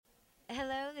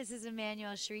this is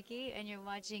Emmanuel Shrieky, and you're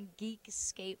watching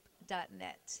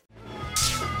Geekscape.net.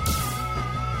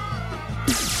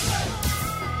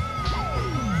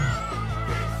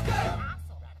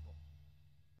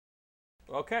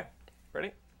 Okay,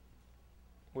 ready?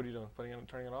 What are you doing?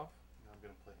 Turning it off? No, I'm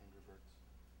going to play Angry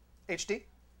Birds. HD?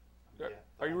 Yeah.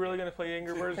 Are you really going to play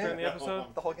Angry Birds during the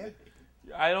episode? The whole game?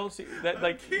 I don't see that.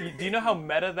 Like, do you know how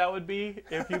meta that would be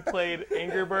if you played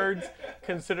Angry Birds,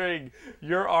 considering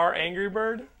you're our Angry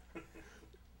Bird?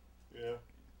 Yeah.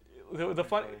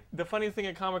 The funny thing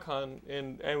at Comic-Con,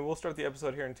 and we'll start the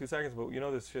episode here in 2 seconds, but you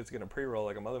know this shit's gonna pre-roll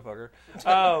like a motherfucker.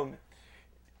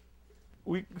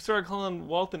 We started calling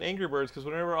Walton Angry Birds because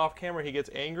whenever off camera he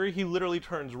gets angry, he literally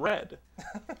turns red.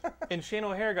 And Shane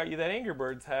O'Hare got you that Angry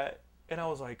Birds hat, and I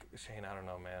was like, Shane, I don't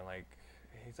know, man. Like,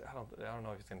 I don't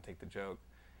know if he's gonna take the joke.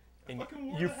 And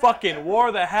you fucking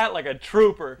wore the hat like a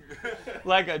trooper,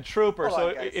 like a trooper. So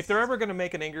if they're ever gonna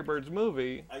make an Angry Birds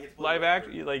movie, live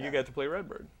action, you get to play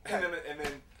Redbird. And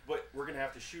then, but we're gonna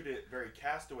have to shoot it very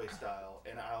Castaway style,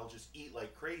 and I'll just eat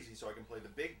like crazy so I can play the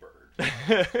big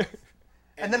bird.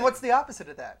 And then what's the opposite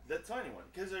of that? The tiny one,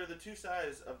 because they're the two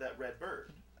sides of that red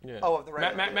bird. Yeah. Oh, of the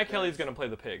red. Matt Kelly's gonna play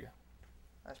the pig.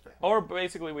 That's pretty. Or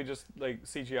basically, we just like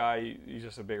CGI. He's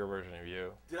just a bigger version of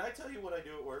you. Did I tell you what I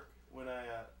do at work when I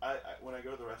when I go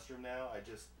to the restroom now?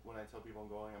 When I tell people I'm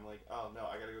going, I'm like, oh no,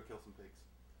 I gotta go kill some pigs.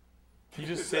 You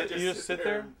just sit. You just sit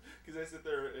there. Because I sit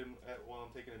there while I'm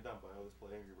taking a dump, I always play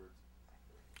Angry Birds.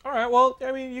 All right. Well,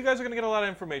 I mean, you guys are gonna get a lot of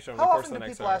information over How the course often of the do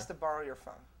next people hour. ask to borrow your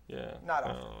phone? Yeah. Not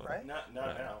often, right? Not now.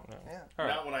 No. Yeah. All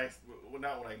right.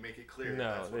 Not when I make it clear. No.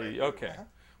 That's what I do. Okay.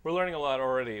 We're learning a lot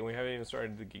already, and we haven't even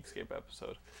started the Geekscape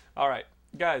episode. All right,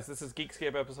 guys, this is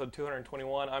Geekscape episode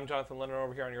 221. I'm Jonathan Lennon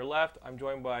over here on your left. I'm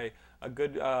joined by a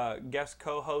good guest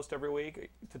co-host every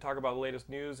week to talk about the latest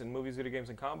news in movies, video games,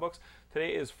 and comic books.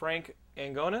 Today is Frank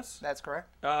Angones. That's correct.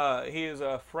 He is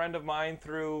a friend of mine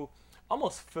through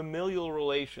almost familial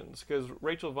relations, because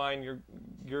Rachel Vine,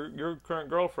 your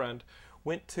current girlfriend,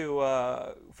 went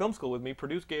to film school with me,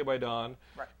 produced Gay by Dawn,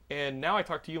 right. And now I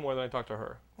talk to you more than I talk to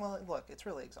her. Well, look, it's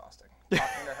really exhausting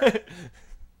talking to her.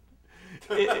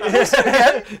 This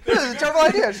is a terrible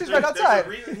idea. She's right outside. There's a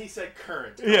reason he said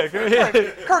current. Yeah,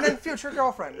 current and future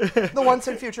girlfriend. The once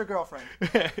and future girlfriend.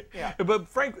 Yeah. But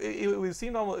Frank, it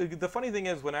seemed almost. The funny thing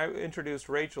is, when I introduced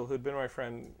Rachel, who'd been my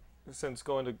friend since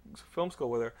going to film school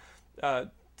with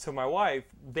her, to my wife,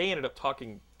 they ended up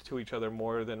talking to each other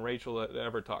more than Rachel had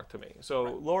ever talked to me. So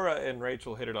right. Laura and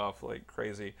Rachel hit it off like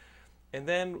crazy. And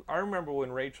then I remember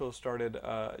when Rachel started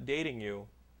dating you,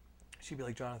 she'd be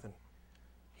like, Jonathan,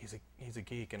 he's a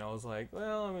geek. And I was like,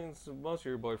 well, I mean, most of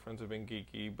your boyfriends have been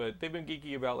geeky, but they've been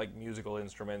geeky about like musical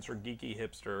instruments or geeky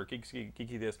hipster or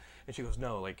geeky this. And she goes,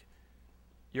 no, like,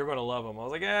 you're going to love them. I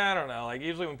was like, I don't know. Like,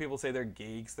 usually when people say they're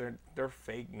geeks, they're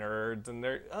fake nerds, and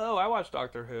I watch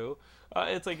Doctor Who.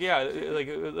 It's like, yeah, like,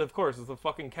 of course, it's the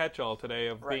fucking catch-all today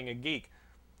of being a geek.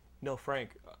 No, Frank,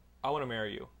 I want to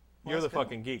marry you. You're the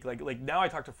fucking geek. Like now I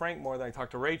talk to Frank more than I talk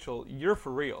to Rachel. You're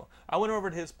for real. I went over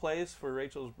to his place for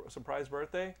Rachel's surprise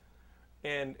birthday,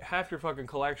 and half your fucking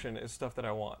collection is stuff that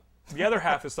I want. The other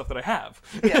half is stuff that I have.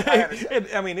 Yeah, I understand.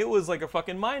 I mean, it was like a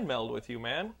fucking mind meld with you,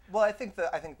 man. Well, I think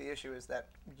the issue is that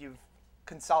you've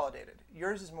consolidated.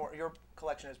 Your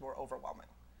collection is more overwhelming.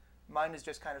 Mine is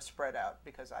just kind of spread out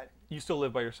because You still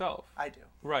live by yourself. I do.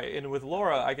 Right, and with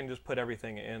Laura, I can just put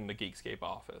everything in the Geekscape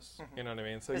office. Mm-hmm. You know what I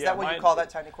mean? So is that what you call that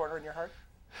tiny corner in your heart?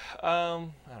 I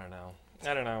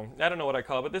don't know what I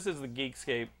call it, but this is the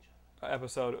Geekscape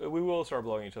episode. We will start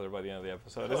blowing each other by the end of the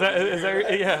episode. Is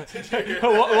that yeah?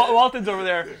 Walton's over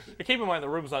there. Keep in mind the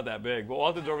room's not that big, but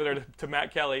Walton's over there to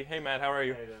Matt Kelly. Hey Matt, how are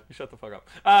you? You shut the fuck up.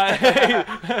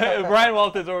 Brian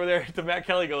Walton's over there to Matt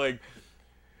Kelly going,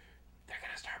 they're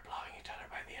gonna start blowing each other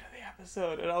by the end of the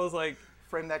episode, and I was like,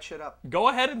 frame that shit up. Go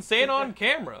ahead and say it on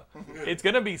camera. It's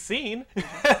gonna be seen.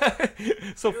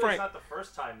 So Frank, it's not the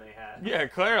first time they had. Yeah,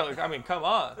 clearly. I mean, come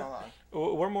on.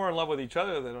 We're more in love with each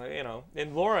other than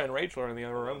And Laura and Rachel are in the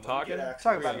other room talking.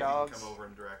 Talking about dogs. Come over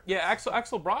and direct. Yeah,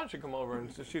 Axel Braun should come over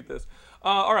and shoot this.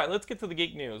 All right, let's get to the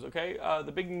geek news. Okay,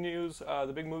 the big news,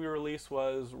 the big movie release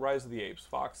was Rise of the Apes.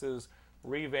 Fox's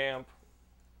revamp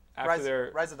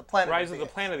after Rise of the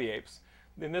Planet of the Apes.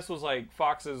 And this was like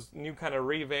Fox's new kind of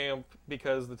revamp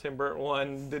because the Tim Burton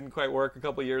one didn't quite work a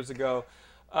couple years ago.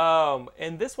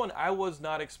 And this one I was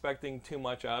not expecting too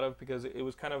much out of because it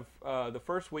was kind of the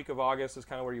first week of August is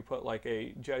kind of where you put like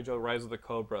a G.I. Joe Rise of the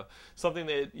Cobra. Something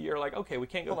that you're like, okay, we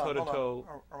can't go toe-to-toe.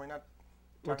 Are we not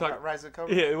talking about Rise of the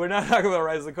Cobra? Yeah, we're not talking about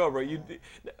Rise of the Cobra.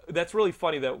 That's really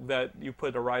funny that you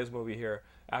put a Rise movie here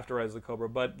after Rise of the Cobra.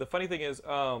 But the funny thing is,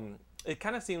 it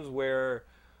kind of seems where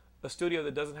a studio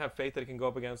that doesn't have faith that it can go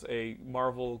up against a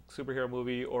Marvel superhero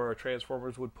movie or a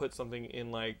Transformers would put something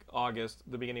in like August,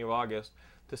 the beginning of August,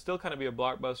 to still kind of be a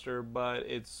blockbuster, but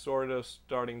it's sort of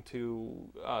starting to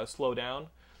slow down.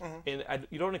 And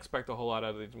you don't expect a whole lot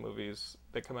out of these movies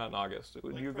that come out in August.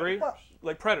 Do you agree? Well,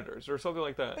 like Predators or something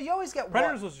like that. But you always get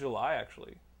Predators one. was July,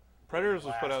 actually. Predators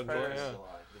was put out in July. Predators Yeah. is alive,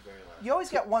 the very last. You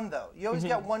always get one though. You always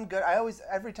get one good.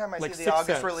 Every time I Like see the Sixth August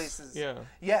Sense. releases.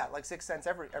 Yeah. Like Sixth Sense.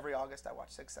 Every August I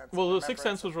watch Sixth Sense. Well, I The remember Sixth it,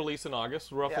 Sense so- was released in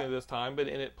August, roughly Yeah. this time, and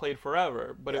it played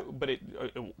forever. But Yeah.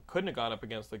 it couldn't have gone up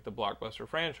against like the blockbuster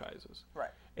franchises.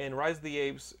 Right. And Rise of the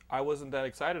Apes, I wasn't that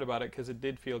excited about it because it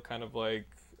did feel kind of like,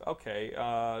 okay,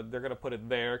 they're gonna put it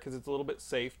there because it's a little bit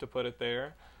safe to put it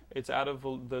there. It's out of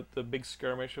the big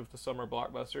skirmish of the summer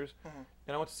blockbusters,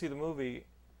 and I went to see the movie.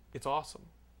 It's awesome.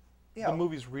 Yeah. The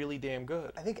movie's really damn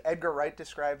good. I think Edgar Wright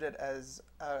described it as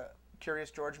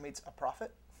Curious George meets a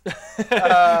prophet.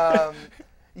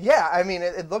 Yeah, I mean,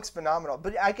 it looks phenomenal.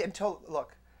 But I can tell,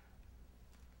 look,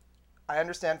 I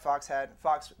understand Fox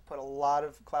put a lot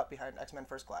of clout behind X-Men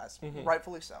First Class,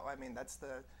 rightfully so. I mean, that's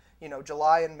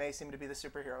July and May seem to be the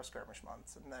superhero skirmish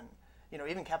months. And then,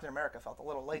 even Captain America felt a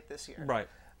little late this year. Right.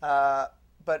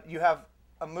 But you have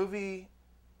a movie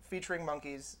featuring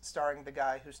monkeys starring the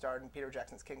guy who starred in Peter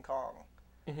Jackson's King Kong.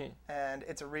 And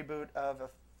it's a reboot of a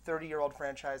 30-year-old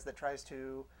franchise that tries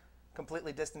to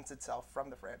completely distance itself from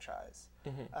the franchise.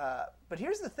 But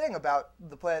here's the thing about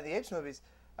the Planet of the Apes movies.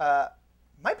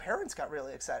 My parents got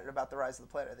really excited about the Rise of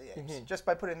the Planet of the Apes just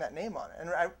by putting that name on it. And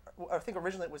I think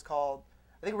originally it was called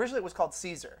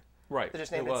Caesar. Right. They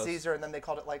just named it Caesar, and then they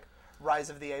called it like Rise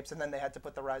of the Apes, and then they had to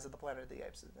put the Rise of the Planet of the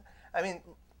Apes. I mean,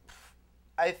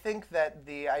 I think that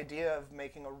the idea of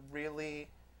making a really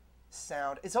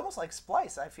sound, it's almost like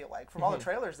Splice, I feel like, from all the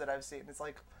trailers that I've seen. It's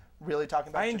like really talking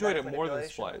about I enjoyed it genetic more than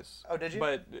manipulation. Splice. Oh, did you?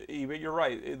 But you're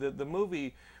right. The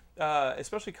movie,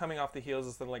 especially coming off the heels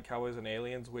of something like Cowboys and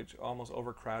Aliens, which almost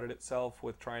overcrowded itself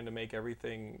with trying to make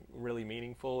everything really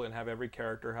meaningful and have every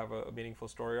character have a meaningful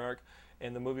story arc,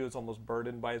 and the movie was almost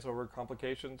burdened by its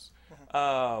overcomplications.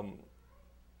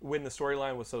 When the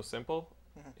storyline was so simple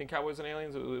in Cowboys and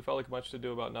Aliens, it felt like much to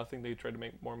do about nothing. They tried to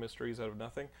make more mysteries out of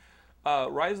nothing.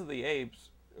 Rise of the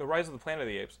Planet of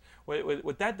the Apes,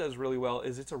 what that does really well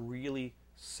is it's a really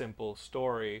simple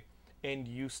story, and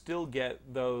you still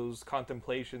get those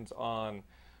contemplations on,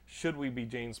 should we be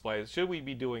gene splice? Should we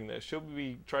be doing this? Should we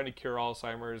be trying to cure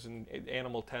Alzheimer's and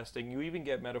animal testing? You even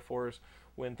get metaphors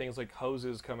when things like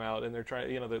hoses come out and they're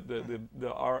trying,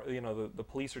 the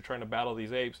police are trying to battle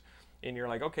these apes, and you're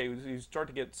like, okay, you start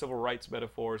to get civil rights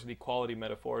metaphors and equality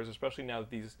metaphors, especially now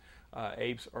that these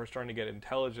apes are starting to get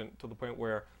intelligent to the point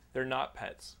where they're not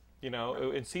pets.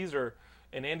 And Caesar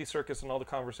and Andy Serkis and all the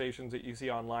conversations that you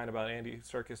see online about Andy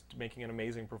Serkis making an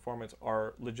amazing performance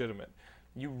are legitimate.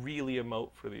 You really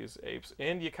emote for these apes,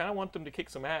 and you kind of want them to kick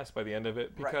some ass by the end of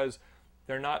it because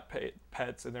they're not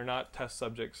pets and they're not test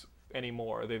subjects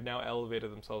anymore. They've now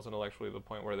elevated themselves intellectually to the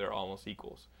point where they're almost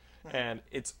equals. And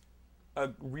it's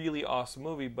a really awesome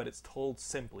movie, but it's told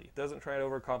simply. It doesn't try to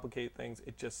overcomplicate things.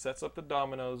 It just sets up the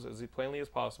dominoes as plainly as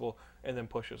possible and then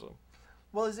pushes them.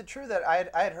 Well, is it true that I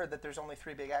had heard that there's only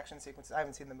 3 big action sequences? I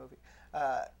haven't seen the movie.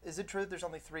 Is it true that there's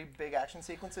only 3 big action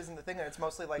sequences in the thing, and it's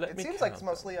mostly like it seems like it's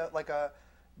mostly like a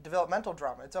developmental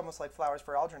drama? It's almost like Flowers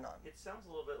for Algernon. It sounds a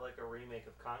little bit like a remake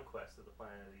of Conquest of the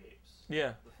Planet of the Apes.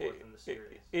 Yeah, The fourth in the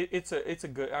series. It's a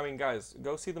good. I mean, guys,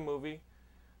 go see the movie.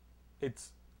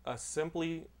 It's a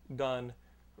simply done,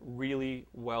 really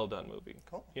well done movie.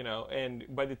 Cool. And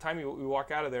by the time you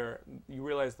walk out of there, you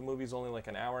realize the movie's only like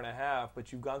an hour and a half,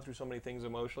 but you've gone through so many things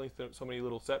emotionally, so many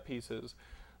little set pieces,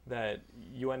 that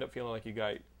you end up feeling like you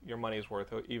got your money's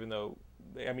worth, even though,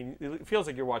 I mean, it feels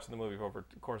like you're watching the movie for over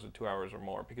the course of 2 hours or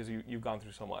more because you've gone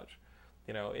through so much.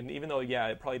 And even though,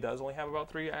 it probably does only have about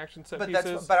 3 action set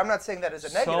pieces. But I'm not saying that as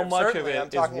a negative. So much of certainly. it I'm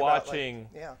is talking watching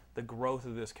about, the growth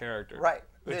of this character. Right.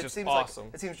 Which It is seems awesome.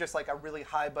 It seems just like a really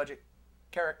high budget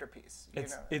character piece.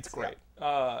 It's great.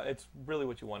 Yeah. It's really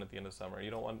what you want at the end of summer.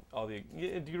 You don't want all the.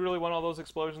 Do you really want all those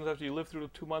explosions after you live through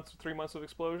 3 months of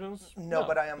explosions? No,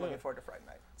 but I am looking forward to Fright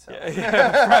Night. So.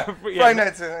 Fright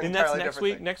Night's an and that's entirely next different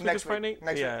week. thing. Next week is Fright Night.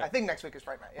 Next week. I think next week is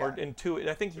Fright Night. Yeah. Or in 2.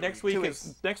 I think next week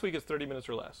is 30 minutes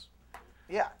or less.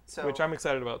 Yeah. So which I'm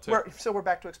excited about too. We're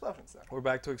back to explosions then. We're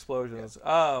back to explosions.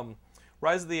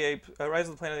 Rise of the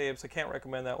Planet of the Apes. I can't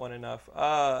recommend that one enough.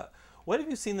 What have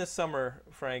you seen this summer,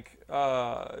 Frank,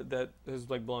 that has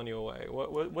blown you away?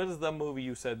 What is the movie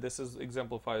you said this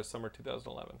exemplifies summer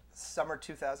 2011? Summer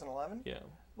 2011? Yeah.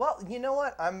 Well, you know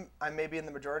what? I may be in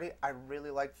the majority. I really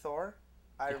liked Thor.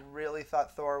 I really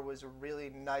thought Thor was a really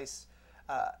nice.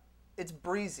 It's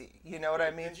breezy. You know what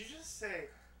I mean? Did you just say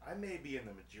I may be in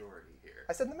the majority here.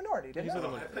 I said the minority, didn't He's I?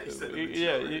 in the I thought you said the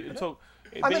yeah. majority. So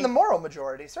I'm in the moral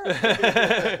majority, certainly.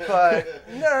 But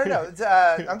no.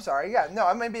 I'm sorry. Yeah, no,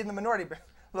 I may be in the minority. But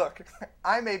look,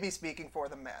 I may be speaking for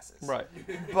the masses. Right.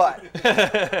 But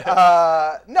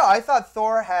no, I thought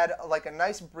Thor had like a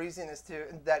nice breeziness to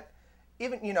that.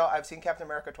 Even I've seen Captain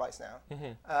America twice now,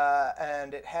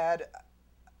 and it had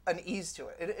an ease to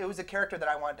it. It was a character that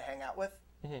I wanted to hang out with.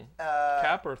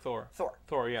 Cap or Thor? Thor.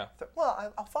 Thor, yeah.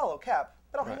 Well, I'll follow Cap,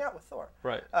 but I'll hang Right. out with Thor.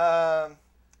 Right.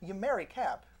 You marry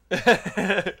Cap.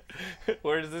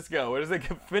 Where does this go? Where does it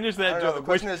go? Finish that I don't know,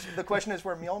 joke. the question is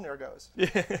where Mjolnir goes. Are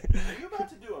you about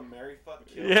to do a Mary fuck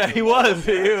kill? Yeah, he was.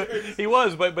 He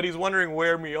was, but he's wondering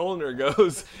where Mjolnir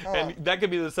goes, and that could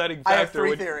be the deciding I have factor.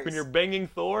 three theories. When you're banging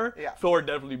Thor, Yeah. Thor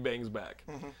definitely bangs back.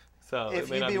 So If it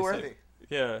may you not be safe. worthy.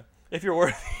 Yeah, if you're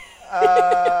worthy.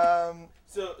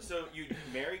 So you'd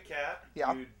marry Cap,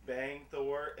 Yeah. you'd bang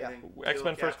Thor, and then kill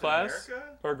X-Men First Captain Class America?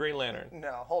 or Green Lantern.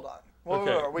 No, hold on. Whoa,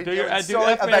 Okay. Are we Do your- doing do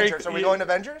solely F. Mary- Avengers? Are we going to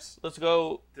Avengers? Let's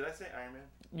go. Did I say Iron Man?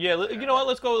 Yeah, you know what?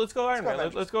 Let's go Iron go Man.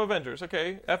 Avengers. Let's go Avengers.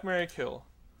 Okay, F. Marry Kill.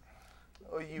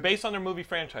 Oh, Based on their movie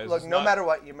franchise. Look, no matter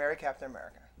what, you marry Captain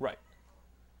America. Right.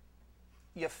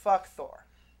 You fuck Thor.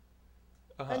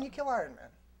 Uh-huh. And you kill Iron Man.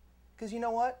 Because you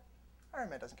know what? Iron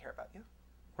Man doesn't care about you.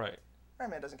 Right. Iron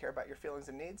Man doesn't care about your feelings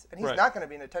and needs. And he's Right. not going to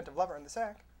be an attentive lover in the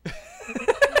sack. And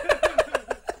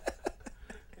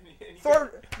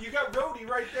Thor- you got Rhodey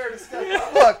right there to step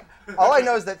up. Look, all I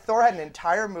know is that Thor had an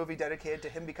entire movie dedicated to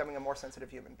him becoming a more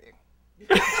sensitive human being.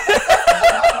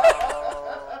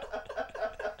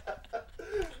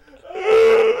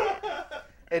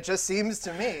 It just seems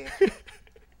to me.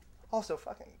 Also,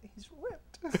 fucking, he's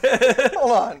ripped.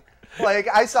 Hold on. Like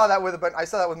I saw that with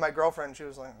my girlfriend. She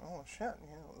was like, "Oh shit,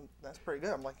 that's pretty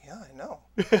good." I'm like, "Yeah, I know."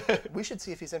 We should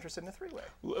see if he's interested in a three-way.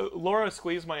 Laura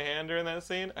squeezed my hand during that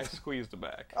scene. I squeezed it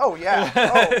back. Oh yeah.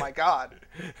 Oh my god.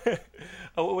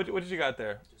 Oh, what did you got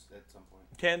there? Just at some point.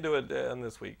 Can't do it on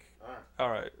this week. All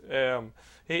right. All right.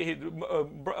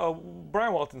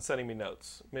 Brian Walton's sending me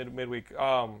notes midweek.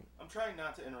 I'm trying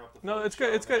not to interrupt the flow. No, of it's the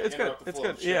good. show. It's good. I'm It's gonna good. interrupt the It's flow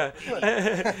good. of the show.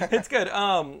 Yeah, it's good.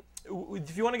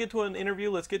 If you want to get to an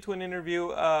interview, let's get to an interview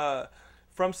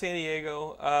from San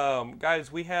Diego.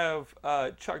 Guys, we have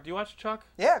Chuck. Do you watch Chuck?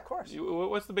 Yeah, of course.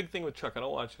 What's the big thing with Chuck? I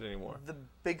don't watch it anymore. The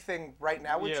big thing right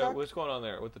now with Yeah, Chuck, what's going on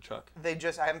there with the Chuck? I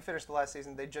haven't finished the last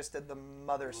season. They just did the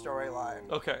mother storyline.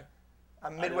 Okay.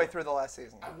 I'm midway through the last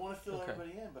season. I want to fill Okay.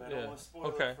 everybody in, but I Yeah. don't want to spoil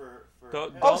Okay. it for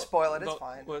Don't- him. I'll spoil it. It's don't-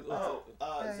 fine.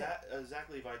 Zach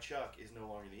Levi Chuck is no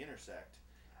longer the Intersect.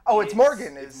 Oh, it's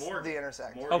Morgan It's is Morgan. the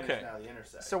Intersect. Morgan Okay. is now the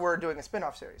Intersect. So we're doing a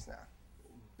spin-off series now.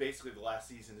 basically the last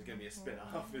season is going to be a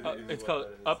spin-off. It's called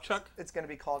Up Chuck. It's going to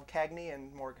be called Cagney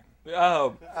and Morgan.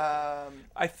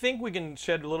 I think we can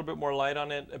shed a little bit more light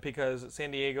on it because at San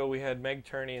Diego we had Meg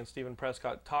Turney and Stephen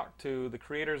Prescott talk to the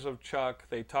creators of Chuck.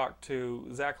 They talked to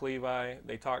Zach Levi.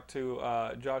 They talked to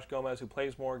Josh Gomez, who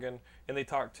plays Morgan, and they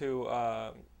talked to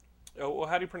how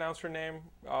do you pronounce her name?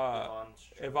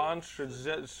 Yvonne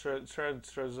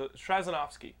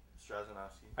Strazanovsky.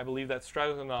 I believe that's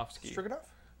Strazanovsky.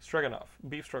 Stroganoff,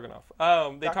 beef stroganoff.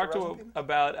 They Dr. talked to Rosenthal?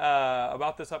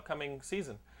 about this upcoming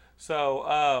season.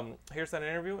 So here's that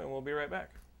interview, and we'll be right back.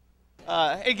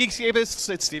 Hey, Geekscapists,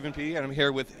 it's Stephen P., and I'm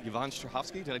here with Yvonne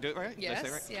Strahovski. Did I do it right? Yes,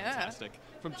 Did I say it right? yeah. Fantastic.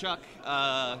 From Chuck.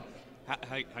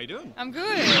 How you doing? I'm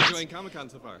good. Enjoying Comic-Con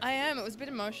so far? I am. It was a bit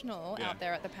emotional Yeah. out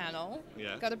there at the panel.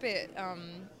 Yeah. Got a bit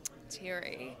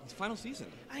teary. It's final season.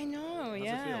 I know, How's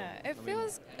yeah. it feel?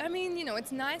 feels,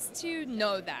 it's nice to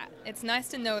know that. It's nice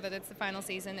to know that it's the final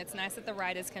season. It's nice that the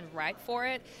writers can write for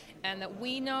it and that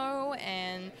we know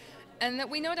and that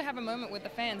we know to have a moment with the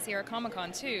fans here at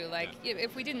Comic-Con too. Like,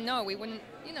 if we didn't know, we wouldn't,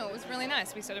 it was really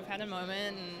nice. We sort of had a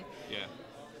moment and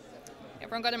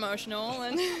everyone got emotional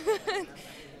and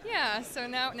yeah, so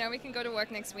now we can go to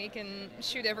work next week and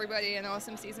shoot everybody an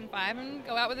awesome season 5 and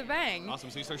go out with a bang. Awesome.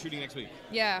 So you start shooting next week?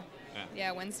 Yeah,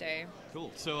 Wednesday.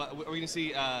 Cool. So are we going to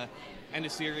see end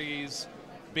of series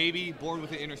baby born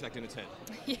with an intersect in its head?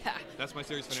 Yeah. That's my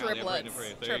series finale. I'm writing it for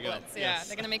you. There you go. Triplets, yeah. Yes.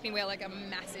 They're going to make me wear like a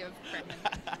massive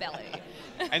pregnant belly.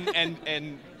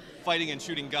 and fighting and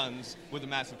shooting guns with a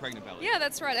massive pregnant belly. Yeah,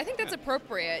 that's right. I think that's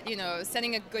appropriate,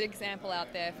 setting a good example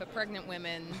out there for pregnant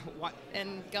women What?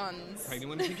 and guns. Pregnant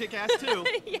women can kick ass too.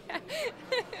 Yeah.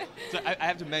 So I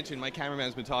have to mention, my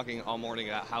cameraman's been talking all morning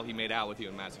about how he made out with you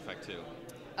in Mass Effect 2.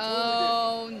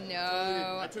 Oh,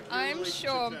 no. I'm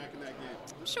sure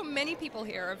many people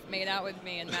here have made out with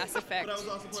me in Mass Effect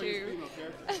 2.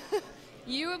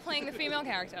 You were playing the female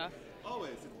character.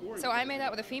 Always. It's boring. So I made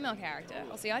out with a female character.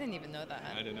 Oh, see, I didn't even know that.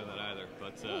 I didn't know that either,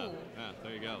 but Ooh. yeah,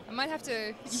 there you go. I might have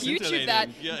to YouTube Scintillating, that,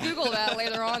 yeah. Google that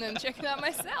later on and check it out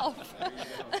myself.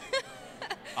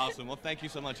 Awesome. Well, thank you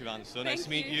so much, Yvonne. So nice to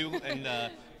meet you, and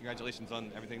congratulations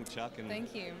on everything with Chuck and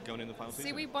Thank you. going into the final season.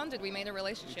 See, we bonded. We made a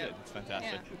relationship. You did. It's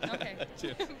fantastic. Yeah. Okay.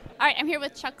 Cheers. All right, I'm here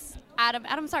with Chuck's Adam.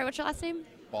 Adam, sorry, what's your last name?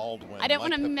 Baldwin. I didn't like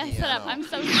want to the mess it piano. up. I'm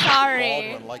so sorry.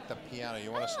 Baldwin, like the piano.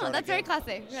 You want to start that's very again?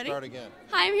 classy. Ready? Start again.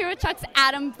 Hi, I'm here with Chuck's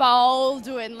Adam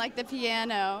Baldwin, like the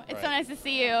piano. It's so Right. nice to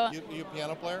see you. You a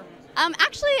piano player?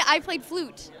 Actually, I played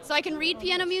flute, so I can read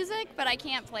piano music, but I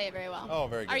can't play it very well. Oh,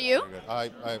 very good. Are you? Very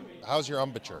good. How's your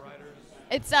embouchure?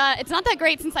 It's not that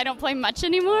great since I don't play much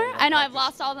anymore. I know I've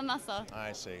lost all the muscle.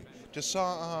 I see. Just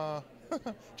saw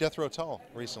Jethro Tull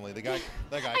recently. The guy.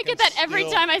 I get that every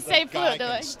time I say the guy flute,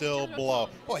 can still blow.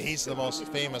 Well, he's the most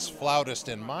famous flautist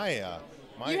in my.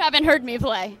 You haven't heard me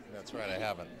play. That's right. I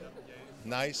haven't.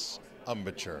 Nice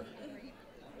embouchure.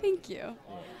 Thank you.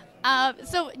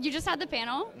 So you just had the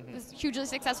panel. It was hugely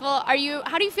successful.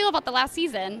 How do you feel about the last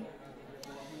season?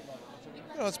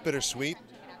 It's bittersweet.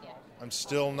 I'm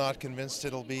still not convinced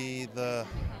it'll be the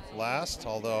last,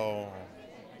 although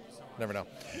never know.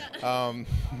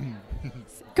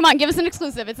 Come on, give us an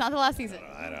exclusive. It's not the last season.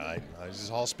 This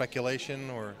is all speculation,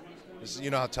 or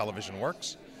you know how television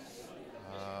works.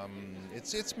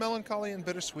 It's melancholy and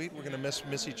bittersweet. We're going to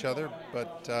miss each other,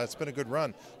 but it's been a good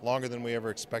run, longer than we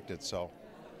ever expected. So,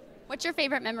 what's your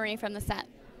favorite memory from the set?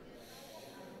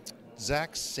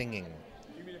 Zach singing.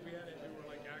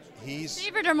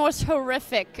 Favorite or most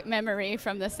horrific memory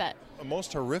from the set?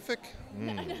 Most horrific?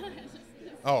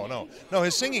 Oh no!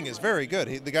 His singing is very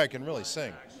good. The guy can really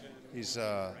sing. He's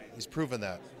proven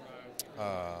that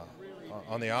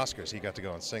on the Oscars. He got to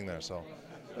go and sing there. So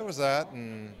there was that,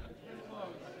 and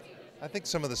I think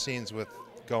some of the scenes with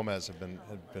Gomez have been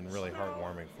really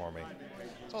heartwarming for me.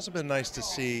 It's also been nice to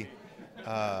see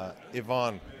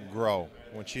Yvonne grow.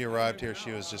 When she arrived here, she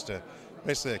was just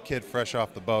basically a kid fresh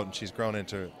off the boat, and she's grown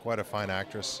into quite a fine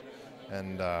actress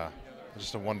and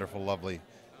just a wonderful, lovely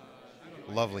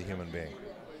human being.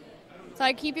 So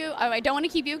I don't want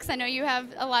to keep you because I know you have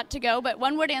a lot to go, but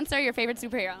one word answer, your favorite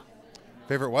superhero.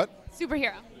 Favorite what?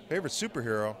 Superhero. Favorite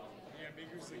superhero?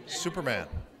 Superman.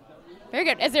 Very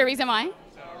good. Is there a reason why?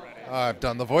 I've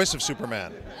done the voice of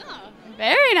Superman. Oh,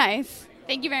 very nice.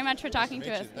 Thank you very much for talking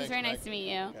to us. Thanks, It's very nice Mike. to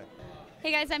meet you. Okay.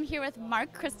 Hey guys, I'm here with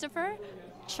Mark Christopher.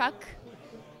 Chuck,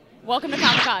 welcome to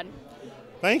Comic-Con.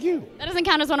 Thank you. That doesn't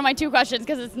count as one of my 2 questions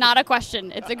because it's not a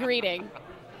question, it's a greeting.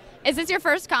 Is this your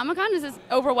first Comic-Con? Is this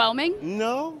overwhelming?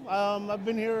 No, I've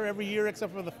been here every year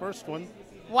except for the first one.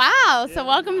 Wow, so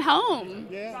welcome home.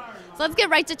 Yeah. So let's get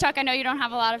right to Chuck. I know you don't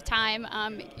have a lot of time.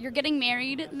 You're getting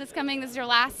married this is your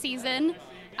last season.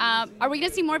 Are we going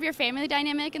to see more of your family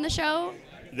dynamic in the show?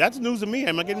 That's news to me.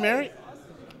 Am I getting married?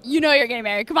 You know you're getting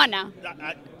married. Come on now.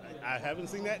 I haven't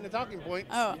seen that in the talking points.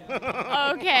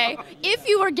 Oh, okay. If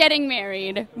you were getting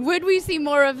married, would we see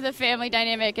more of the family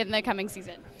dynamic in the coming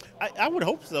season? I would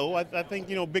hope so. I think,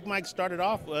 Big Mike started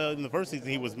off in the first season,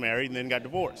 he was married and then got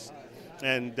divorced.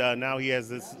 And now he has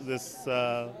this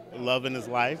love in his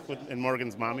life and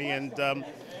Morgan's mommy. And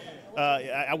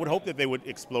I would hope that they would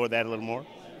explore that a little more.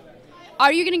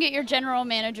 Are you going to get your general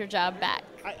manager job back?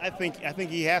 I think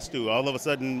he has to. All of a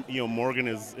sudden, Morgan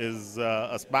is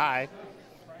a spy.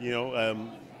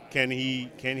 Can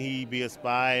he be a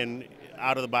spy and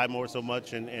out of the buy more so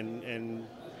much and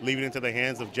leave it into the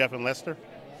hands of Jeff and Lester?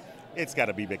 It's got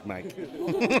to be Big Mike.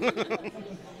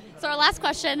 So our last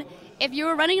question, if you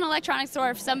were running an electronics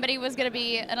store, if somebody was going to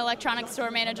be an electronics store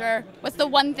manager, what's the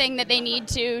one thing that they need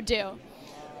to do?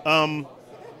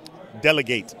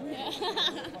 Delegate.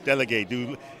 Delegate.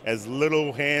 Do as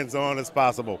little hands-on as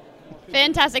possible.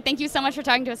 Fantastic. Thank you so much for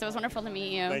talking to us. It was wonderful to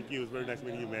meet you. Thank you. It was very nice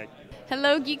meeting you, Meg.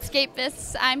 Hello,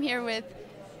 Geekscape. I'm here with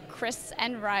Chris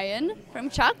and Ryan from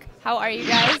Chuck. How are you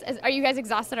guys? Are you guys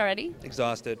exhausted already?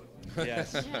 Exhausted.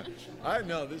 Yes. I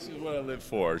know, this is what I live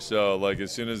for. So, as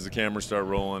soon as the cameras start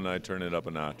rolling, I turn it up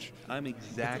a notch. I'm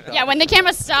exactly. Yeah, when the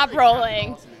cameras stop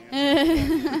rolling.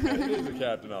 It is a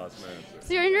Captain Awesome, man.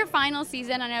 So you're in your final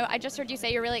season. I know I just heard you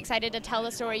say you're really excited to tell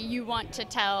the story you want to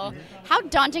tell. How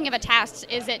daunting of a task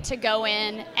is it to go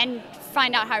in and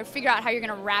figure out how you're going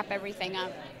to wrap everything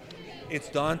up? It's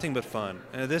daunting but fun.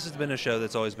 This has been a show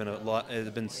that's always been a lot. It's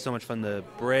been so much fun to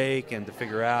break and to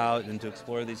figure out and to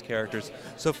explore these characters.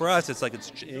 So for us, it's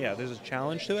there's a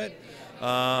challenge to it,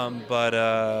 but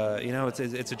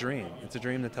it's a dream. It's a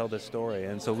dream to tell this story,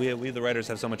 and so we the writers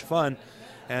have so much fun,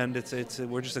 and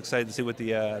we're just excited to see what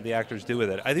the actors do with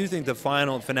it. I do think the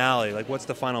finale, what's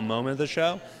the final moment of the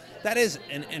show, that is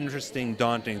an interesting,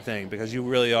 daunting thing because you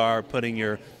really are putting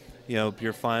your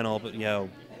your final,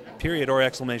 period or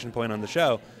exclamation point on the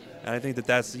show. And I think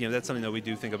that's something that we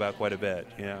do think about quite a bit.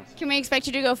 Can we expect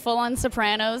you to go full on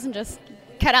Sopranos and just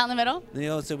cut out in the middle?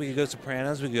 So we could go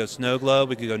Sopranos, we could go Snow Globe,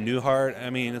 we could go Newhart.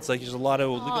 I mean, it's like there's a lot of.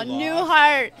 Oh,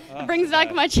 Newhart! It brings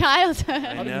back my childhood.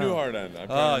 How did Newhart end? I'm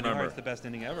trying to remember. Newhart's the best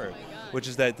ending ever. Which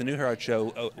is that the Newhart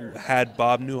show had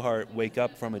Bob Newhart wake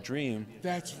up from a dream.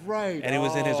 That's right. And it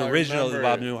was in his original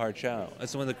Bob Newhart show.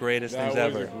 That's one of the greatest things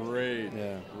ever. That was great.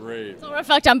 So we'll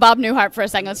reflect on Bob Newhart for a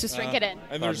second. Let's just drink it in.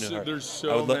 And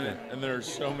there's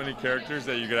so many characters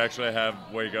that you could actually have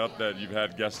wake up that you've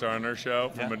had guest star on our show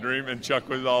from a dream, and Chuck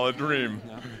was all a dream.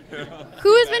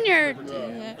 Who has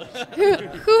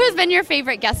been your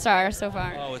favorite guest star so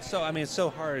far? Oh, it's so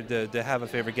hard to have a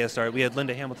favorite guest star. We had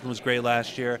Linda Hamilton, was great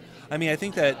last year. I mean, I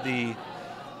think that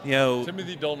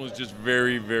Timothy Dalton was just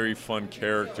very, very fun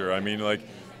character. I mean, like,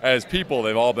 as people,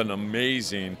 they've all been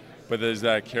amazing, but as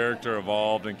that character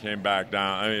evolved and came back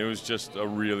down, I mean, it was just a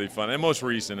really fun, and most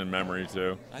recent in memory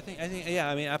too. I think,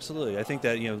 absolutely. I think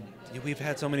that we've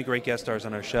had so many great guest stars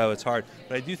on our show. It's hard,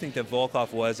 but I do think that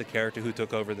Volkov was a character who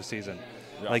took over the season.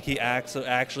 Yeah. Like he actually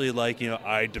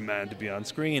I demand to be on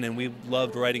screen, and we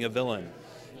loved writing a villain.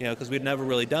 Because we'd never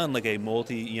really done like a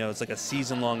it's like a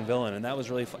season-long villain, and that was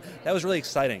really fun. That was really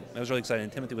exciting.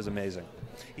 And Timothy was amazing.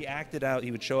 He acted out. He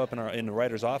would show up in the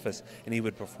writer's office, and he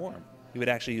would perform. He would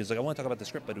actually use I want to talk about the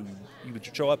script, but he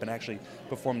would show up and actually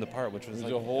perform the part, which was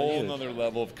a whole other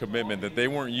level of commitment that they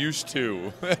weren't used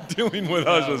to doing with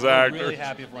us as actors. I'm really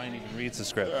happy if Ryan even reads the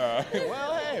script.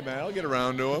 Well, hey man, I'll get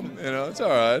around to him. It's all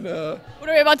right. What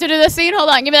are we about to do this scene? Hold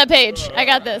on, give me that page. I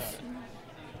got this.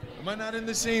 Am I not in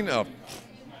the scene? Oh,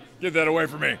 get that away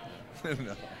from me.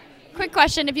 No. Quick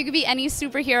question: if you could be any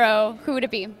superhero, who would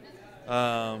it be?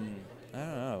 I don't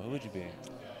know. Who would you be?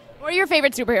 Or your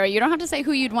favorite superhero. You don't have to say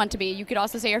who you'd want to be. You could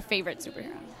also say your favorite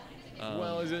superhero.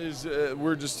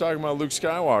 We're just talking about Luke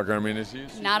Skywalker. I mean, is he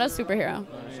not a superhero?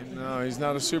 No, he's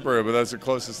not a superhero, but that's the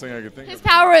closest thing I could think of. His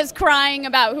power is crying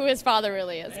about who his father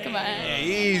really is. Come on.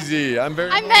 Easy. I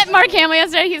met Mark Hamill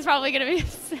yesterday. He's probably going to be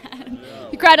sad.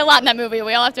 He cried a lot in that movie,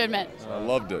 we all have to admit. I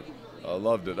loved it.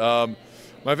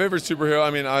 My favorite superhero,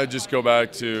 I mean, I just go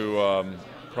back to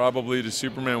probably to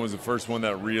Superman was the first one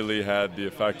that really had the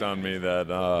effect on me that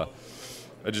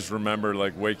I just remember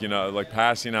like waking up, like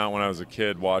passing out when I was a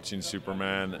kid watching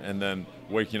Superman, and then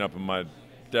waking up in my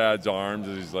dad's arms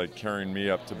as he's like carrying me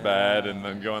up to bed, and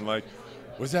then going like,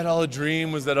 was that all a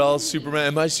dream? Was that all Superman?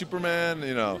 Am I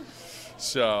Superman?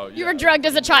 So you were drugged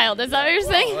as a child. Is that what you're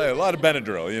saying? A lot of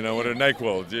Benadryl, what a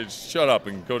NyQuil. Just shut up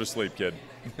and go to sleep, kid.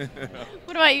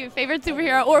 What about you? Favorite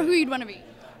superhero or who you'd want to be?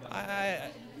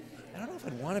 I don't know if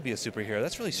I'd want to be a superhero.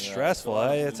 That's really stressful.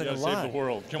 It's like a lot. Save the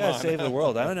world. Come on. Save the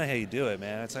world. I don't know how you do it,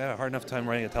 man. I have a hard enough time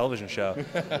writing a television show.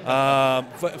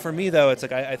 For me, though, it's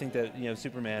like I think that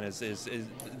Superman is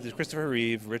Christopher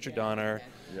Reeve, Richard Donner.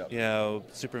 Yep.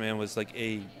 Superman was like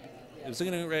an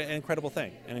incredible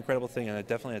thing, and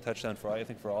definitely a touchdown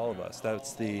for all of us.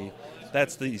 That's the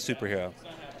superhero.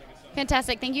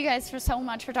 Fantastic. Thank you guys so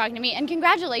much for talking to me, and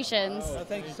congratulations. Oh,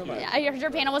 thank you so much. I heard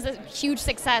your panel was a huge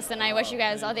success, and I wish you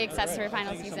guys all the success for your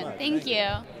final season. Thank you.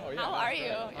 How are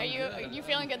you? Are you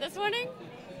feeling good this morning?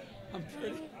 I'm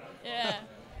pretty. Yeah.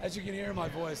 As you can hear in my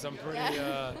voice, I'm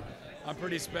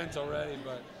pretty spent already.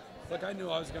 But look, I knew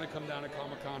I was going to come down to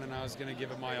Comic-Con and I was going to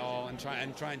give it my all and try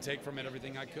and take from it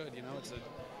everything I could. It's an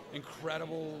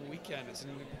incredible weekend. It's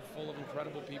full of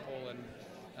incredible people and.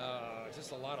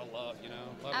 Just a lot of love,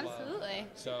 Absolutely. Love.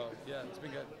 So, yeah, it's been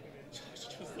good.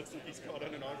 Josh just looks like he's caught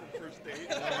on an awkward first date.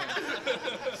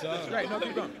 So, great, no,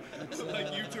 keep going.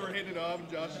 Like you two are hitting it off, and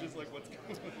Josh is just like, what's going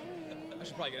on? I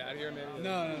should probably get out of here, maybe.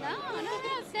 No,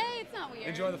 stay. It's not weird.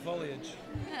 Enjoy the foliage.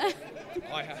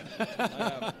 I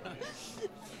have.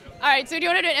 All right, so do you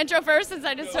want to do an intro first since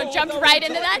I just jumped right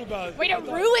into that? Way to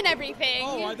ruin everything.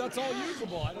 Oh, that's all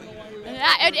usable. I don't know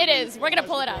why we it is. We're going to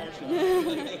pull it up.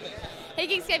 Hey,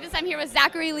 Geekscape, this time here with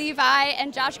Zachary Levi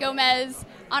and Josh Gomez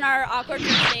on our awkward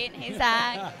first date. Hey,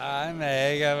 Zach. Hi,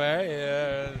 Meg. How are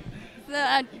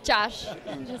you? Josh.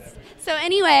 So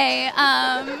anyway,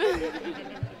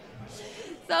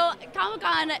 so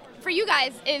Comic-Con for you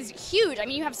guys is huge. I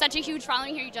mean, you have such a huge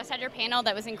following here. You just had your panel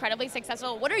that was incredibly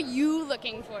successful. What are you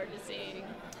looking forward to seeing?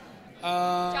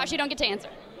 Josh, you don't get to answer.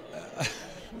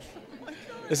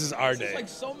 This is our day. It's like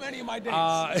so many of my days.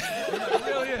 It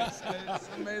really is. It's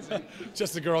amazing.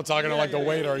 Just a girl talking to the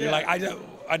waiter. Yeah. You're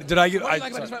like, did I get?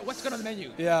 What's good on the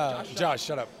menu? Yeah, Josh,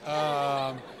 shut up.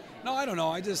 No, I don't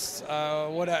know. I just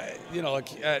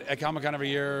like at Comic-Con every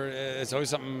year, it's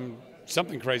always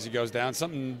something crazy goes down.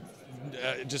 Something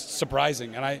just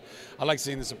surprising, and I like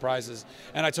seeing the surprises.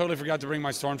 And I totally forgot to bring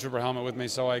my Stormtrooper helmet with me,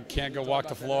 so I can't go walk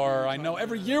the floor. I know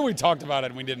every year we talked about it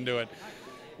and we didn't do it.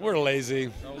 We're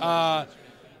lazy.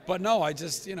 But no, I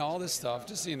just, all this stuff,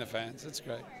 just seeing the fans, it's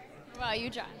great. Wow, you,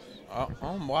 Josh. Oh,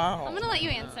 wow. I'm going to let you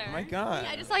answer. Oh, my God.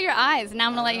 Yeah, I just saw your eyes, and now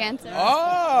I'm going to let you answer.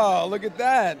 Oh, look at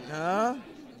that, huh?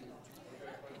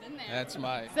 That's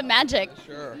my... It's the magic.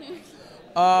 Sure.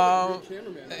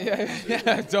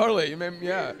 Yeah, totally.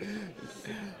 Yeah.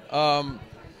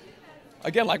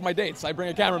 Again, like my dates, I bring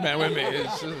a cameraman with me.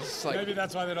 It's just like... Maybe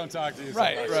that's why they don't talk to you.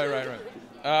 Right.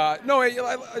 No,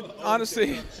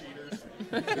 honestly...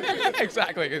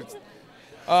 Exactly.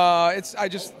 I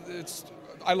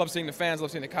love seeing the fans,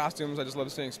 love seeing the costumes. I just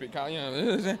love seeing speed.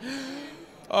 I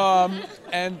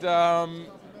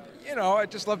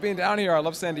just love being down here. I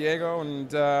love San Diego,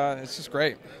 and it's just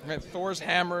great. Thor's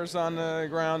hammer's on the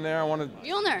ground there. I want to.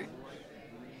 Mjolnir.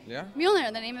 Yeah.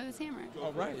 Mjolnir, the name of his hammer.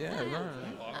 Oh right, yeah,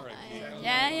 right.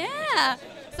 Yeah.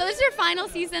 So this is your final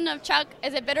season of Chuck.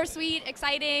 Is it bittersweet,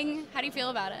 exciting? How do you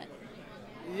feel about it?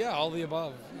 Yeah, all the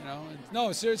above.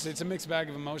 No, seriously, it's a mixed bag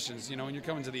of emotions. When you're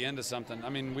coming to the end of something. I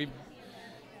mean,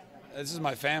 this is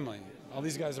my family. All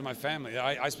these guys are my family.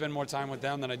 I spend more time with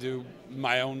them than I do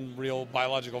my own real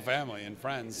biological family and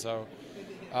friends. So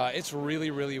it's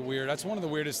really, really weird. That's one of the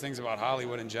weirdest things about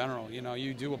Hollywood in general.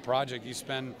 You do a project, you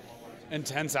spend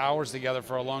intense hours together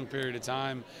for a long period of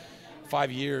time,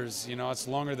 5 years. It's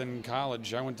longer than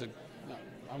college. I went to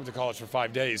college for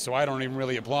 5 days, so I don't even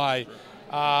really apply.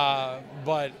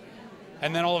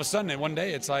 And then all of a sudden, one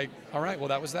day, it's like, all right, well,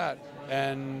 that was that.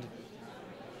 And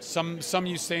some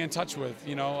you stay in touch with.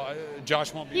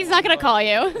 Josh won't be. He's not going to call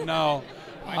you. No.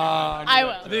 I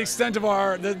will. The extent of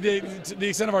our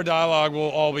dialogue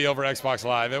will all be over Xbox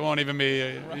Live. It won't even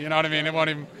be. You know what I mean? It won't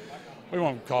even. We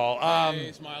won't call.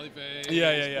 Smiley face.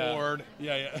 Yeah. Bored.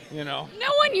 Yeah. No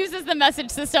one uses the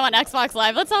message system on Xbox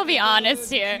Live. Let's all be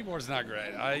honest here. The keyboard's not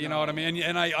great. You know what I mean?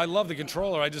 And I love the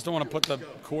controller. I just don't want to put the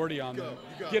QWERTY on them.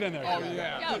 Get in there. Oh,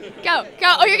 yeah. Go.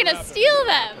 Oh, you're going to steal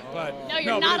them. But no,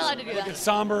 you're not allowed to do that. It's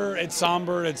somber.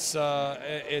 It's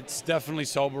definitely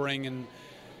sobering.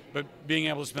 But being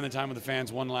able to spend the time with the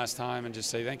fans one last time and just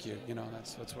say thank you.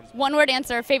 That's what it's. One word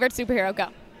answer. Favorite superhero. Go.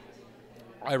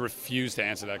 I refuse to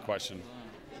answer that question.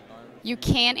 You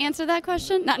can't answer that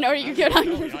question? No, you good on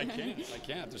No, I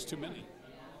can't. There's too many.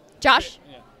 Josh?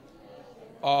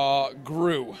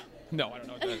 Gru. No, I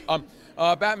don't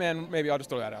know. Batman, maybe I'll just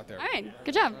throw that out there. All right.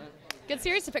 Good job. Good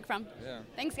series to pick from. Yeah.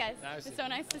 Thanks, guys. It's so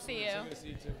nice to see you. Good to see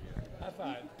you too. High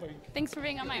five. Thanks for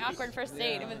being on my awkward first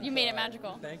date. You made it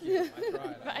magical. Thank you. I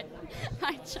tried. Bye.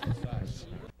 Hi, Josh.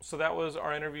 So that was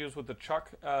our interviews with the Chuck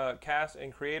cast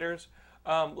and creators.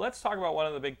 Let's talk about one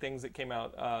of the big things that came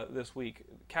out this week,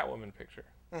 Catwoman picture.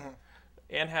 Mm-hmm.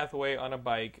 Anne Hathaway on a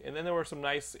bike, and then there were some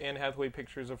nice Anne Hathaway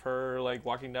pictures of her like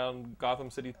walking down Gotham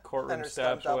City courtroom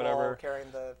steps or whatever, carrying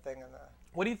the thing in the.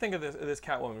 What do you think of this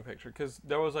Catwoman picture? Because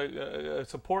there was a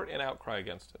support and outcry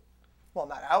against it. Well,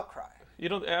 not outcry. You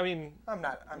don't. I mean, I'm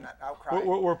not outcrying.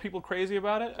 Were people crazy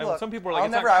about it? Look, I mean, some people are like, I'll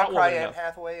it's never not outcry Catwoman Anne enough.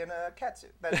 Hathaway in a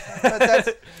catsuit. But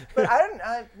I didn't.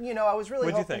 I was really.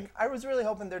 What'd you hoping, think? I was really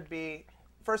hoping there'd be.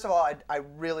 First of all, I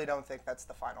really don't think that's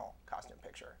the final costume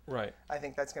picture. Right. I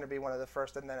think that's going to be one of the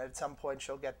first, and then at some point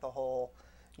she'll get the whole,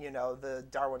 the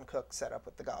Darwin Cook setup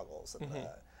with the goggles and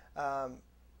the.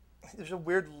 There's a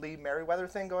weird Lee Merriweather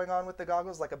thing going on with the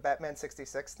goggles, like a Batman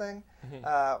 66 thing,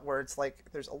 where it's like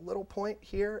there's a little point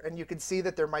here, and you can see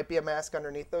that there might be a mask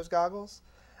underneath those goggles.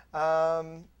 It's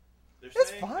fine. There's going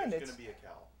to be a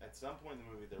cowl. At some point in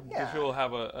the movie, there will. Yeah. You'll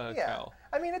have a cowl.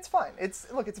 I mean, it's fine. It's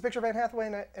a picture of Anne Hathaway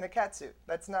in a catsuit.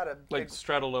 That's not a like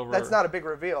straddled over. That's not a big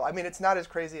reveal. I mean, it's not as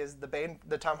crazy as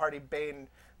the Tom Hardy Bane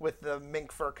with the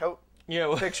mink fur coat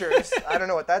pictures. I don't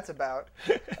know what that's about.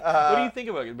 What do you think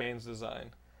about Bane's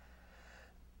design?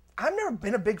 I've never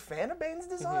been a big fan of Bane's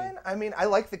design. I mean, I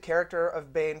like the character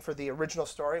of Bane for the original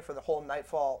story, for the whole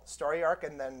Nightfall story arc,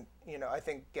 and then, I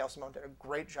think Gail Simone did a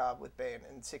great job with Bane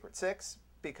in Secret Six,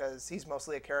 because he's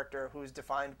mostly a character who's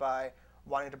defined by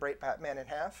wanting to break Batman in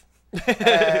half.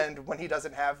 And when he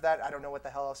doesn't have that, I don't know what the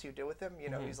hell else you do with him.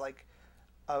 He's like,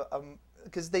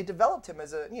 because they developed him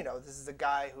as this is a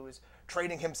guy who's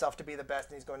training himself to be the best,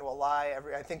 and he's going to lie.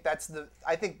 I think that's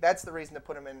the reason to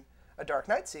put him in a Dark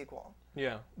Knight sequel.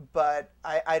 Yeah. But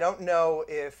I don't know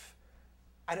if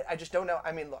I just don't know.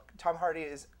 I mean, look, Tom Hardy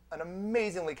is an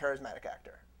amazingly charismatic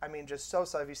actor. I mean, just so.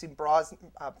 Have you seen Bronson?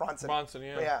 Bronson,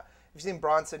 yeah. Yeah. If you've seen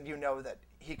Bronson, you know that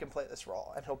he can play this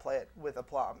role, and he'll play it with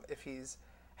aplomb if he's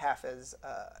half as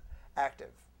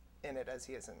active in it as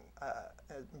he is in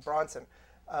Bronson.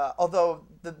 Although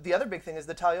the other big thing is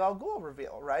the Talia al Ghul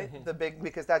reveal, right? The big,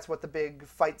 because that's what the big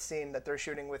fight scene that they're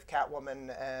shooting with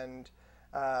Catwoman and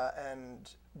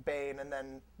Bane, and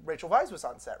then Rachel Weisz was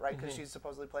on set, right? Because she's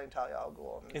supposedly playing Talia al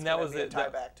Ghul, and that was it. Tie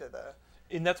back to the.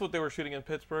 And that's what they were shooting in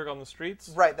Pittsburgh on the streets.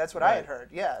 Right, that's what I had heard.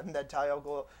 Yeah, and that Talia al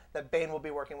Ghul, that Bane will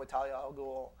be working with Talia al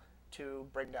Ghul to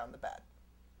bring down the Bat.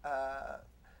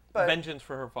 But vengeance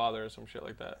for her father or some shit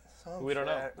like that. We don't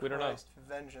know. We don't know.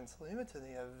 Vengeance. Leave it to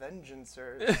the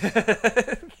Avengencers.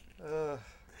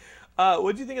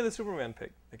 What did you think of the Superman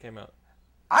pick that came out?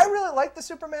 I really liked the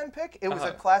Superman pick. It was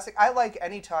a classic. I like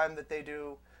any time that they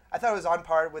do. I thought it was on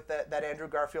par with that Andrew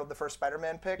Garfield, the first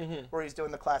Spider-Man pick, where he's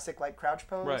doing the classic like crouch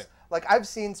pose. Right. Like I've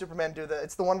seen Superman do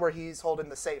it's the one where he's holding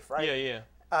the safe, right? Yeah,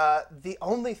 yeah. The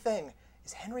only thing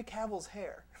is Henry Cavill's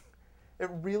hair. It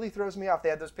really throws me off. They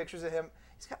had those pictures of him.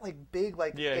 He's got like big,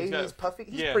 like 80s puffy.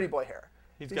 He's pretty boy hair.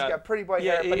 He's got pretty boy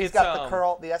hair, but he's got the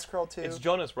curl, the S curl too. It's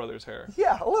Jonas Brothers hair.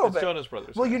 Yeah, a little bit. It's Jonas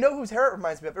Brothers. Well, you know whose hair it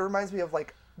reminds me of? It reminds me of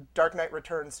like Dark Knight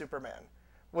Returns Superman,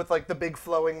 with like the big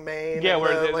flowing mane. Yeah, and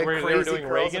where the, like, they were doing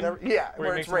Reagan. Yeah,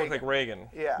 where it makes Reagan. it look like Reagan.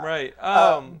 Yeah, right.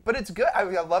 But it's good. I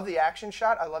love the action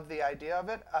shot. I love the idea of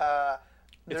it.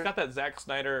 It's got that Zack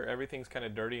Snyder. Everything's kind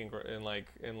of dirty and like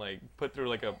put through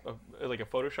like a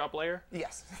Photoshop layer.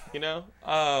 Yes. You know.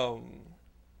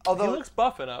 Although he looks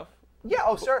buff enough. Yeah.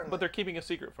 Oh, certainly. But they're keeping a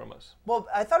secret from us. Well,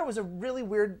 I thought it was a really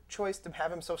weird choice to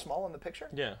have him so small in the picture.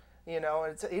 Yeah. You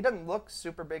know, he doesn't look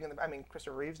super big in the. I mean,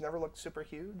 Christopher Reeves never looked super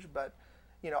huge, but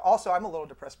you know, also I'm a little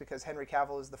depressed because Henry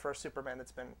Cavill is the first Superman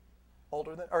that's been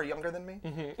older than or younger than me.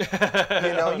 You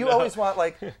know, you always want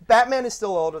like Batman is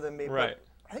still older than me, right?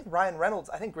 But I think Ryan Reynolds.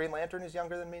 I think Green Lantern is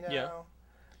younger than me now. Yeah.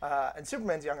 And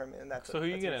Superman's younger than me, and that's so. Who are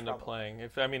you gonna end up playing?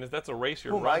 If that's a race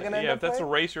you're who running, am I if that's a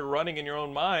race you're running in your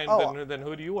own mind, then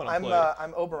who do you want to play?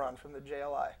 I'm Oberon from the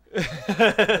JLI.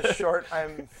 In short,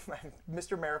 I'm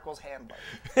Mr. Miracle's handler.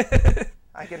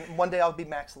 One day I'll be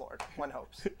Max Lord. One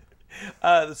hopes.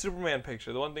 The Superman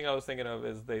picture. The one thing I was thinking of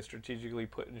is they strategically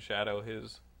put in shadow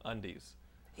his undies.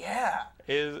 Yeah.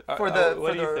 What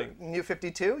do you think? New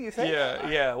 52, you think?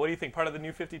 Yeah. What do you think? Part of the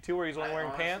New 52 where he's only wearing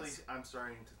pants? I'm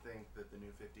starting to think that the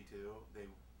New 52,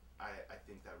 I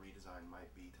think that redesign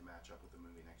might be to match up with the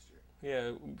movie next year.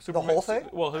 Yeah. Superman, the whole thing?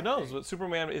 Well, who knows? But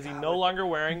Superman, is he no longer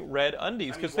wearing red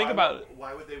undies? Because think about it.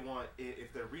 Why would they want,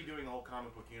 if they're redoing the whole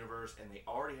comic book universe and they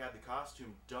already had the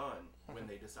costume done when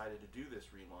they decided to do this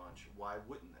relaunch, why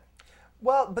wouldn't they?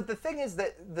 Well, but the thing is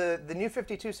that the New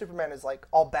 52 Superman is like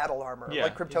all battle armor,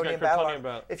 like Kryptonian battle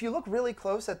armor. If you look really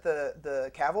close at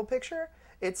the Cavill picture,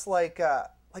 it's like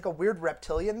a weird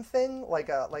reptilian thing,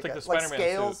 like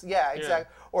scales. Suit. Yeah,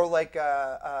 exactly. Or like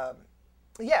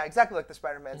exactly like the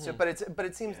Spider-Man suit. But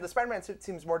it seems the Spider-Man suit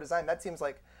seems more designed. That seems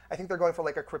like I think they're going for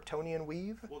like a Kryptonian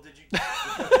weave. Well, did you?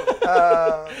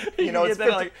 You know,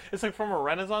 it's like from a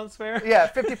Renaissance fair. Yeah,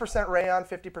 50% rayon,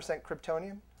 50%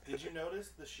 Kryptonian. Did you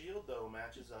notice the shield though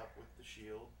matches up with the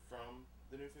shield from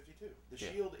the New 52? The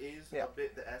shield is a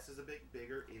bit. The S is a bit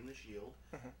bigger in the shield,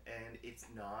 and it's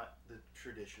not the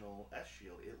traditional S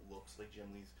shield. It looks like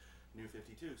Jim Lee's New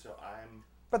 52. So I'm.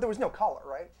 But there was no collar,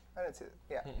 right? I didn't see it.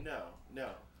 Yeah. No,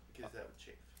 because that would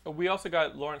chafe. We also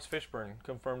got Lawrence Fishburne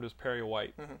confirmed as Perry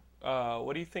White.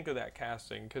 What do you think of that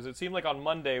casting? Because it seemed like on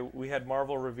Monday we had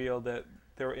Marvel reveal that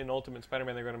they were in Ultimate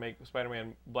Spider-Man. They're going to make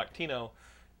Spider-Man Blacktino.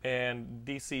 And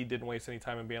DC didn't waste any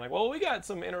time in being like, well, we got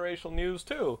some interracial news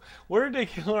too. We're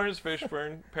taking Lawrence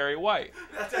Fishburne, Perry White.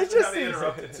 That's actually how they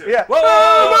interrupted too. Yeah.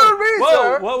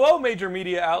 Whoa, major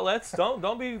media outlets,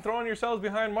 don't be throwing yourselves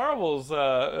behind Marvel's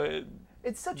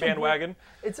bandwagon.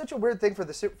 It's such a weird thing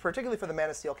particularly for the Man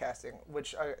of Steel casting,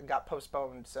 which got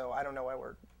postponed. So I don't know why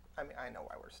I know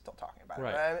why we're still talking about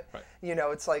it. Right. You know,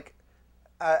 it's like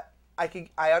I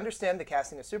understand the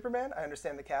casting of Superman. I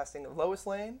understand the casting of Lois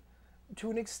Lane. To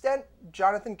an extent,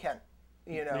 Jonathan Kent,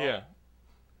 you know. Yeah.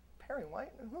 Perry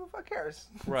White, who the fuck cares?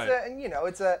 Right. And you know,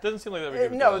 it's a. Doesn't seem like that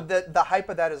big. No, the hype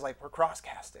of that is like we're cross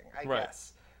casting, I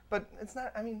guess. But it's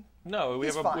not. I mean. No, we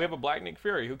have a Black Nick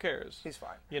Fury. Who cares? He's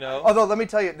fine. You know. Although let me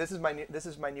tell you, this is my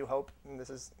new hope, and this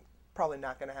is probably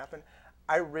not going to happen.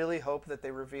 I really hope that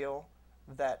they reveal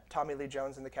that Tommy Lee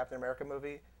Jones in the Captain America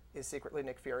movie is secretly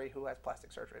Nick Fury, who has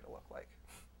plastic surgery to look like.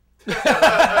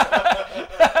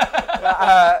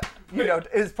 You know,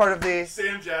 is part of the.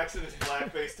 Sam Jackson is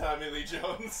blackface Tommy Lee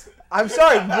Jones. I'm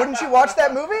sorry, wouldn't you watch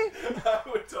that movie? I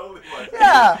would totally watch it.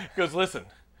 Yeah. He goes, listen,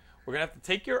 we're gonna have to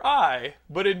take your eye,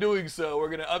 but in doing so, we're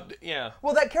gonna update. Yeah.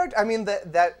 Well, that character. I mean,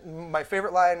 that my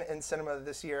favorite line in cinema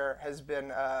this year has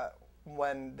been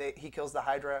when he kills the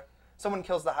Hydra. Someone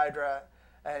kills the Hydra,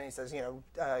 And he says,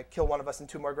 kill one of us and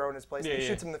 2 more grow in his place. Yeah, and he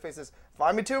yeah. shoots him in the face and says,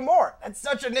 find me 2 more. That's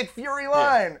such a Nick Fury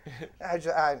line. I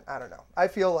don't know. I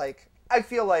feel like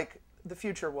the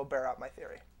future will bear out my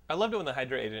theory. I loved it when the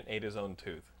Hydra agent ate his own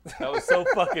tooth. That was so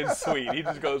fucking sweet. He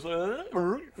just goes,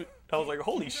 I was like,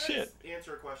 holy shit.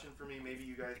 Answer a question for me. Maybe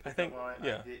you guys I think, I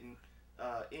yeah. didn't.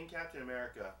 In Captain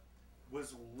America,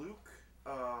 was Luke,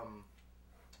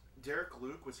 Derek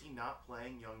Luke, was he not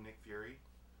playing young Nick Fury?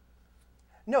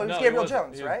 No, it was Gabriel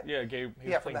Jones, right? Yeah, Gabe.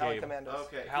 Yeah, from the Howling Commandos.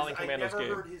 Okay, Howling Commandos. I never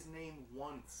Gabe. heard his name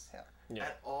once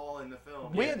at all in the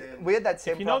film. We had that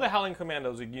same If you know the Howling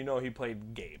Commandos, you know he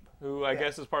played Gabe, who I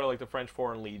guess is part of like the French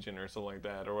Foreign Legion or something like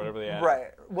that, or whatever they had.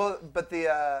 Right. Well, but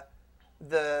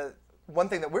the one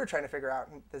thing that we're trying to figure out,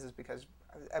 and this is because,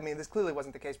 this clearly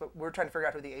wasn't the case, but we're trying to figure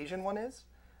out who the Asian one is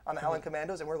on the Howling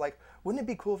Commandos, and we're like, wouldn't it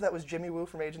be cool if that was Jimmy Woo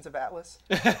from Agents of Atlas?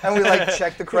 And we like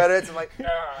check the credits and like, no,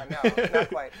 not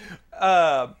quite.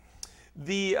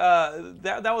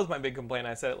 That was my big complaint.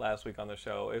 I said it last week on the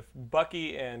show. If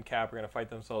Bucky and Cap are gonna fight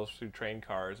themselves through train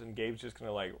cars, and Gabe's just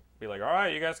gonna be like, all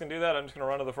right, you guys can do that. I'm just gonna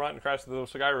run to the front and crash through the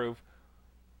sky roof.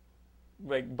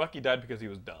 Like, Bucky died because he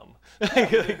was dumb.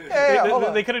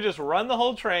 They could have just run the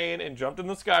whole train and jumped in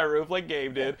the sky roof like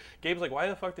Gabe did. Gabe's like, why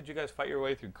the fuck did you guys fight your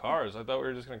way through cars? I thought we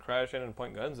were just going to crash in and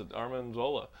point guns at Armin and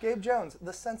Zola. Gabe Jones,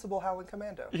 the sensible Howling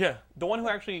Commando. Yeah, the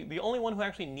only one who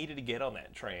actually needed to get on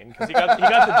that train, because he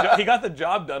got the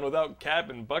job done without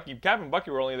Cap and Bucky. Cap and Bucky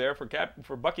were only there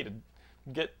for Bucky to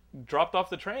get dropped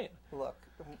off the train. Look,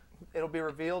 it'll be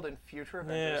revealed in future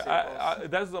Avengers sequels.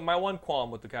 That's my one qualm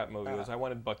with the Cap movie was I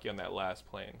wanted Bucky on that last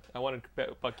plane. I wanted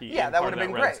Bucky. Yeah, that would have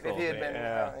been great Skull if he had thing.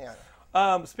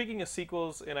 been. Speaking of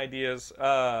sequels and ideas,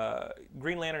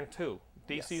 Green Lantern 2.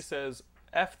 DC says,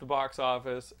 F the box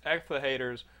office, F the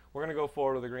haters. We're gonna go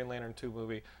forward with the Green Lantern 2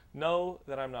 movie. Know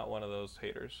that I'm not one of those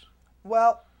haters.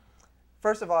 Well,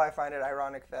 first of all, I find it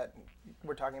ironic that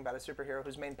we're talking about a superhero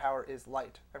whose main power is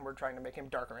light, and we're trying to make him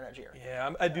darker and edgier.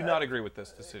 Yeah, I do not agree with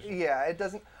this decision. Yeah, it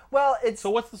doesn't. Well, it's. So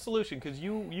what's the solution? Because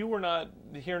you were not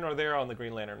here nor there on the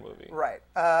Green Lantern movie. Right.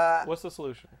 What's the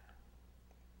solution?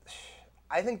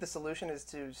 I think the solution is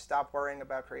to stop worrying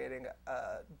about creating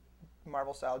a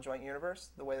Marvel-style joint universe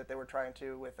the way that they were trying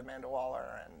to with Amanda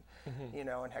Waller and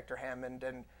and Hector Hammond,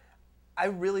 and I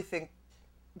really think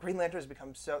Green Lantern has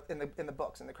become so in the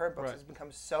current books has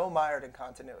become so mired in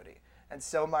continuity and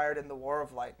so mired in the War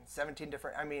of Light and 17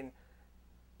 different. I mean,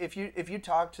 if you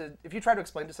try to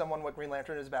explain to someone what Green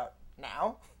Lantern is about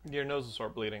now, your nose will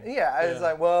start bleeding. Yeah, it's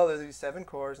like, well, there's these 7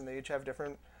 cores and they each have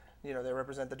different, they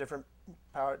represent the different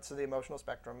parts of the emotional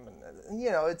spectrum, and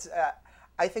it's.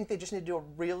 I think they just need to do a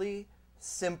really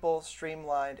simple,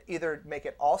 streamlined. Either make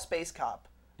it all space cop.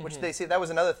 Which they see, that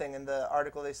was another thing in the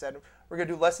article. They said we're going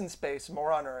to do less in space,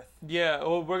 more on Earth. Yeah,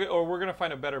 or we're going to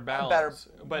find a better balance.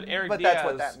 But Eric Diaz, that's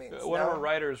what that means. One of our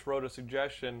writers, wrote a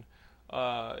suggestion.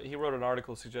 He wrote an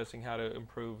article suggesting how to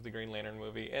improve the Green Lantern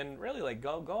movie, and really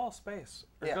go all space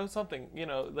or go something.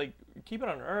 Keep it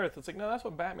on Earth. It's like, no, that's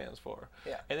what Batman's for.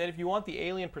 Yeah. And then if you want the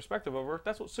alien perspective of Earth,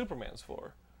 that's what Superman's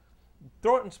for.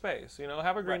 Throw it in space,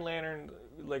 have a Green Lantern,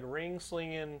 ring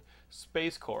slinging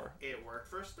space corps. It worked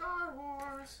for Star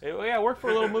Wars. It worked for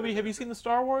a little movie. Have you seen the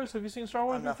Star Wars? Have you seen Star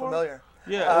Wars I'm not before? familiar.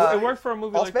 Yeah, it worked for a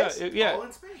movie all like space? that. Yeah, all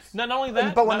in space. Not only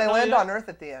that, but when they land on Earth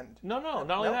at the end. not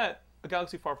only that, a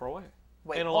galaxy far, far away.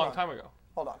 Wait, and a long time ago.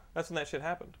 Hold on. That's when that shit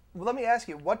happened. Well, let me ask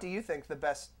you, what do you think the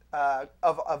best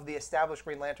of the established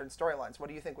Green Lantern storylines? What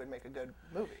do you think would make a good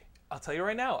movie? I'll tell you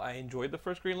right now, I enjoyed the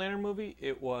first Green Lantern movie.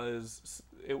 It was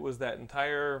that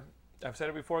entire. I've said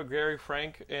it before. Gary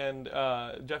Frank and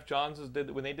Jeff Johns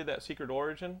when they did that Secret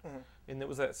Origin, and it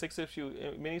was that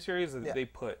 6-issue miniseries. They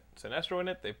put Sinestro in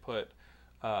it. They put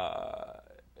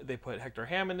Hector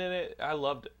Hammond in it. I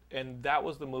loved it, and that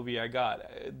was the movie I got.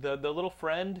 The little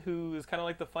friend who is kind of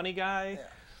like the funny guy. Yeah.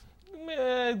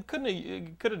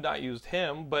 Could have not used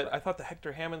him, but I thought the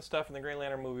Hector Hammond stuff in the Green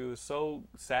Lantern movie was so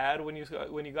sad when you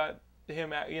got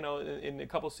him in a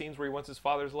couple scenes where he wants his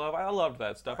father's love. I loved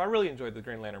that stuff. I really enjoyed the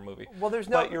Green Lantern movie. Well, there's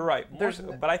no. But you're right.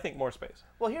 But I think more space.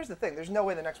 Well, here's the thing. There's no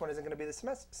way the next one isn't going to be the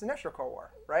Sinestro Corps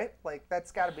War, right? Like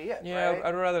that's got to be it. Yeah, right?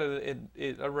 I'd rather it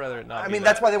not. I mean,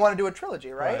 that's why they want to do a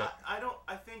trilogy, right?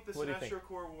 I think the Sinestro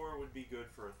Corps War would be good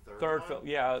for a third film.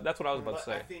 Yeah, that's what I was about to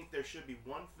say. I think there should be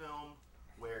one film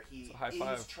where he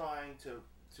is trying to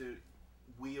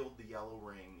wield the yellow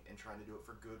ring and trying to do it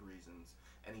for good reasons,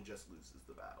 and he just loses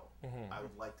the battle. I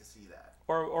would like to see that.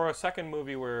 Or a second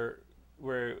movie where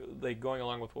like going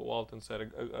along with what Walton said,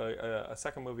 a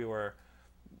second movie where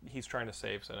he's trying to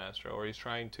save Sinestro, or he's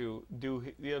trying to do.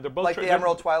 They're both like the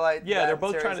Emerald Twilight. Yeah, they're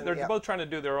both trying to. They're both trying to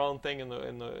do their own thing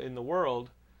in the world.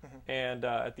 and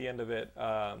at the end of it,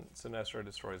 Sinestro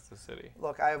destroys the city.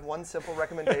 Look, I have one simple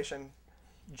recommendation: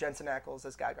 Jensen Ackles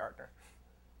as Guy Gardner.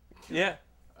 Yeah,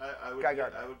 I would Guy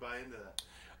Gardner. I would buy into that.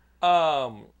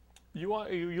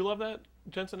 You love that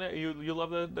Jensen? You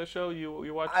love that show?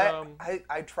 You watch?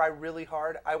 I try really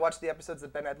hard. I watch the episodes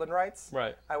that Ben Edlund writes.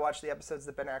 Right. I watch the episodes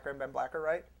that Ben Acker and Ben Blacker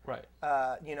write. Right.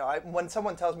 When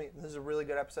someone tells me this is a really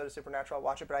good episode of Supernatural, I'll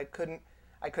watch it. But I couldn't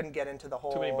get into the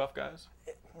whole. Too many buff guys.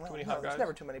 Too many hot guys. There's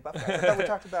never too many buff guys. I thought we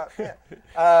talked about. Yeah.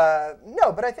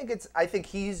 No, but I think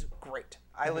he's great.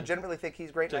 I legitimately think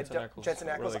he's great. Jensen Ackles. Jensen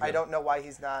Ackles. Really I don't know why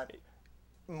he's not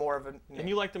more of a. And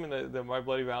you liked him in the My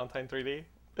Bloody Valentine 3D.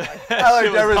 I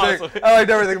liked everything. Awesome. I liked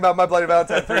everything about My Bloody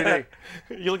Valentine 3D.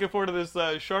 You looking forward to this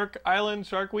Shark Island,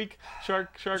 Shark Week,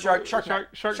 Shark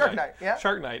Night? Yeah.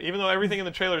 Shark Night. Even though everything in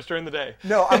the trailer is during the day.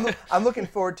 No, I'm looking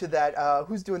forward to that.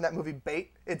 Who's doing that movie?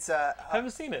 Bait. It's I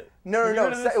haven't seen it. No.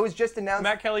 It was just announced.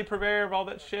 Matt Kelly, purveyor of all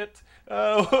that shit.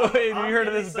 Have you heard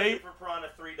of this Bait? For Piranha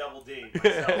 3 Double D.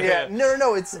 Yeah.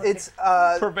 No. It's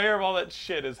purveyor of all that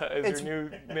shit is your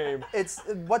new name. It's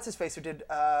what's his face who did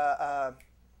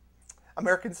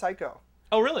American Psycho.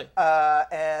 Oh, really?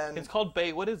 And it's called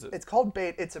Bait. What is it? It's called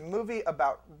Bait. It's a movie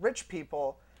about poor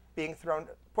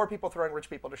people throwing rich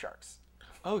people to sharks.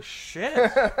 Oh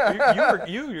shit!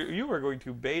 you were going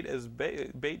to bait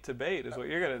to bait is what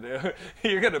you're gonna do.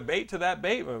 You're gonna bait to that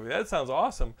Bait movie. That sounds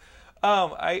awesome.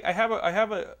 I have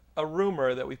a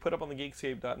rumor that we put up on the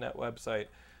Geekscape.net website,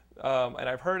 and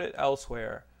I've heard it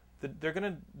elsewhere. They're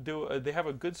gonna they have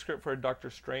a good script for a Doctor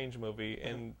Strange movie,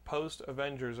 and post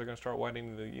Avengers are gonna start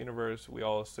widening the universe. We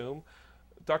all assume.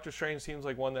 Doctor Strange seems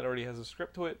like one that already has a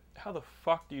script to it. How the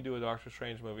fuck do you do a Doctor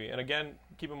Strange movie? And again,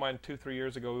 keep in mind 2-3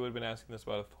 years ago we would have been asking this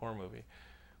about a Thor movie.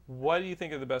 What do you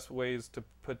think are the best ways to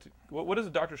put? What does a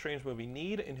Doctor Strange movie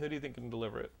need, and who do you think can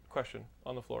deliver it? Question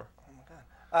on the floor.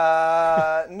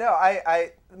 No,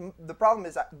 the problem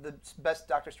is the best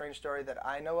Doctor Strange story that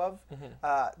I know of,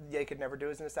 they could never do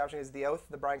as an establishing is The Oath,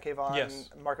 the Brian K. Vaughan,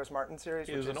 Marcos Martin series.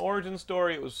 It was an origin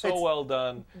story. It was so well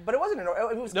done. But it wasn't an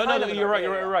origin. It was no.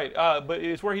 You're right. But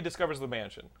it's where he discovers the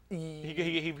mansion.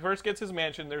 He first gets his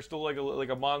mansion. There's still like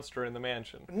a monster in the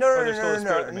mansion. No.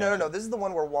 This is the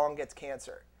one where Wong gets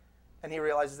cancer, and he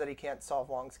realizes that he can't solve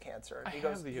Wong's cancer. And I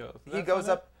have The Oath. He goes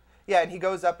up. Yeah, and he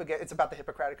goes up again. It's about the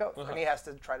Hippocratic Oath, and he has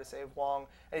to try to save Wong.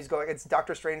 And he's going. It's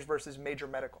Doctor Strange versus Major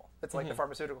Medical. It's like the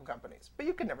pharmaceutical companies, but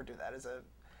you could never do that as a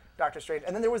Doctor Strange.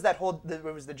 And then there was that whole. There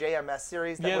was the JMS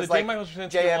series. That was like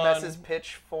JMS's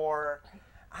pitch for.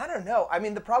 I don't know. I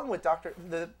mean, the problem with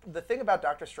the thing about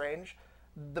Doctor Strange,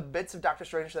 the bits of Doctor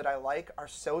Strange that I like are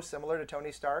so similar to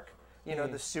Tony Stark. You know,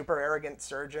 the super arrogant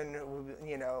surgeon who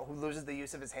loses the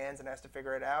use of his hands and has to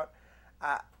figure it out.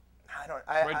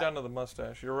 Right down to the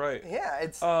mustache. You're right. Yeah,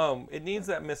 it's. It needs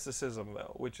that mysticism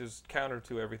though, which is counter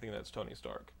to everything that's Tony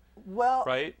Stark. Well,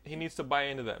 right? He needs to buy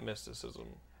into that mysticism.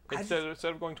 Instead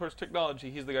of going towards technology,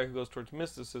 he's the guy who goes towards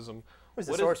mysticism. Who's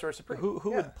the Sorcerer Supreme?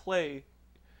 Who would play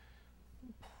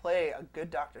a good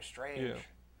Doctor Strange? Yeah.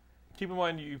 Keep in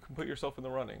mind you can put yourself in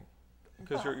the running,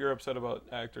 because you're upset about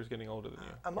actors getting older than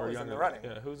you. I'm always in the running.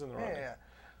 Yeah, who's in the running? Yeah.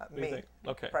 Me.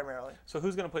 Okay. Primarily. So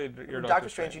who's going to play your Doctor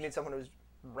Strange? You need someone who's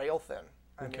rail thin.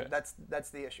 I mean, that's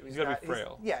the issue. He's got to be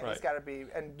frail. He's got to be,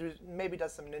 and maybe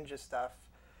does some ninja stuff.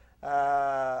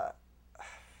 I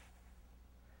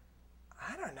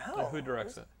don't know. And who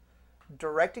directs it?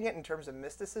 Directing it in terms of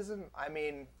mysticism, I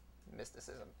mean,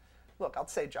 mysticism. Look, I'll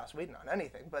say Joss Whedon on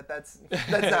anything, but that's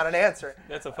not an answer.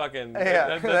 That's a fucking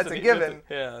that's a given.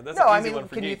 That's no, an I easy mean, one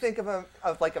for can you geeks. think of a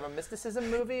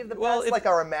mysticism movie of the past, like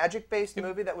or a magic-based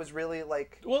movie that was really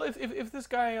like? Well, if this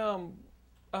guy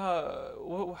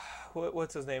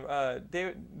what's his name?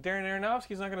 Darren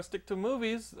Aronofsky's not going to stick to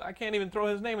movies. I can't even throw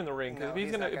his name in the ring because if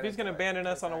he's going to abandon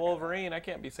us on a Wolverine, I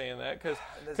can't be saying that because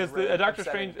a Doctor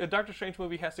Strange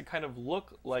movie has to kind of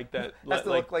look like that. Has to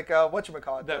look like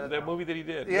whatchamacallit, that movie that he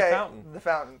did, The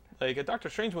Fountain. Like a Doctor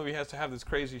Strange movie has to have this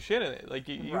crazy shit in it. Like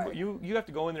you have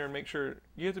to go in there and make sure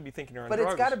you have to be thinking around. But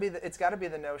it's got to be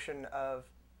the notion of.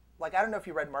 Like, I don't know if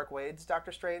you read Mark Waid's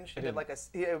Doctor Strange. He did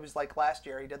it was like last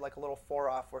year. He did like a little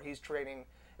 4-off where he's training.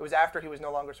 It was after he was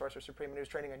no longer Sorcerer Supreme and he was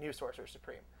training a new Sorcerer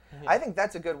Supreme. I think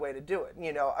that's a good way to do it,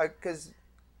 because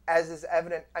as is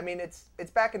evident, I mean, it's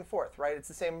back and forth, right? It's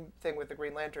the same thing with the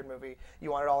Green Lantern movie. You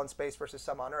want it all in space versus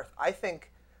some on Earth. I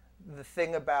think the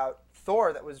thing about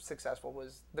Thor that was successful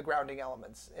was the grounding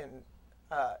elements in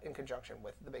conjunction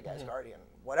with the big Asgardian,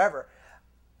 whatever.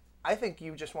 I think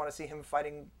you just want to see him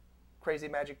fighting crazy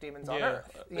magic demons on Earth,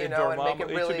 and make it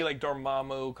really. It should be like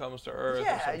Dormammu comes to Earth.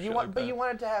 Yeah, or you want, but you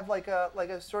want it to have like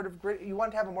a sort of grit. You want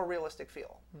it to have a more realistic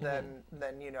feel than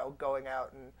going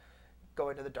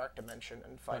going to the dark dimension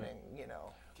and fighting, you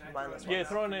know, mindless. Yeah,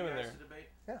 throw a name in there.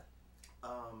 Yeah.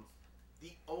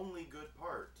 The only good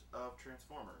part of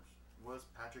Transformers was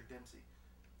Patrick Dempsey.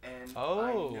 And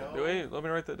wait, let me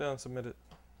write that down. Submit it.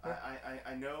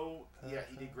 I know, yeah,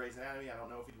 he did Grey's Anatomy. I don't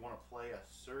know if he'd want to play a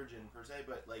surgeon per se,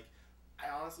 but like, I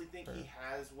honestly think he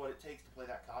has what it takes to play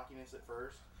that cockiness at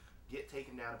first, get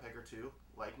taken down a peg or two,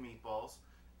 like Meatballs,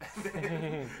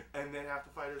 and then have to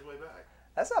fight his way back.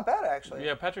 That's not bad, actually.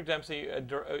 Yeah, Patrick Dempsey,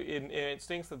 it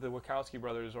stinks that the Wachowski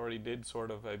brothers already did sort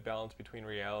of a balance between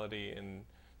reality and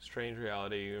strange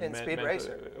reality. In Speed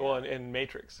Racer. Well, in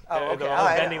Matrix. Oh, okay.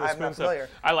 I'm not familiar.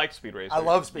 I like Speed Racer. I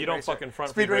love Speed Racer. You don't fucking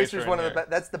front Speed Racer is one of the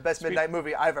that's the best midnight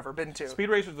movie I've ever been to. Speed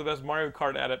Racer is the best Mario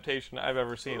Kart adaptation I've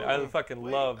ever seen. I fucking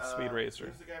love Speed Racer.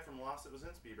 Who's the guy from Lost that was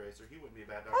in Speed Racer? He wouldn't be a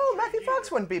bad Dr. Oh, Matthew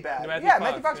Fox wouldn't be bad.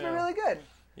 Matthew Fox would be really good.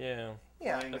 Yeah.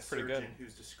 Yeah. Playing That's a pretty surgeon good.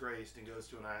 who's disgraced and goes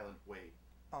to an island. Wait.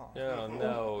 Oh. Yeah,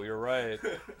 no, you're right.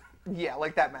 Yeah,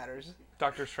 like that matters.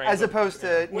 Doctor Strange. As opposed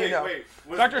to, you know. Wait,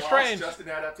 was Doctor Lost Strange. just an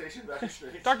adaptation of Doctor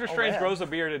Strange? Doctor Strange grows a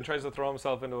beard and tries to throw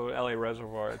himself into an LA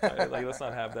reservoir. Like, let's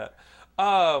not have that.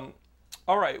 All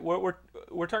right, we're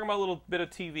talking about a little bit of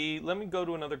TV. Let me go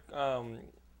to another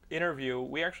interview.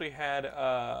 We actually had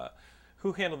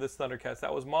who handled this Thundercats?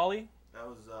 That was Molly. That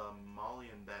was Molly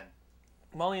and Ben.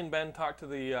 Molly and Ben talked to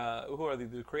the who are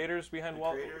the creators behind The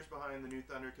creators behind the new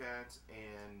Thundercats,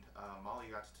 and Molly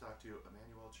got to talk to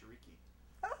Emmanuel Chiriki.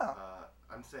 Oh.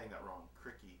 I'm saying that wrong.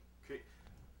 Cricky.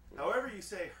 However you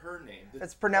say her name.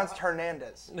 It's pronounced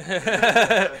Hernandez.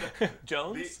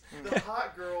 Jones? The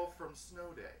hot girl from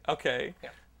Snow Day. Okay.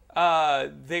 Yeah.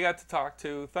 They got to talk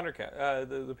to Thundercat,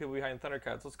 the people behind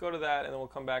Thundercats. Let's go to that, and then we'll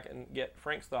come back and get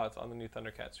Frank's thoughts on the new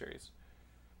Thundercat series.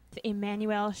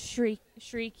 Emmanuel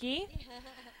Shrieky,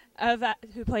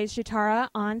 who plays Chitara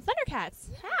on Thundercats.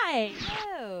 Hi.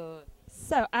 Hello.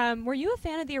 So, were you a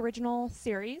fan of the original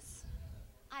series?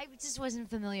 I just wasn't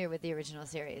familiar with the original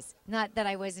series. Not that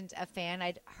I wasn't a fan.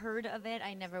 I'd heard of it.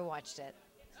 I never watched it.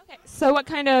 Okay. So what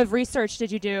kind of research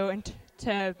did you do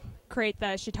to create the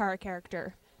Chitara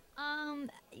character?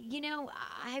 You know,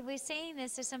 I was saying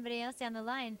this to somebody else down the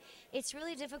line. It's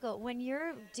really difficult when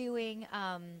you're doing,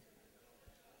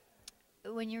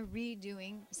 when you're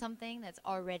redoing something that's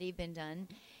already been done.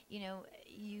 You know,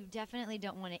 you definitely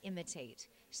don't want to imitate.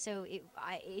 So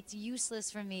it's useless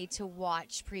for me to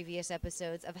watch previous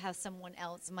episodes of how someone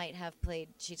else might have played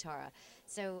Chitara.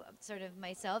 So sort of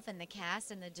myself and the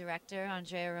cast and the director,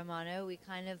 Andrea Romano, we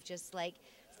kind of just like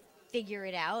figure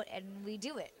it out and we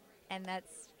do it. And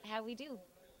that's how we do.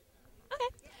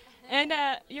 Okay. And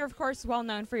you're, of course, well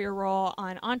known for your role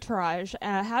on Entourage.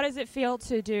 How does it feel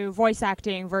to do voice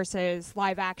acting versus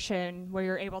live action where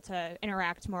you're able to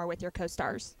interact more with your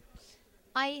co-stars?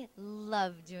 I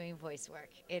love doing voice work.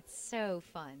 It's so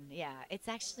fun. Yeah, it's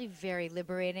actually very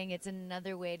liberating. It's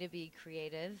another way to be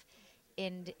creative,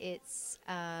 and it's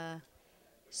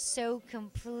so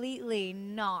completely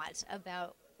not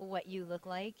about what you look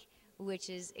like, which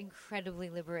is incredibly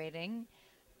liberating.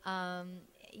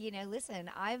 You know, listen,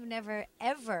 I've never,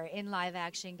 ever in live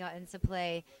action gotten to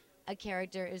play a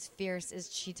character as fierce as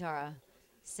Chitara.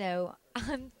 So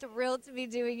I'm thrilled to be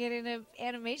doing it in an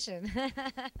animation.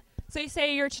 So you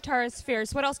say your Chitara is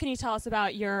fierce. What else can you tell us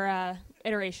about your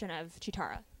iteration of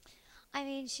Chitara? I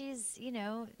mean, she's, you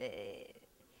know,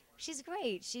 she's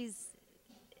great. She's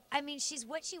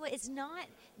what she was. It's not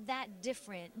that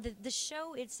different. The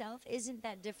show itself isn't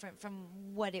that different from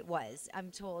what it was,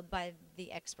 I'm told by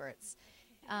the experts.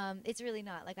 It's really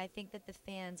not. Like, I think that the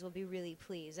fans will be really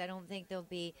pleased. I don't think there'll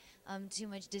be too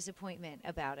much disappointment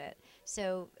about it.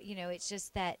 So, you know, it's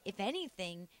just that, if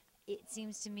anything, it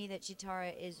seems to me that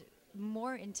Chitara is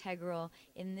more integral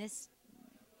in this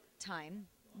time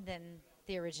than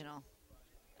the original.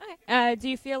 Okay. Do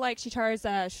you feel like Chitara is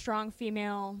a strong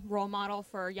female role model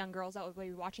for young girls that will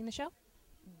be watching the show?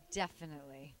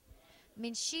 Definitely. I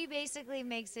mean, she basically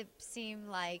makes it seem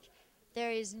like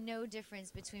there is no difference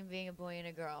between being a boy and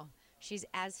a girl. She's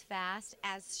as fast,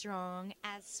 as strong,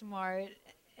 as smart.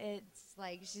 It's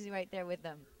like she's right there with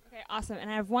them. Okay, awesome. And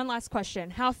I have one last question.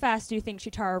 How fast do you think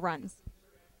Chitara runs?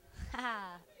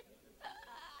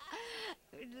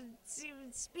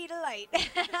 Speed of light.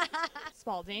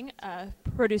 Spalding,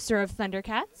 producer of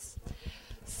Thundercats.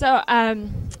 So,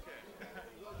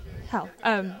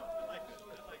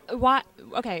 what?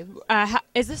 Okay,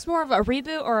 is this more of a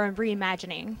reboot or a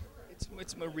reimagining?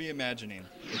 It's a reimagining.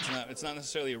 It's not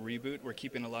necessarily a reboot. We're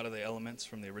keeping a lot of the elements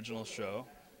from the original show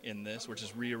in this. We're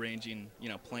just rearranging, you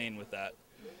know, playing with that,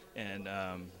 and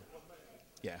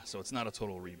yeah. So it's not a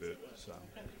total reboot. So.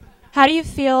 How do you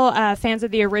feel fans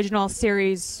of the original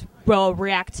series will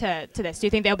react to this? Do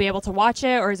you think they'll be able to watch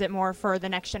it, or is it more for the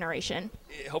next generation?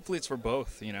 Hopefully it's for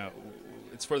both, you know.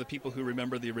 It's for the people who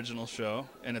remember the original show,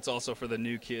 and it's also for the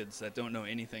new kids that don't know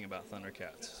anything about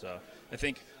Thundercats. So I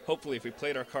think hopefully if we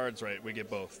played our cards right, we get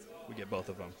both. We get both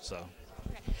of them.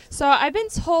 So I've been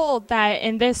told that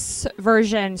in this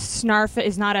version, Snarf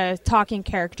is not a talking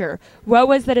character. What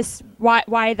was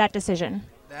why that decision?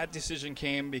 That decision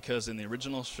came because in the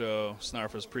original show,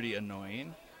 Snarf was pretty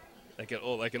annoying, like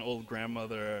an old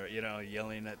grandmother, you know,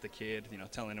 yelling at the kid, you know,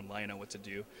 telling him Lionel what to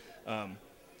do.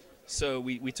 So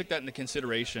we took that into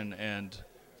consideration, and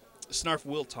Snarf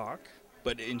will talk,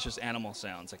 but in just animal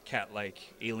sounds, like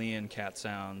cat-like alien cat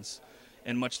sounds,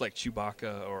 and much like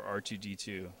Chewbacca or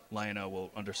R2-D2, Lionel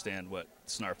will understand what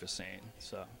Snarf is saying.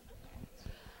 So.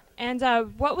 And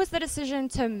what was the decision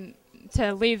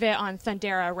to leave it on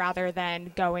Thundera rather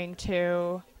than going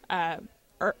to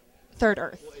Third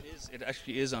Earth? Well, it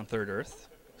actually is on Third Earth.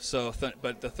 So,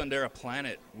 but the Thundera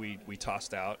planet we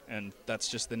tossed out, and that's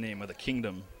just the name of the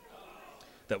kingdom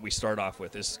that we start off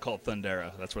with. Is called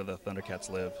Thundera. That's where the Thundercats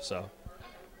live. So.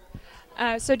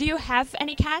 So do you have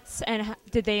any cats, and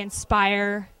did they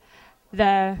inspire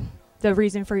the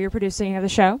reason for your producing of the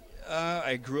show?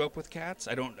 I grew up with cats.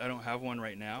 I don't have one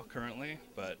right now currently,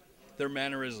 but their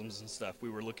mannerisms and stuff we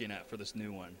were looking at for this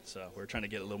new one. So we're trying to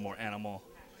get a little more animal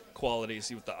quality.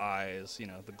 See with the eyes, you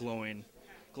know, the glowing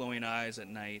eyes at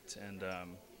night, and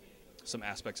some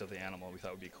aspects of the animal we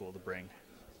thought would be cool to bring.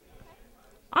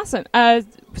 Awesome.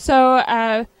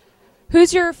 So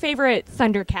who's your favorite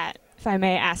Thundercat, if I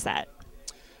may ask that?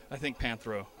 I think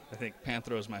Panthro. I think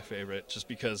Panthro is my favorite, just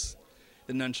because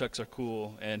the nunchucks are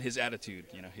cool and his attitude.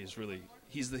 You know,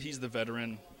 he's the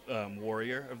veteran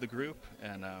warrior of the group,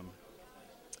 and I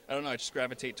don't know. I just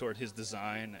gravitate toward his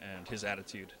design and his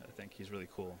attitude. I think he's really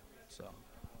cool. So.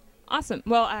 Awesome.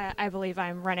 Well, I believe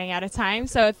I'm running out of time,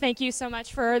 so thank you so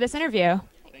much for this interview.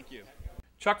 Thank you.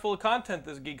 Chock full of content,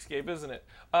 this Geekscape, isn't it?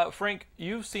 Frank,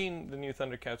 you've seen the new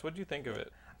Thundercats. What did you think of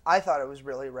it? I thought it was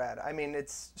really rad. I mean,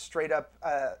 it's straight up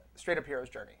hero's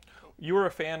journey. You were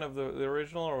a fan of the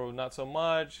original, or not so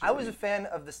much? I was a fan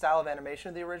of the style of animation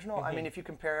of the original. Mm-hmm. I mean, if you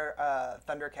compare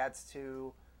Thundercats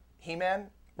to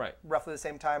He-Man, right, roughly the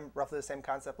same time, roughly the same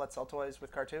concept. Let's sell toys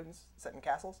with cartoons set in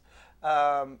castles.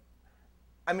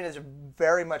 I mean, it's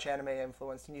very much anime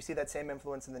influenced, and you see that same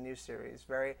influence in the new series.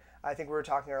 I think we were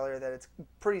talking earlier that it's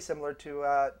pretty similar to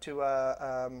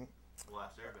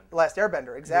Last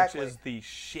Airbender, exactly. Which is the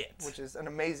shit. Which is an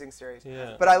amazing series.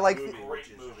 Yeah. But I like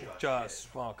Great movie. Just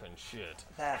fucking shit.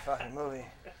 That fucking movie.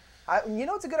 You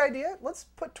know, it's a good idea. Let's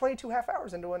put 22 half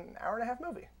hours into an hour-and-a-half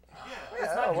movie. Yeah,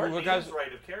 it's not well, guys,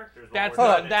 right of characters.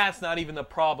 That's not even the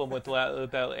problem with that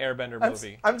Airbender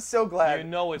movie. I'm so glad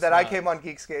that I came on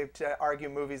Geekscape to argue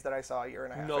movies that I saw a year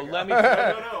and a half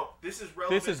ago. No. This is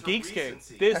relevant. This is Geekscape.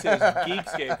 Recency. This is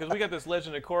Geekscape, because we got this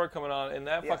Legend of Korra coming on, and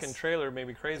that fucking trailer made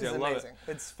me crazy. It's I love amazing.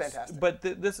 it. It's fantastic. But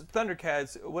this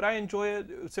Thundercats, would I enjoy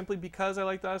it simply because I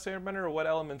like the Last Airbender, or what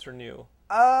elements are new?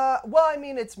 Well, I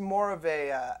mean, it's more of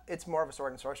a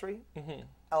sword and sorcery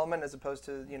element as opposed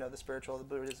to the spiritual, the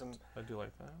Buddhism. I do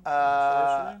like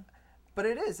that. But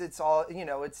it is. It's all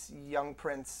it's young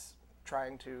prince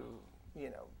trying to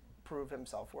prove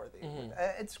himself worthy.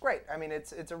 It's great. I mean,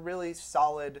 it's a really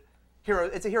solid hero.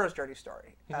 It's a hero's journey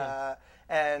story,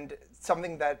 and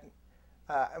something that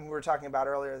and we were talking about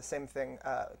earlier. The same thing.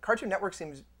 Cartoon Network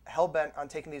seems hell bent on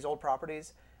taking these old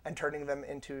properties and turning them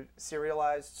into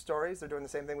serialized stories. They're doing the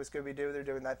same thing with Scooby-Doo. They're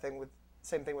doing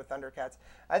same thing with Thundercats.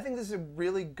 I think this is a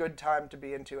really good time to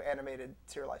be into animated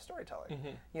serialized storytelling.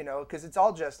 Because it's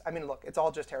all just, it's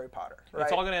all just Harry Potter, right?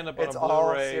 It's all going to end up on a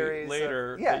Blu-ray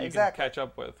later that you can catch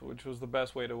up with, which was the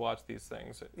best way to watch these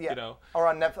things. Yeah. Or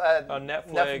on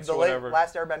Netflix or whatever.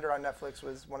 Last Airbender on Netflix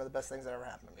was one of the best things that ever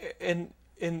happened.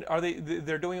 And are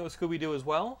they're doing it with Scooby-Doo as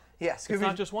well? Yeah, it's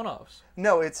not just one-offs.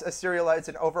 No, it's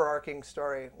an overarching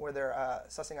story where they're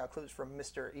sussing out clues from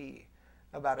Mr. E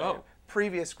about a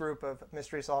previous group of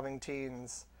mystery-solving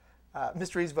teens.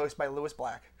 Mysteries voiced by Lewis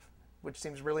Black, which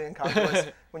seems really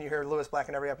incongruous when you hear Lewis Black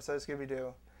in every episode of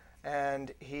Scooby-Doo.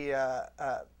 And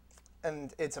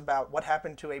and it's about what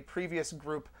happened to a previous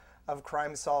group of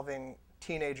crime-solving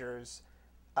teenagers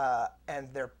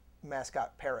and their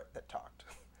mascot parrot that talked.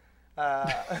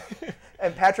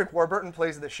 And Patrick Warburton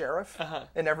plays the sheriff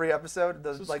in every episode.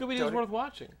 So Scooby-Doo's worth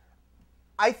watching.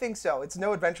 I think so. It's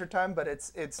no Adventure Time, but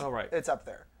it's up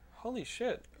there. Holy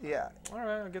shit! Yeah. All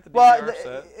right, I'll get the DVR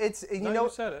set. It's you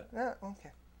said it. Yeah.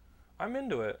 Okay. I'm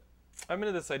into it. I'm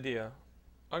into this idea.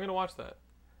 I'm gonna watch that.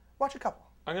 Watch a couple.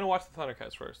 I'm gonna watch the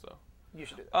Thundercats first, though. You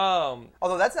should do that. Um,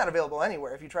 Although that's not available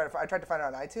anywhere. If you try to, I tried to find it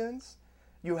on iTunes.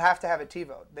 You have to have it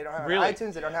TiVoed. They don't have it Really? on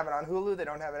iTunes. They don't have it on Hulu. They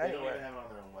don't have it They don't anywhere. even have it on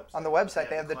their own website. On the website,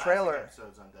 they have the classic trailer.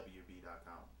 episodes on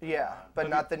WB.com. Yeah, but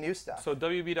not the new stuff. So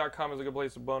WB.com is a good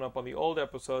place to bone up on the old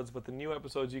episodes, but the new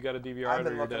episodes you got to DVR. I've or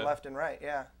been you're looking dead. left and right.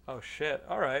 Yeah. Oh shit!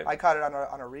 All right. I caught it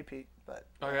on a repeat, but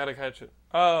I gotta catch it.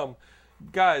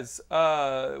 Guys,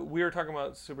 we were talking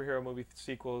about superhero movie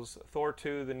sequels. Thor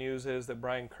 2. The news is that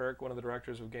Brian Kirk, one of the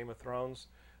directors of Game of Thrones.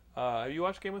 Have you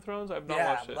watched Game of Thrones? I've not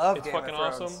watched it. Love It's Game of fucking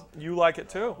Thrones. awesome. You like it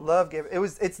too? Love Game.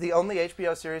 It's the only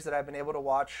HBO series that I've been able to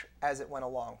watch as it went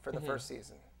along for the first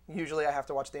season. Usually I have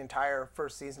to watch the entire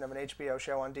first season of an HBO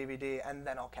show on DVD and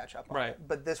then I'll catch up on it.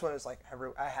 But this one is like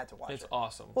I had to watch it. It's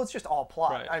awesome. Well, it's just all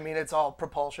plot. Right. I mean, it's all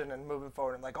propulsion and moving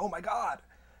forward and like, oh my god.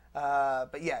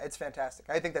 But yeah, it's fantastic.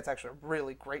 I think that's actually a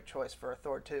really great choice for a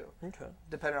Thor 2. Okay.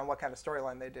 Depending on what kind of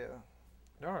storyline they do.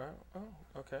 All right.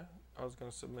 Oh, okay. I was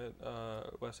going to submit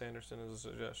Wes Anderson as a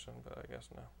suggestion, but I guess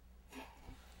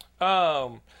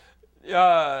no.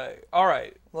 All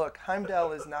right. Look,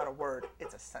 Heimdall is not a word;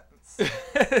 it's a sentence.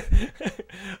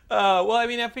 Well, I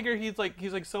mean, I figure he's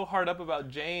like so hard up about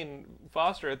Jane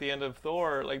Foster at the end of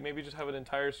Thor. Like maybe just have an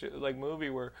entire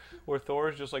movie where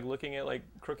Thor's just like looking at like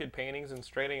crooked paintings and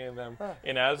straightening them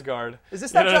in Asgard. Is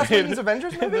this not You know Joss what I mean? Whedon's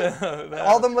Avengers movie? No.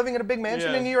 All of them living in a big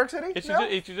mansion in New York City?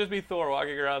 It should just be Thor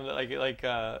walking around like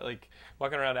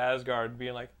walking around Asgard,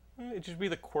 being like. It should be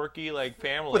the quirky like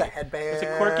family with a headband. It's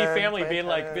a quirky family being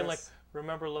like,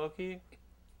 remember Loki?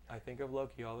 I think of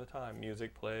Loki all the time.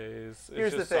 Music plays.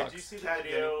 Here's the thing. Did you see the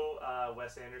video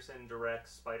Wes Anderson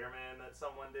directs Spider-Man that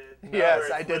someone did?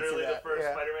 Yes, I did see literally that. the first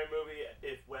Spider-Man movie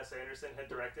if Wes Anderson had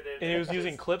directed it. And he was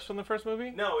using clips from the first movie?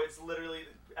 No, it's literally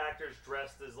actors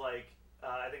dressed as like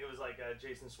I think it was like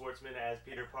Jason Schwartzman as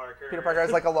Peter Parker. Peter Parker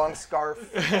has like a long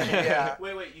scarf. Yeah.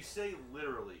 Wait, you say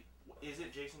literally. Is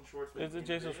it Jason Schwartzman? Is it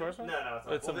Jason Schwartzman? No,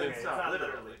 it's not. It's not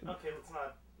literally. Okay, let's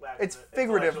not. It's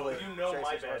figuratively. You know Jason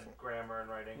my bad Schwartzman. grammar and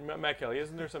writing. Matt Kelly,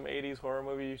 isn't there some 80s horror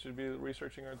movie you should be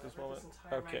researching at this moment?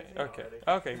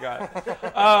 Okay, got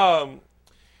it.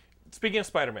 Speaking of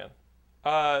Spider-Man,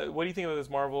 what do you think of this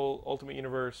Marvel Ultimate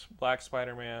Universe, Black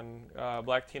Spider-Man,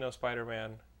 Blacktino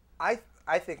Spider-Man? I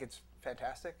think it's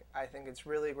fantastic. I think it's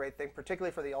really a great thing,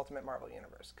 particularly for the Ultimate Marvel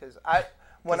Universe,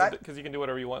 because you can do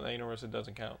whatever you want in that universe, it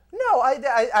doesn't count. No,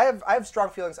 I have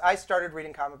strong feelings. I started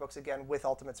reading comic books again with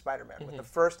Ultimate Spider-Man, with the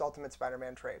first Ultimate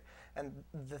Spider-Man trade, and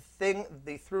the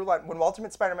through line when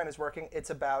Ultimate Spider-Man is working,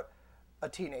 it's about a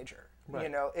teenager. Right. You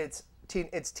know, it's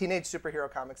teenage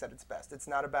superhero comics at its best. It's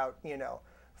not about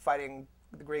fighting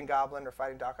the Green Goblin or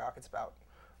fighting Doc Ock. It's about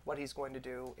what he's going to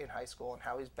do in high school and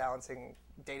how he's balancing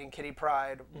dating Kitty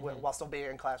Pryde while still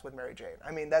being in class with Mary Jane. I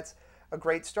mean, that's a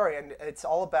great story, and it's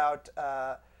all about.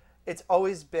 It's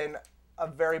always been a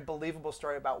very believable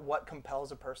story about what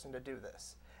compels a person to do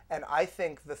this. And I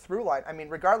think the through line, I mean,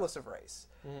 regardless of race,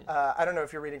 I don't know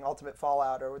if you're reading Ultimate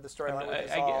Fallout or the storyline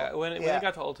with when it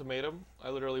got to Ultimatum, I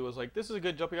literally was like, this is a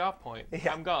good jumping off point.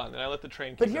 Yeah. I'm gone. And I let the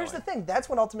train keep But here's going. the thing, that's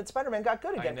when Ultimate Spider-Man got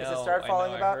good again, because it started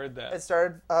I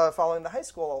started following the high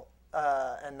school,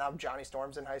 and now Johnny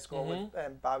Storm's in high school,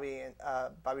 and Bobby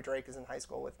Drake is in high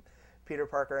school with Peter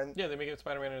Parker. And yeah, they make it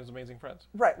Spider-Man and his amazing friends.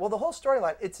 Right, well, the whole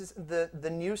storyline, it's the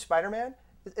new Spider-Man,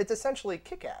 it's essentially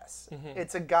kick-ass.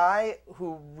 It's a guy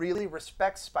who really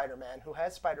respects Spider-Man, who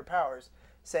has spider powers,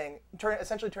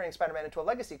 essentially turning Spider-Man into a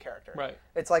legacy character. Right.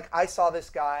 It's like, I saw this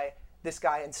guy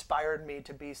inspired me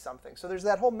to be something. So there's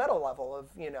that whole meta level of,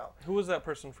 Who was that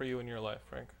person for you in your life,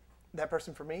 Frank? That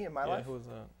person for me in my life? Yeah, who was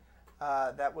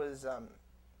that? That was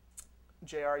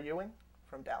J.R. Ewing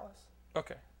from Dallas.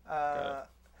 Okay.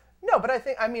 No, but I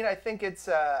think it's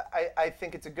I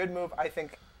think it's a good move. I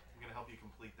think I'm gonna help you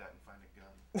complete that and find a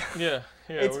gun. Yeah,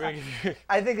 we're gonna give you.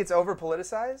 I think it's over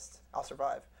politicized. I'll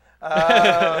survive,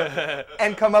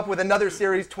 and come up with another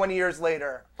series 20 years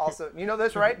later. Also, you know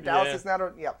this, right? Dallas is not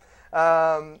a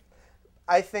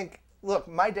I think. Look,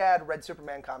 my dad read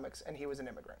Superman comics, and he was an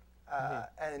immigrant,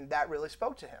 and that really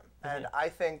spoke to him. And I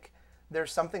think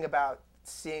there's something about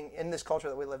seeing in this culture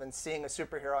that we live in, seeing a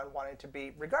superhero and wanting to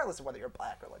be, regardless of whether you're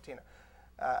black or Latino,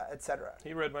 etc.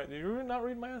 He read my. Did you not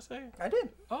read my essay? I did.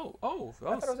 Oh.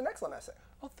 I thought it was an excellent essay.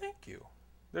 Oh, thank you.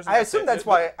 I assume that's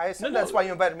why. That's why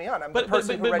you invited me on. I'm the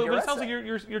person who read your essay. But it sounds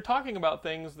like you're talking about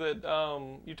things that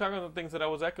you're talking about things that I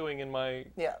was echoing in my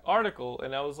article,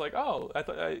 and I was like, oh, I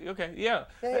thought, okay, yeah.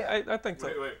 I think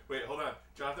so. Wait, hold on.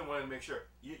 Jonathan wanted to make sure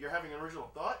you're having an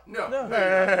original thought. No.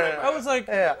 I was like,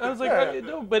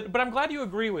 no, but I'm glad you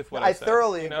agree with what I said. I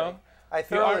thoroughly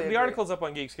agree. The article's up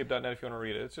on Geekscape.net if you want to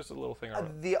read it. It's just a little thing I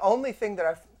wrote. The only thing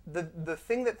that the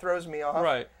thing that throws me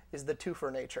off is the two for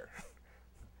nature.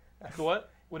 The what?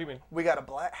 What do you mean? We got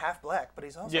a half black, but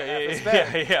he's also Yeah, half yeah,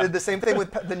 Hispanic. yeah. The same thing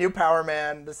with the new Power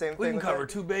Man. The same We thing. can with cover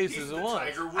two bases at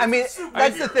once. I mean,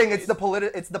 that's the thing. It's the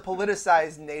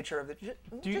politicized nature of it.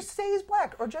 Just say he's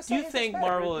black, or just say Do you he's think Hispanic,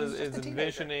 Marvel or he's is just a teenager.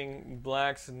 envisioning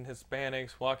blacks and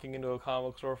Hispanics walking into a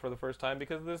comic store for the first time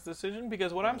because of this decision?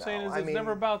 Because what I'm saying is I it's mean-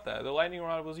 never about that. The lightning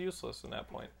rod was useless in that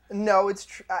point. No,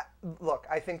 it's look.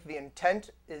 I think the intent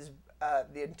is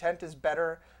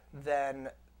better than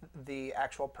the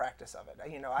actual practice of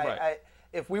it. You know, Right.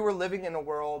 if we were living in a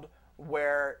world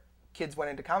where kids went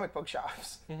into comic book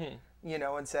shops, you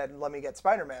know, and said, "Let me get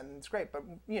Spider-Man," it's great. But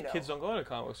you know, Kids don't go into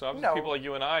comic shops. No. People like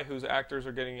you and I, whose actors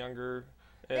are getting younger,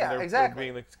 and Yeah, they're exactly.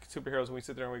 being the superheroes, and we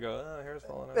sit there and we go, "Oh, hair's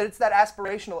falling out." But it's that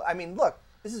aspirational. I mean, look,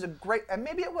 this is a great, and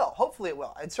maybe it will. Hopefully, it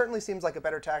will. It certainly seems like a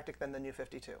better tactic than the New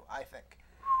 52. I think,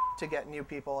 to get new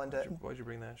people into. Why'd you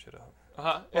bring that shit up?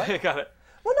 Got it.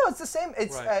 Well, no, it's the same.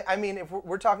 It's. Right. I mean, if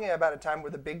we're talking about a time where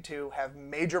the big two have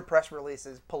major press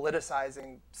releases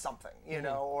politicizing something, you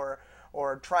know,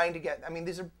 or trying to get. I mean,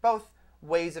 these are both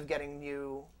ways of getting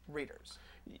new readers.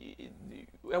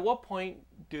 At what point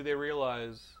do they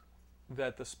realize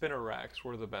that the spinner racks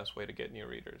were the best way to get new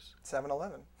readers?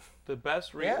 7-Eleven. The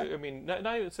best. Yeah. I mean, not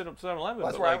even 7-Eleven.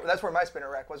 Well, that's where my spinner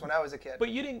rack was when I was a kid. But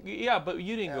you didn't. Yeah, but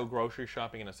you didn't go grocery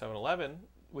shopping in a 7-Eleven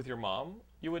with your mom.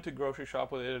 You went to grocery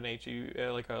shop with it at an HE,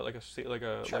 like a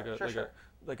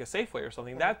Safeway or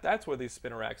something. That's where these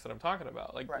spinner racks that I'm talking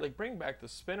about. Like bring back the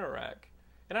spinner rack.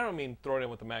 And I don't mean throw it in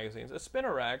with the magazines. A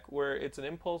spinner rack where it's an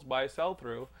impulse buy sell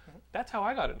through. That's how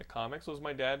I got into comics. Was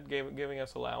my dad giving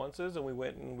us allowances, and we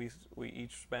went and we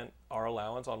each spent our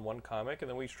allowance on one comic, and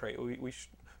then we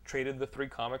traded the 3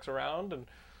 comics around, and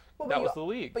that was the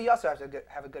league. But you also have to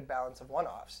have a good balance of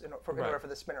one-offs in order for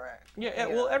the spinner rack. Yeah,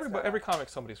 well, every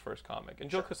comic's somebody's first comic, and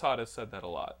Joe Quesada said that a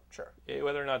lot. Sure.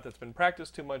 Whether or not that's been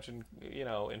practiced too much, and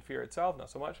in Fear itself,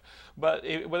 not so much. But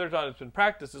whether or not it's been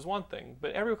practiced is one thing.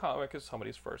 But every comic is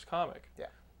somebody's first comic. Yeah.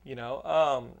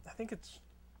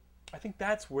 I think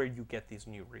that's where you get these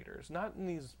new readers, not in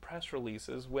these press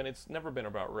releases when it's never been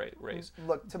about race.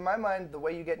 Look, to my mind, the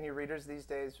way you get new readers these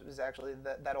days is actually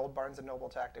that old Barnes & Noble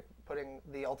tactic, putting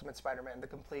the Ultimate Spider-Man, the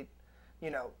complete,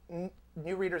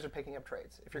 new readers are picking up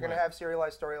trades. If you're going to have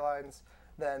serialized storylines,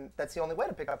 then that's the only way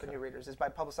to pick up the new readers is by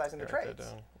publicizing the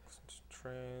trades.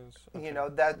 Trades. Okay.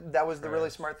 That was the really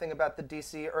smart thing about the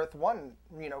DC Earth 1,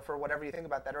 for whatever you think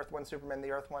about that Earth 1 Superman,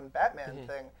 the Earth 1 Batman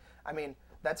thing. I mean,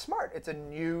 that's smart. It's a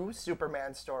new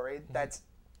Superman story that's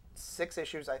 6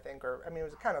 issues, I think, it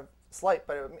was kind of slight,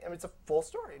 but it's a full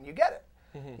story, and you get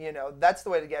it. That's the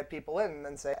way to get people in, and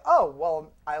then say, oh,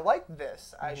 well, I like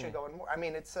this. I should go in more. I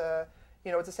mean, it's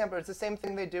it's a sample. It's the same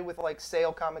thing they do with like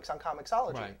sale comics on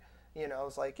Comixology. Right.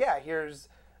 It's like, here's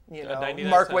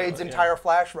Mark Waid's entire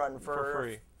Flash run for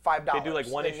free. $5. They do like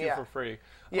one issue for free.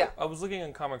 Yeah. I was looking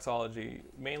on Comixology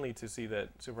mainly to see that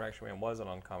Super Action Man wasn't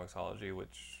on Comixology,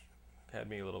 which had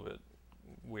me a little bit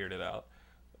weirded out.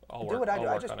 I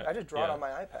just draw it on my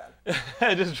iPad.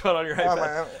 I just draw it on your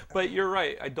iPad. But you're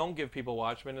right. I don't give people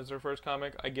Watchmen as their first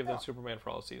comic. I give them Superman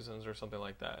for All Seasons or something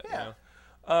like that. Yeah.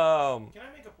 Can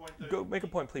I make a point? Go make a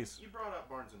point, please. You brought up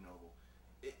Barnes & Noble.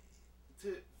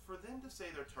 For them to say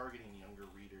they're targeting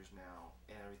younger readers now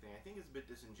and everything, I think is a bit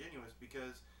disingenuous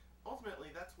because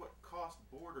ultimately that's what cost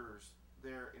Borders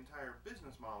their entire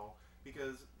business model,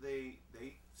 because they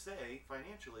say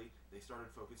financially they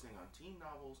started focusing on teen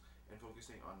novels and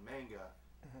focusing on manga,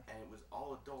 and it was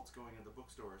all adults going into the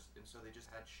bookstores, and so they just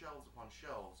had shelves upon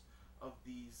shelves of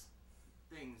these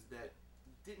things that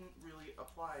didn't really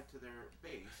apply to their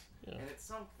base, and it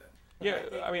sunk them.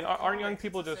 Yeah, I mean, aren't young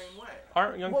people just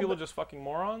just fucking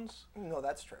morons? No,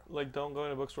 that's true. Like, don't go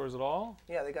into bookstores at all?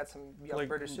 Yeah, they got some young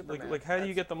British Superman. Like, how do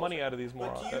you get the money out of these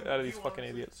morons, out of these fucking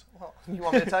idiots? Well, you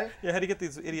want me to tell you? Yeah, how do you get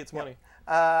these idiots money?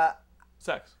 Yeah.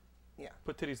 Sex.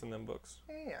 Put titties in them books.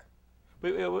 Yeah.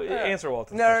 But, answer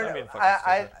Walton's question.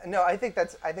 I think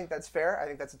that's fair. I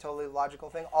think that's a totally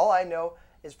logical thing. All I know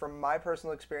is from my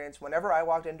personal experience, whenever I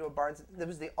walked into a Barnes, it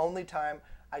was the only time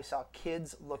I saw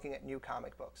kids looking at new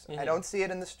comic books. I don't see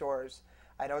it in the stores.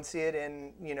 I don't see it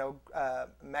in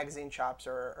magazine shops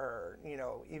or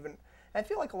even. I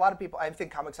feel like a lot of people. I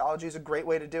think Comixology is a great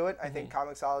way to do it. I think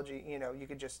Comixology, you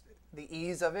could just the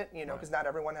ease of it, because not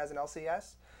everyone has an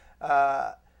LCS.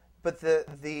 But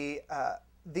the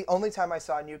only time I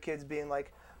saw new kids being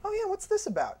like, oh yeah, what's this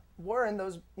about? Were in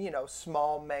those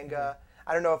small manga.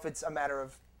 I don't know if it's a matter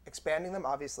of expanding them.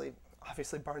 Obviously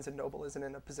Barnes & Noble isn't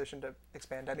in a position to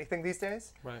expand anything these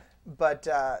days. Right. But,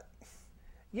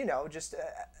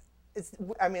 it's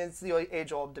the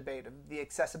age-old debate of the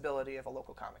accessibility of a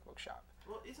local comic book shop.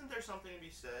 Well, isn't there something to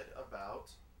be said about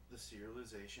the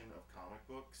serialization of comic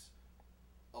books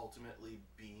ultimately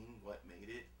being what made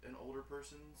it an older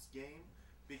person's game,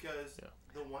 because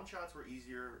the one-shots were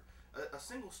easier. A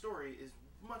single story is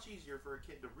much easier for a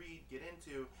kid to read, get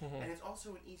into, and it's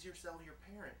also an easier sell to your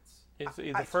parents.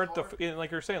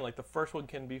 Like you're saying, like the first one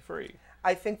can be free.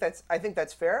 I think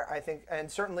that's fair. And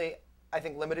certainly I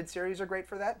think limited series are great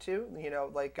for that too. You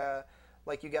know, like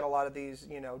you get a lot of these,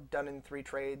 you know, done in 3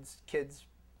 trades kids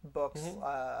books.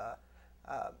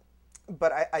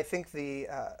 But I think the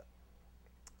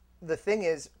thing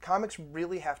is, comics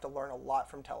really have to learn a lot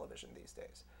from television these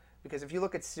days, because if you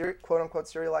look at quote unquote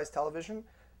serialized television,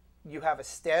 you have a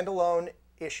standalone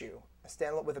issue,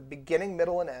 with a beginning,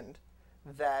 middle, and end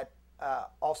that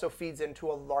also feeds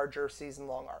into a larger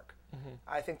season-long arc.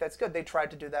 I think that's good. They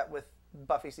tried to do that with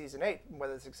Buffy season 8.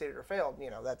 Whether it succeeded or failed, you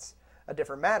know, that's a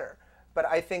different matter. But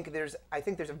I think there's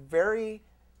a very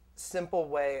simple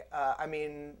way. I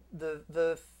mean,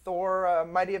 the Thor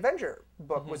Mighty Avenger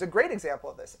book was a great example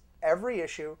of this. Every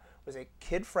issue was a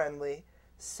kid-friendly,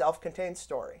 self-contained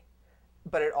story,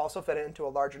 but it also fed into a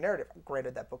larger narrative.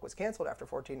 Granted, that book was canceled after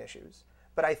 14 issues.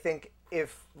 But I think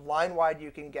if line-wide you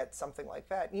can get something like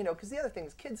that, you know, because the other thing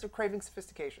is kids are craving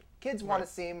sophistication. Kids want to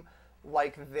seem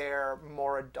like they're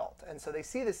more adult, and so they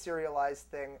see this serialized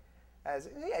thing as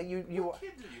I mean,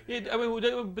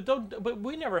 but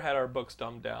we never had our books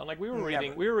dumbed down. Like we were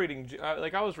reading,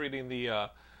 like I was reading the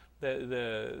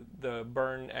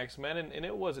Byrne X-Men, and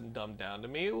it wasn't dumbed down to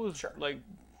me. It was like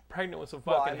pregnant with some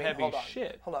fucking heavy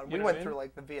shit. Hold on, we went through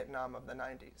like the Vietnam of the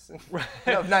 90s.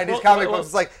 Of 90s comic books.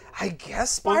 It's like, I guess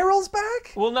Spiral's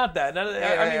back? Well, not that.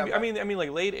 I mean, like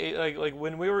late, like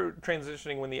when we were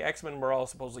transitioning, when the X-Men were all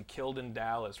supposedly killed in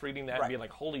Dallas, reading that and being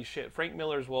like, holy shit, Frank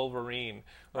Miller's Wolverine.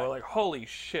 Or like, holy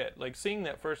shit. Like seeing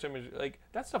that first image, like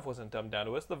that stuff wasn't dumbed down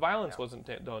to us. The violence wasn't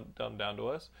dumbed down to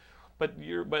us. But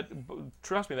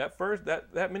trust me, that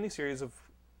miniseries of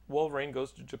Wolverine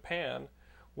Goes to Japan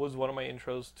was one of my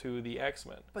intros to the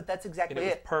X-Men. But that's exactly it. It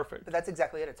was perfect. But that's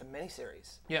exactly it. It's a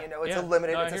miniseries. Yeah. You know, it's a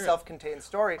limited, it's a self-contained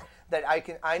story that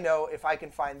I know if I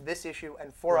can find this issue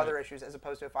and 4 other issues, as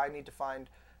opposed to if I need to find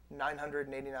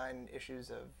 989 issues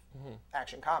of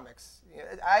Action Comics. You know,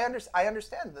 I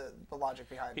understand the logic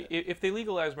behind it. If they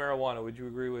legalize marijuana, would you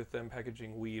agree with them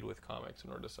packaging weed with comics in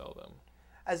order to sell them?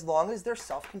 As long as they're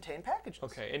self-contained packages.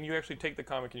 Okay, and you actually take the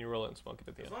comic and you roll it and smoke it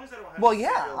at the end. As long as I don't have well,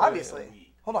 yeah, obviously.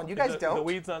 Hold on, you guys don't? The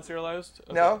weed's not serialized?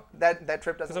 Okay. No, that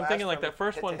trip doesn't. Because I'm thinking like that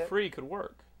first one free could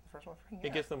work. The first one free,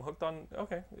 It gets them hooked on.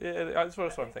 Okay, that's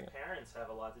what I'm thinking. Parents have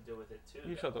a lot to do with it too.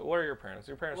 What are your parents?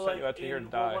 Your parents sent you out to here to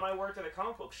die. When I worked at a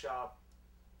comic book shop,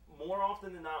 more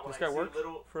often than not, when this guy worked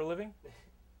little for a living.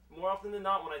 More often than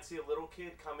not, when I'd see a little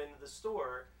kid come into the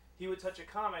store, he would touch a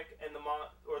comic, and the mom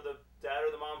or the dad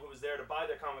or the mom who was there to buy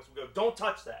their comics would go, "Don't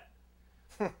touch that."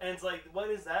 And it's like, what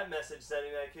is that message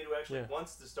sending that kid who actually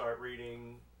wants to start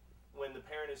reading when the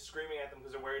parent is screaming at them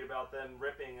because they're worried about them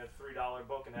ripping a $3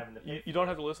 book and having to pay? You don't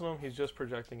have to listen to him. He's just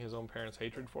projecting his own parents'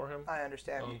 hatred for him. I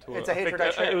understand. It's a hatred I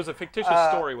share. It was a fictitious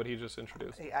story what he just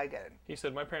introduced. I get it. He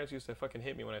said, my parents used to fucking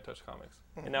hit me when I touched comics.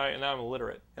 And now I'm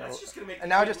illiterate. That's just gonna make and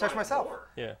now I just touch myself.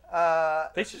 Yeah.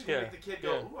 That's just gonna make the kid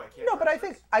go, ooh, I can't. No, but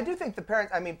I do think the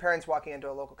parents, parents walking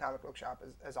into a local comic book shop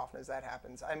as often as that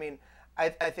happens. I mean, I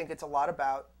think it's a lot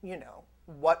about, you know,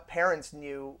 what parents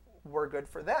knew were good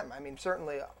for them. I mean,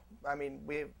 certainly,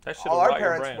 all our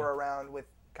parents were around with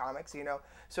comics, you know.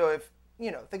 So if, you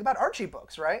know, think about Archie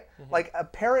books, right? Like a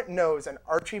parent knows an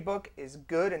Archie book is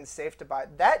good and safe to buy.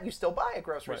 That you still buy at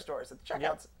grocery stores, at the checkouts.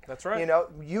 Yep, that's right.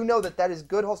 You know that is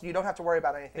good, wholesome. You don't have to worry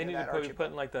about anything. They need to put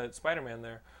in like that Spider-Man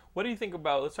there. What do you think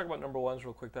about, let's talk about number ones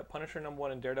real quick, that Punisher number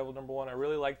 1 and Daredevil number 1. I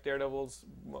really liked Daredevil's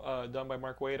done by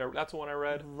Mark Waid. That's the one I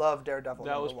read. Love Daredevil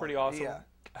That was pretty awesome. Yeah.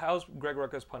 How's Greg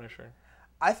Rucka's Punisher?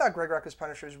 I thought Greg Rucka's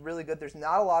Punisher is really good. There's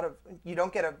not a lot of, you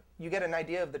get an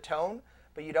idea of the tone,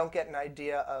 but you don't get an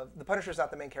idea of, the Punisher's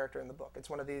not the main character in the book. It's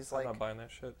one of these like, I'm not buying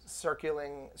that shit.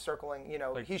 Circling, you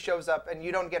know, like, he shows up and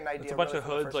you don't get an idea. It's a bunch of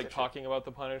hoods like talking about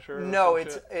the Punisher. No,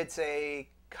 it's a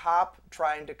cop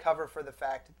trying to cover for the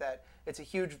fact that it's a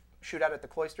huge shootout at the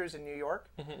Cloisters in New York,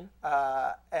 and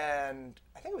I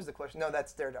think it was the Cloisters. No,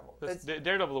 that's Daredevil.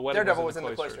 Daredevil, the wedding Daredevil was in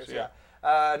the Cloisters. Yeah.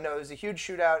 No, it was a huge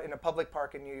shootout in a public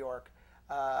park in New York,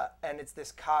 and it's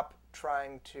this cop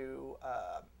trying to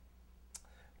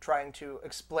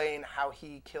explain how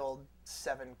he killed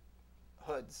 7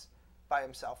 hoods by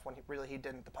himself when he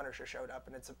didn't. The Punisher showed up,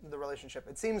 and it's the relationship.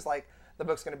 It seems like the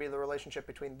book's going to be the relationship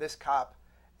between this cop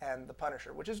and the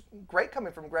Punisher, which is great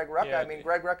coming from Greg Rucka. Yeah,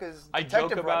 Greg Rucka's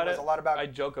detective run was a lot about. I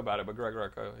joke about it, but Greg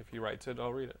Rucka, if he writes it,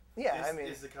 I'll read it. Yeah,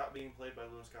 is the cop being played by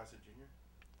Louis Gossett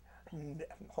Jr.?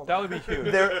 That would be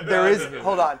huge. There is.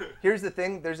 Hold on. Here's the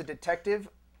thing. There's a detective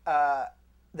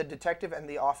the detective and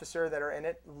the officer that are in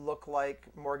it look like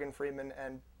Morgan Freeman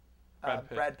and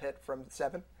Brad Pitt from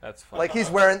Seven. That's funny. Like he's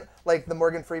wearing, like the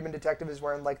Morgan Freeman detective is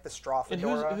wearing like the straw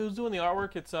fedora. And who's doing the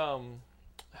artwork? It's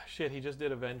shit. He just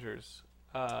did Avengers.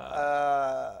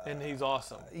 And he's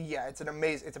awesome. Yeah, it's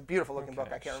a beautiful looking book.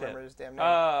 I can't remember his damn name.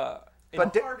 How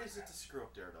hard is it to screw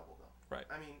up Daredevil though? Right.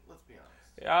 I mean, let's be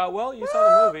honest. Well, you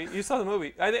saw the movie. You saw the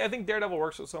movie. I think Daredevil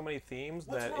works with so many themes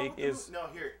that it is. No,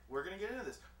 here we're gonna get into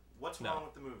this. What's wrong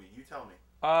with the movie? You tell me.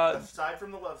 Aside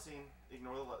from the love scene,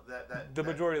 ignore the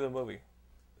majority of the movie.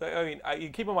 I mean, you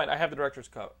keep in mind, I have the director's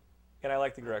cut, and I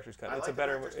like the director's cut. It's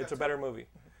a better movie,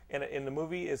 and in the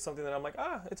movie is something that I'm like,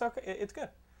 it's okay, it's good.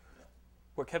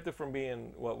 What kept it from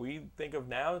being what we think of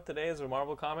now today as a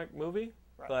Marvel comic movie?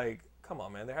 Right. Like, come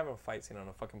on, man, they're having a fight scene on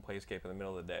a fucking playscape in the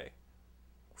middle of the day.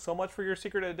 So much for your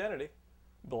secret identity.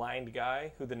 Blind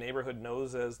guy who the neighborhood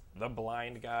knows as the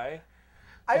blind guy.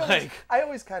 I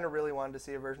always kind of really wanted to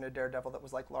see a version of Daredevil that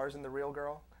was like Lars and the Real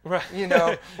Girl. Right. You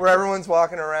know, where everyone's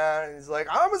walking around and he's like,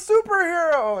 I'm a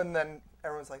superhero. And then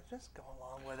everyone's like, just go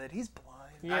along with it. He's blind.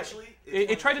 Yeah. Actually,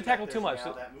 it tried to tackle too much.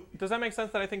 Does that make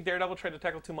sense that I think Daredevil tried to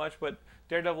tackle too much, but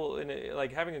Daredevil,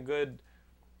 like having a good...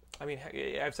 I mean,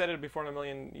 I've said it before in a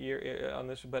million years on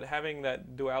this, but having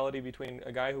that duality between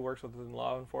a guy who works within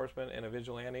law enforcement and a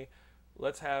vigilante,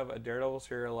 let's have a Daredevil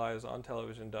serialized on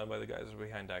television done by the guys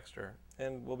behind Dexter,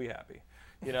 and we'll be happy,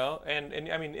 you know.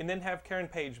 And I mean, and then have Karen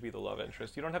Page be the love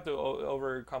interest. You don't have to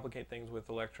overcomplicate things with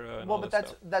Elektra and all this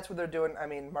stuff. That's what they're doing. I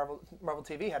mean, Marvel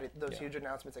TV had those huge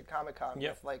announcements at Comic-Con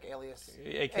with like Alias,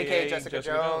 aka Jessica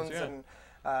Jones and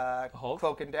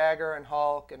Cloak and Dagger and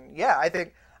Hulk, and I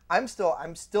think. I'm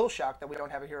still shocked that we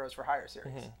don't have a Heroes for Hire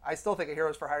series. Mm-hmm. I still think a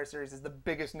Heroes for Hire series is the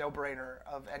biggest no-brainer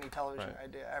of any television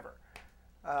idea ever.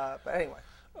 But anyway.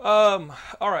 All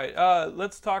right.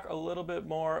 Let's talk a little bit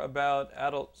more about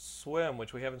Adult Swim,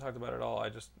 which we haven't talked about at all.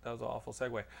 That was an awful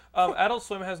segue. Adult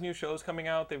Swim has new shows coming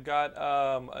out. They've got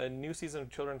a new season of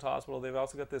Children's Hospital. They've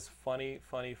also got this funny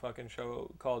fucking show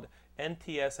called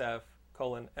NTSF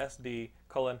SD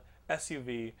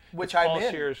SUV, which I'm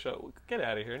in. Shear's show. Get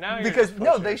out of here now. Because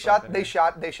no, they shot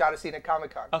a scene at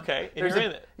Comic-Con. Okay, and you're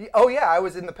in it. Oh yeah, I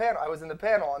was in the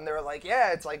panel, and they were like,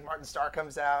 yeah, it's like Martin Starr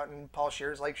comes out and Paul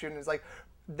Shear's like shooting. It's like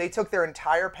they took their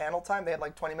entire panel time. They had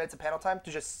like 20 minutes of panel time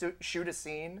to just shoot a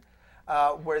scene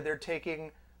where they're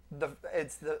taking the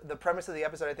premise of the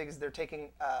episode. I think is they're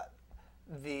taking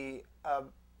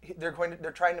they're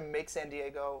trying to make San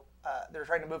Diego. They're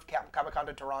trying to move Comic-Con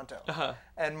to Toronto,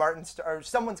 and or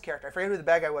someone's character, I forget who the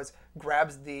bad guy was,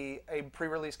 grabs a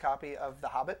pre-release copy of The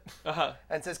Hobbit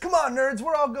and says, "Come on, nerds,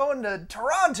 we're all going to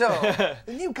Toronto,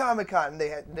 the new Comic-Con."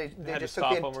 They just took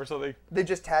him or something. They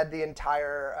just had the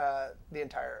entire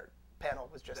panel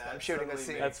was just them shooting a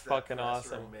scene. That's fucking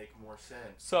awesome. Make more sense.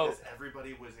 So because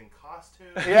everybody was in costume,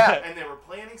 and they were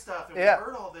planning stuff, and we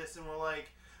heard all this, and we're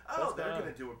like. Oh, they're going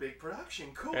to do a big production.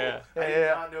 Cool. I did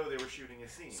not know they were shooting a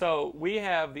scene. So we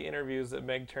have the interviews that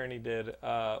Meg Turney did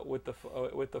with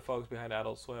the folks behind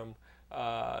Adult Swim,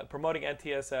 promoting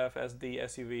NTSF as the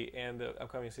SUV and the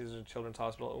upcoming season of Children's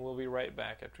Hospital, and we'll be right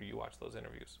back after you watch those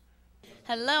interviews.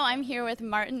 Hello, I'm here with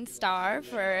Martin Starr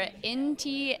for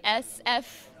NTSF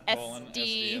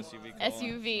SD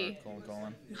SUV.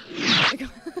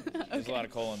 There's a lot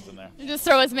of colons in there. You just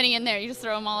throw as many in there. You just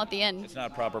throw them all at the end. It's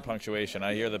not proper punctuation.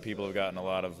 I hear that people have gotten a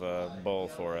lot of bull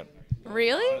for it.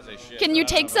 Really? Can you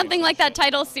take something like that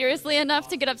title seriously enough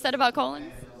to get upset about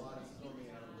colons?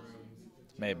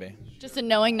 Maybe. Just a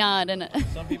knowing nod. And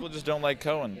some people just don't like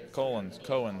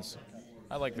Coens.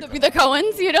 I like the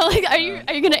Coens. You know, like, are you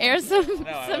going to air some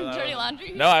dirty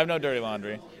laundry? No, I have no dirty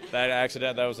laundry. That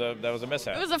was a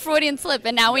mishap. It was a Freudian slip,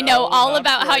 and now we know all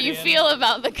about how you feel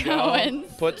about the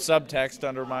Coens. Put subtext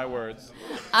under my words.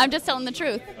 I'm just telling the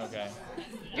truth. Okay.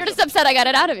 You're just upset I got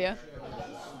it out of you.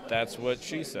 That's what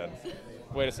she said.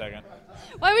 Wait a second.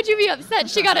 Why would you be upset?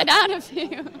 She got it out of you.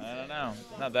 I don't know.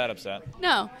 Not that upset.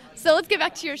 No. So let's get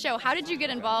back to your show. How did you get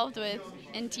involved with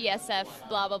NTSF,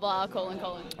 blah, blah, blah, :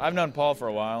 I've known Paul for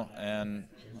a while, and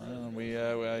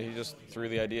he just threw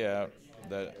the idea out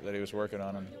that he was working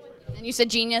on. And you said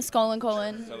genius, : So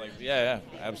yeah,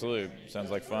 absolutely.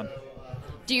 Sounds like fun.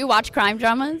 Do you watch crime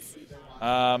dramas?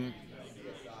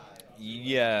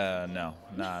 Yeah, no.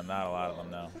 Not a lot of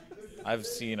them, no. I've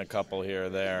seen a couple here or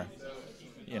there.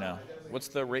 You know, what's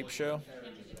the rape show?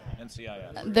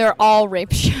 NCIS. They're all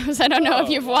rape shows. I don't know if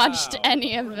you've watched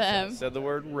any of them. Said the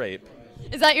word rape.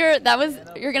 Is that you're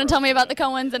going to tell me about the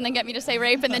Coens and then get me to say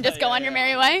rape and then just go on your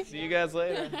merry way? See you guys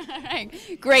later. All right.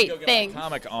 Great, thanks.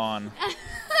 Comic on.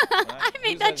 I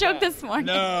made that joke this morning.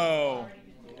 No.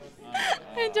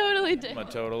 I totally did. I'm a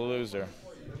total loser.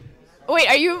 Wait,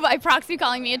 are you by proxy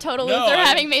calling me a total No, loser I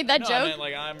having didn't- made that no, joke?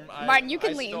 I meant, like, Martin, you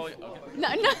can I leave. stole- okay. No.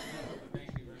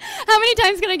 How many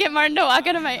times can I get Martin to walk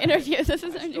out of my interviews? This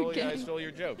is I stole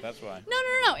your joke. That's why.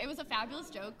 No. It was a fabulous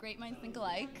joke. Great minds think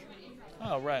alike.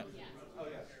 Oh, right.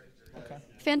 Okay.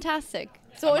 Fantastic.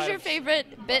 So, what was your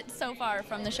favorite bit so far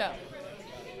from the show?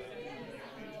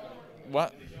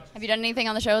 What? Have you done anything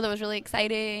on the show that was really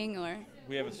exciting, or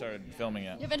We haven't started filming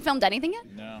yet. you haven't filmed anything yet?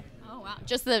 No. Oh wow!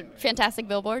 Just the fantastic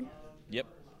billboard. Yep.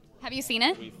 Have you seen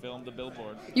it? We filmed the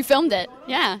billboard. You filmed it.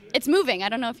 Yeah, it's moving. I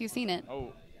don't know if you've seen it.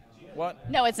 Oh. What?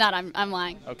 No, it's not. I'm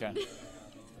lying. Okay.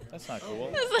 That's not cool.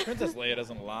 Princess Leia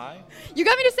doesn't lie. You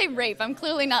got me to say rape. I'm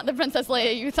clearly not the Princess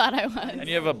Leia you thought I was. And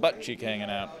you have a butt cheek hanging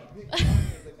out.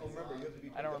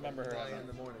 I don't remember her.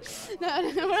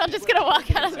 No, we're all just gonna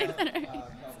walk out of the interview.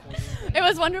 It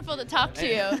was wonderful to talk to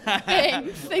you.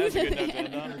 Thanks. Thanks. That's a good note to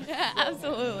end on. Yeah,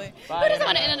 absolutely. Bye, Who doesn't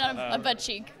want to Anna. in and out of a butt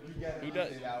cheek? Who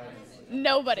does?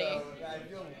 Nobody.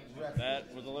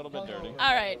 That was a little bit dirty.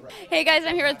 All right. Hey guys,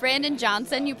 I'm here with Brandon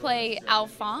Johnson. You play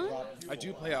Alphonse I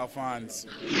do play Alphonse.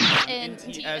 in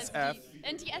NTSF.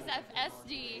 NTSF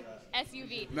SD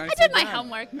SUV. Nicely I did my done.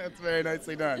 homework. That's very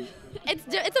nicely done.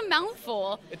 It's a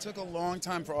mouthful. It took a long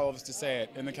time for all of us to say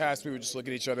it. In the cast, we would just look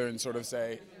at each other and sort of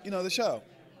say, the show.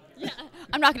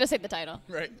 I'm not going to say the title.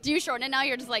 Right. Do you shorten it now?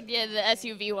 You're just like, yeah, the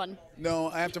SUV one. No,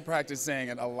 I have to practice saying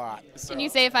it a lot. So. Can you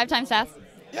say it 5 times fast?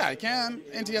 Yeah, I can.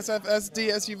 NTSF SD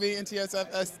SUV,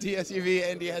 NTSF SD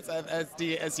SUV, NTSF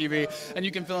SD SUV, and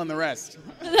you can fill in the rest.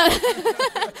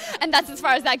 And that's as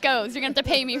far as that goes. You're going to have to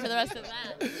pay me for the rest of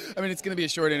that. I mean, it's going to be a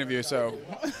short interview, so.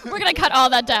 We're going to cut all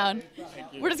that down.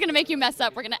 We're just going to make you mess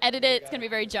up. We're going to edit it. It's going to be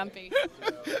very jumpy.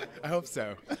 I hope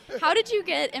so. How did you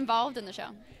get involved in the show?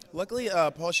 Luckily,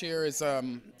 Paul Scheer is a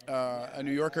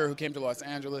New Yorker who came to Los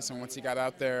Angeles, and once he got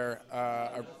out there,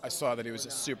 I saw that he was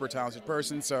a super talented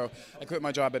person, so I quit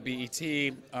my job at BET.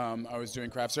 I was doing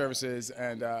craft services,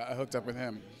 and I hooked up with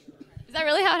him. Is that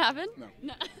really how it happened?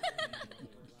 No.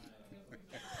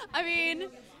 I mean,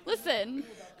 listen.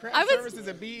 Craft services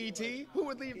at BET? Who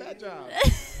would leave that job?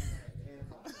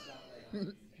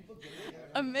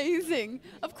 Amazing.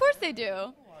 Of course they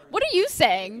do. What are you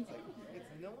saying?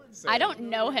 I don't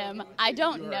know him. I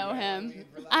don't know him.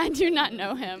 I do not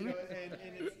know him.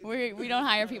 We don't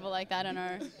hire people like that in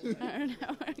our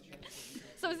network.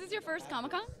 So is this your first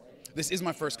Comic-Con? This is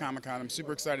my first Comic-Con. I'm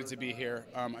super excited to be here.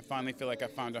 I finally feel like I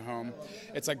found a home.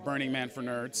 It's like Burning Man for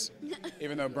nerds,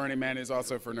 even though Burning Man is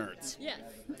also for nerds. Yes.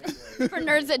 For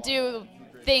nerds that do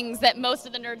things that most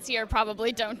of the nerds here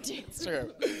probably don't do. It's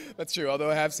true. That's true,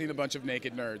 although I have seen a bunch of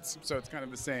naked nerds, so it's kind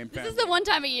of the same This thing. is the one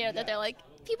time a year that they're like,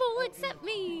 people will accept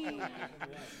me.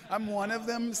 I'm one of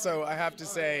them, so I have to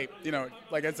say,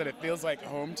 like I said, it feels like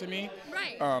home to me.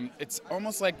 Right. It's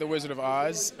almost like the Wizard of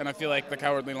Oz, and I feel like the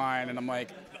Cowardly Lion, and I'm like,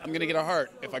 I'm going to get a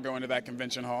heart if I go into that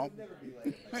convention hall.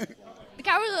 The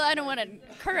Cowardly Lion wanted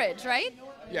courage, right?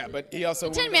 Yeah, but he also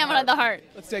Tin Man wanted the heart.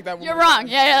 Let's take that one. You're wrong.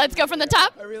 Yeah, let's go from the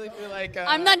top. I really feel like...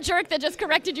 I'm that jerk that just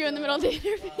corrected you in the middle of the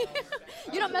interview.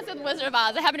 You don't mess with Wizard of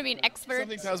Oz. I happen to be an expert.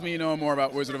 Something tells me you know more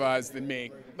about Wizard of Oz than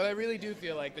me. But I really do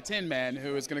feel like the Tin Man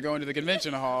who is going to go into the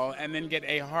convention hall and then get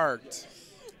a heart.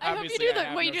 I hope you do the...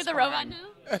 Will you do the robot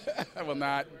now? I will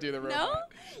not do the robot. No?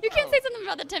 You can't say something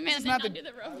about the Tin Man and then not do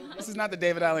the robot. This is not the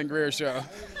David Allen Greer show.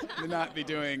 Do not be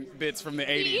doing bits from the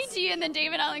 80s. E.T. and then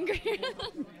David Allen Greer.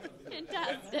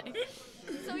 Fantastic.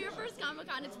 So your first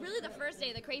Comic-Con, it's really the first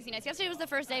day of the craziness. Yesterday was the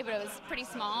first day, but it was pretty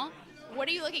small. What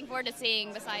are you looking forward to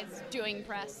seeing besides doing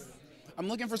press? I'm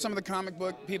looking for some of the comic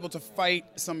book people to fight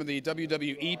some of the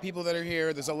WWE people that are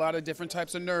here. There's a lot of different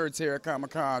types of nerds here at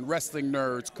Comic-Con, wrestling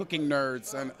nerds, cooking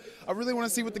nerds, and I really want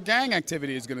to see what the gang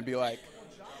activity is going to be like.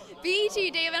 BET,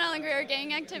 David Allen Greer,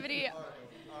 gang activity.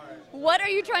 What are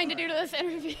you trying to do to this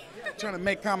interview? Trying to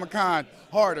make Comic-Con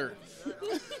harder.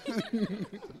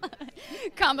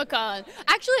 Comic-Con.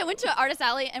 Actually, I went to Artist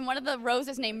Alley, and one of the rows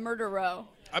is named Murder Row.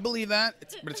 I believe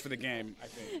that, but it's for the game, I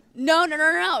think. No. It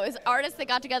was artists that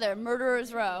got together,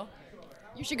 Murderer's Row.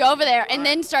 You should go over there and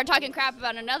then start talking crap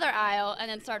about another aisle and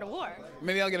then start a war.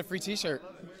 Maybe I'll get a free T-shirt.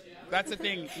 That's the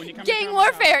thing. When you come Gang to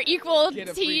warfare equal get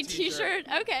a free T-shirt.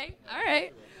 Okay, all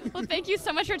right. Well, thank you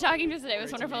so much for talking to us today. It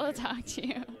was wonderful to talk to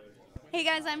you. Hey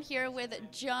guys, I'm here with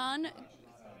John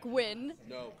Gwynn.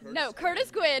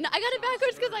 Curtis Gwynn. I got it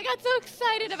backwards because I got so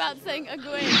excited about saying a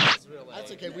Gwynn.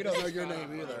 That's okay. We don't know your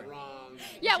name either.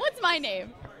 Yeah, what's my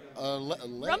name?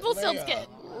 Rumpelstiltskin.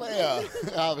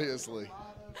 Leia, obviously.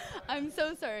 I'm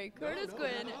so sorry. Curtis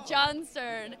Gwynn, John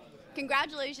Stern.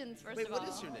 Congratulations, first of all. What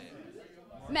is your name?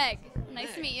 Meg,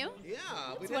 nice to meet you. Yeah,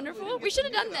 It's wonderful. We should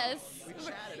have done this.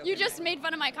 You just made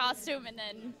fun of my costume, and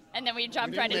then we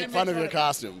jumped right into Make fun of your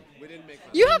costume.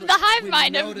 You have the hive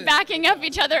mind of backing up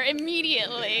each other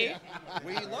immediately.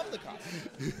 We love the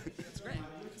costume. It's great.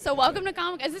 So welcome to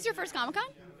Comic. Is this your first Comic-Con?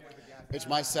 It's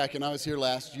my second. I was here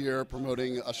last year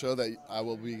promoting a show that I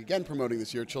will be again promoting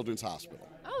this year, Children's Hospital.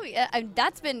 Oh, yeah,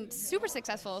 that's been super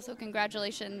successful. So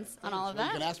congratulations on all of You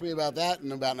that. can ask me about that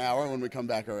in about an hour when we come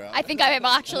back around. I think I will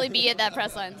actually be at that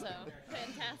press line. So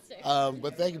fantastic.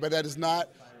 But thank you. But that is not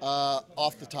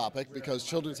off the topic because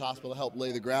Children's Hospital helped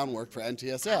lay the groundwork for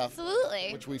NTSF,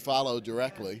 Absolutely. which we follow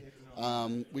directly.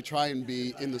 We try and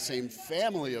be in the same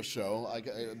family of show.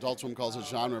 Adult Swim calls it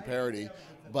genre parody,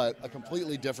 but a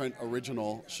completely different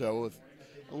original show with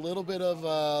a little bit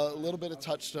of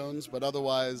touchstones, but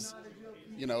otherwise,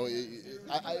 you know,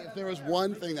 if there was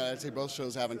one thing that I'd say both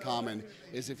shows have in common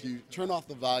is if you turn off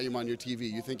the volume on your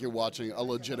TV, you think you're watching a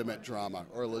legitimate drama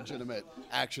or a legitimate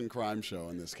action crime show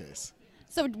in this case.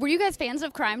 So were you guys fans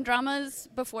of crime dramas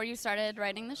before you started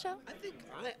writing the show? I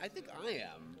think I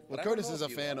am. Well, but I Curtis don't is know a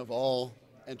if fan of all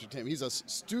entertainment. He's a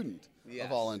student Yes.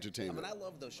 of all entertainment. I mean, I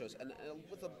love those shows, and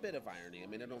with a bit of irony. I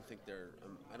mean, I don't think they're.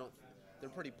 They're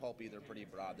pretty pulpy. They're pretty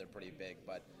broad. They're pretty big.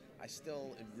 But I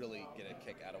still really get a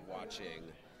kick out of watching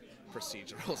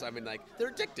procedurals. I mean, like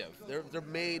they're addictive. They're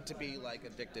made to be like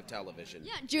addictive television.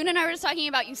 Yeah, June and I were just talking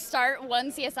about you start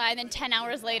one CSI and then 10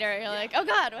 hours later you're like, oh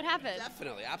God, what happened?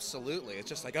 Definitely, absolutely. It's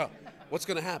just like, oh, what's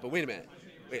going to happen? Wait a minute.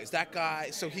 Wait, is that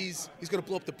guy? So he's going to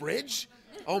blow up the bridge?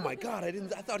 Oh my God! I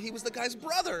thought he was the guy's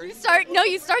brother. You start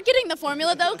getting the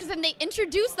formula though, because then they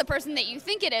introduce the person that you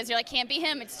think it is. You're like, can't be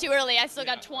him. It's too early. I still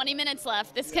got 20 minutes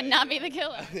left. This cannot be the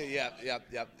killer. Yep.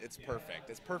 It's perfect.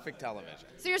 It's perfect television.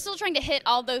 So you're still trying to hit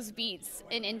all those beats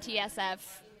in NTSF.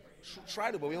 Try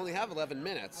to, but we only have 11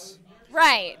 minutes.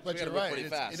 Right. But We gotta you're move right. pretty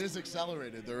fast. It is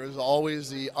accelerated. There is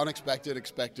always the unexpected,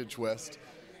 expected twist.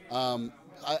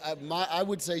 I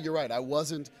would say you're right. I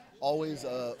wasn't always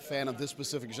a fan of this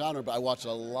specific genre, but I watched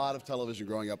a lot of television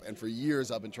growing up, and for years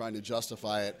I've been trying to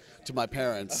justify it to my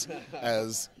parents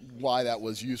as why that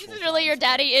was useful. This is really your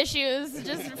daddy issues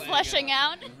just fleshing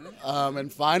out.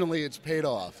 And finally, it's paid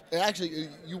off. And actually,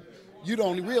 you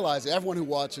don't realize it. Everyone who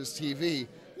watches TV,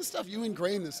 this stuff, you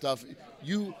ingrain this stuff.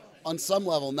 You, on some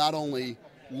level, not only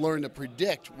learn to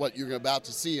predict what you're about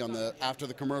to see after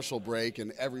the commercial break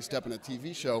and every step in a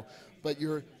TV show, but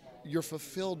you're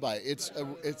fulfilled by it.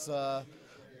 It's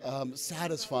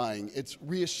satisfying. It's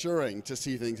reassuring to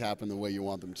see things happen the way you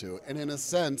want them to. And in a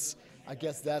sense, I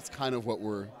guess that's kind of what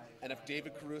we're... And if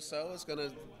David Caruso is going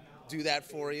to do that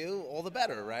for you, all the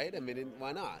better, right? I mean,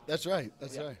 why not? That's right.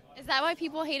 That's right. Is that why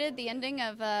people hated the ending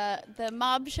of the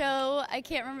mob show? I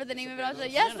can't remember the name of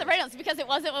it. Yes, Sopranos, because it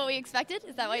wasn't what we expected?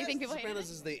 Is that why you think people hated it?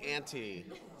 Sopranos is the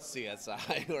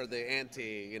anti-CSI or the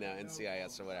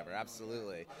anti-NCIS or whatever.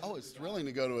 Absolutely. Oh, it's thrilling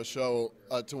to go to a show,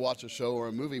 to watch a show or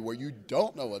a movie where you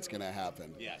don't know what's going to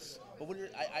happen. Yes. But when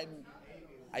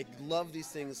I love these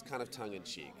things kind of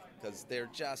tongue-in-cheek because they're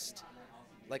just...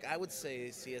 Like, I would say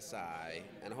CSI,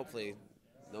 and hopefully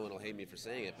no one will hate me for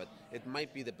saying it, but it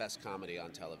might be the best comedy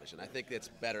on television. I think it's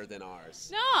better than ours.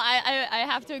 No, I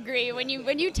have to agree. When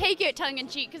you take it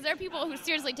tongue-in-cheek, because there are people who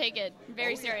seriously take it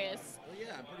very serious. Well,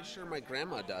 yeah, I'm pretty sure my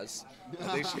grandma does.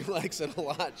 I think she likes it a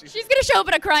lot. She's going to show up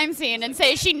at a crime scene and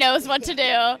say she knows what to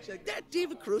do. She's like, that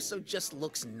David Caruso just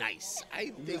looks nice.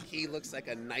 I think he looks like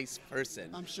a nice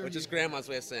person. I'm sure. Which is grandma's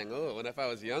way of saying, oh, and if I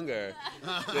was younger,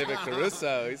 David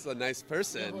Caruso, he's a nice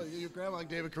person. Yeah, well, your grandma and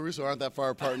David Caruso aren't that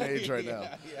far apart in age right now.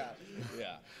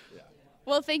 Yeah.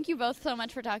 Well, thank you both so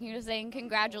much for talking to us today, and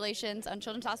congratulations on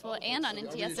Children's Hospital and on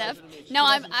NTSF. No,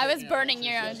 I was burning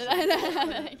your own.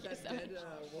 Thank you so much.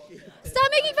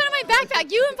 Stop making fun of my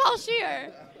backpack, you and Paul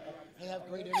Scheer. I have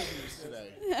great interviews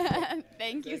today.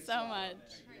 Thank you so much.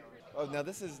 Oh, now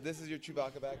this is your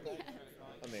Chewbacca backpack?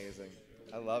 Amazing.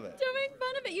 I love it. Don't make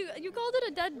fun of it. You called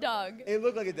it a dead dog. It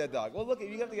looked like a dead dog. Well, look,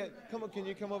 you have to come on, can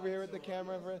you come over here with the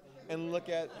camera and look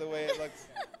at the way it looks?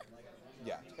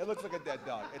 Yeah, it looks like a dead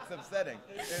dog. It's upsetting.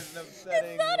 It's an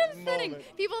upsetting It's not upsetting.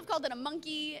 moment. People have called it a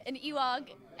monkey, an Ewok,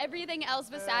 everything else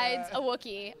besides a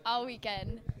Wookiee all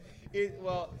weekend.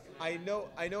 Well, I know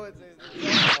it's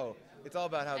it's all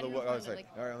about how the I was like,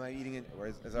 all right, am I eating it? Or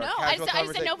is our No, I casual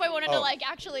just didn't know if I wanted to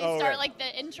actually start right. like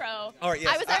the intro. All right,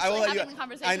 yes. I was actually will let having you, the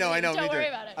conversation. I know. Don't me worry too.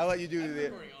 about it. I'll let you do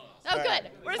the. Oh,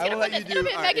 good. We're just going to put this. It'll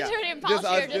be Megan Turney and Paul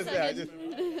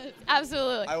Scheer.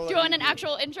 Absolutely. Do you want an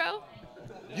actual intro?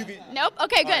 You can. Nope.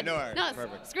 Okay, good. All right, no,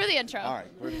 perfect. Screw the intro. All right,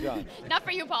 we're done. Not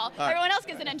for you, Paul. right. Everyone else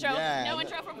gets an intro. Yeah, No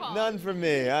intro for Paul. None for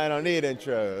me. I don't need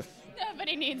intros.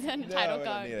 Nobody needs a title No, I don't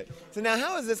card. need it. So now,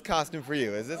 how is this costume for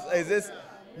you? Is this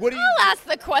What do you? I'll ask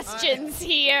the questions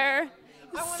here,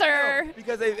 sir.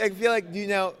 Because I feel like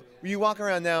you walk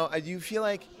around now. Do you feel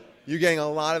like you're getting a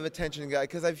lot of attention, guy?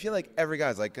 Because I feel like every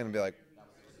guy's like gonna be like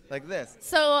this.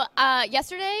 So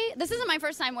yesterday, this isn't my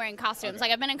first time wearing costumes. Okay.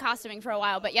 Like I've been in costuming for a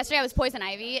while, but yesterday I was Poison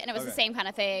Ivy, and it was the Okay. same kind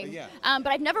of thing. Yeah. But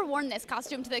I've never worn this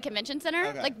costume to the convention center.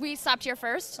 Okay. Like we stopped here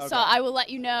first, Okay. so I will let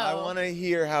you know. I want to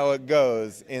hear how it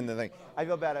goes in the thing. I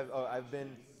feel bad. I've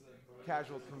been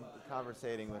casual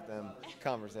conversating with them,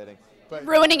 but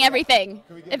Ruining everything,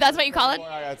 Can we get if that's what you call it. All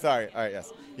right, sorry. All right,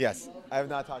 yes. I have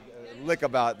not talked a lick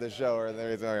about the show or the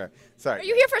reason. Okay. Sorry. Are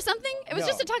you here for something? It was No.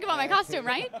 just to talk about my costume,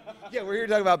 right? Yeah, we're here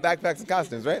talking about backpacks and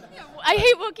costumes, right? I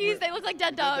hate Wookiees. They look like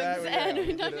dead dogs, that, and yeah,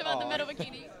 we talked did it about the all. metal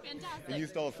bikini. Fantastic. And you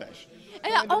stole a fish.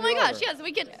 Yeah. Oh my Over. gosh. Yes,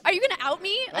 we can. Are you gonna out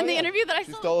me in the interview that I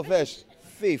She stole? stole a fish.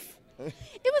 Thief.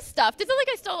 It was stuffed. It's not like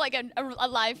I stole like a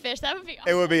live fish. That would be.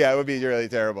 It would be really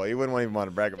terrible. You wouldn't even want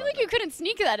to brag I about feel like you couldn't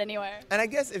sneak that anywhere. And I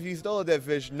guess if you stole a dead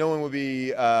fish, no one would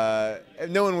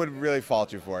really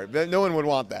fault you for it. No one would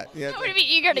want that. Yeah. I would be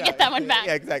eager to get that one back.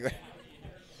 Yeah, exactly.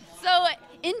 So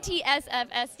NTSF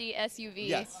SD SUV.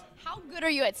 Yes. How good are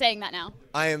you at saying that now?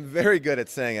 I am very good at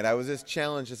saying it. I was just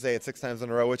challenged to say it 6 times in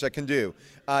a row, which I can do.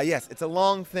 Yes, it's a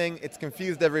long thing. It's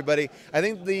confused everybody. I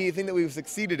think the thing that we've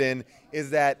succeeded in is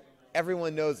that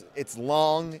everyone knows it's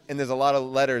long and there's a lot of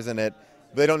letters in it.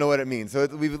 They don't know what it means. So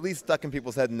we've at least stuck in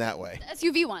people's head in that way. The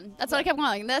SUV one. That's what I kept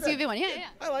calling. The SUV one. Yeah.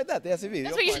 I like that, the SUV.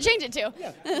 That's what you should change it to.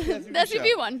 Yeah, the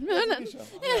SUV show. one. SUV show.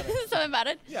 Yeah, something about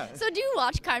it. Yeah. So do you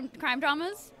watch crime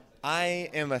dramas? I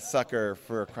am a sucker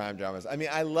for crime dramas. I mean,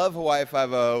 I love Hawaii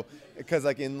Five-0 because,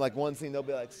 like, in one scene they'll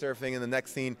be like surfing, and the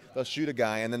next scene they'll shoot a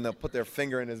guy, and then they'll put their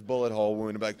finger in his bullet hole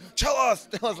wound and be like, "Tell us!"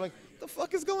 I was like, "What the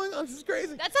fuck is going on? This is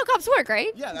crazy." That's how cops work, right?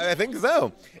 Yeah, I think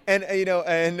so. And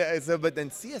but then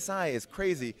CSI is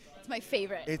crazy. It's my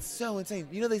favorite. It's so insane.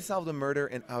 You know, they solved a murder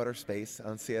in outer space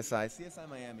on CSI. CSI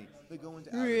Miami. They go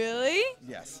into outer Really? space.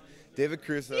 Yes. David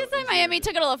Crusoe. CSI Miami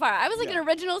took it a little far. I was like Yeah. an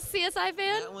original CSI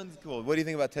fan. That one's cool. What do you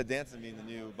think about Ted Danson being the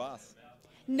new boss?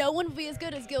 No one would be as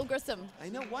good as Gil Grissom. I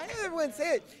know. Why does everyone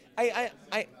say it?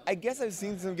 I guess I've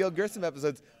seen some Gil Grissom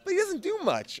episodes, but he doesn't do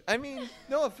much. I mean,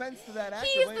 no offense to that actor.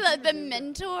 He's Wayne the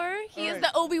mentor. He is Alright.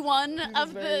 the Obi-Wan of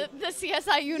very- the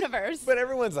CSI universe. But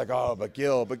everyone's like, oh, but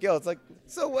Gil. It's like,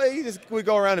 so what? You just we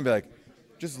go around and be like,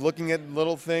 just looking at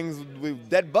little things with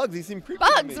dead bugs. He seemed creepy.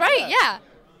 to Bugs, me. right? Yeah.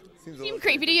 Seems a Seemed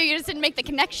creepy to you. You just didn't make the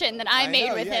connection that I made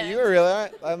know, with yeah, him. you were really. All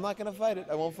right. I'm not gonna fight it.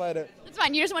 I won't fight it. It's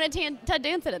fine. You just wanted Ted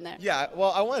Danson in there. Yeah,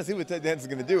 well, I want to see what Ted Danson's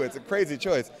gonna do. It's a crazy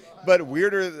choice, but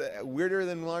weirder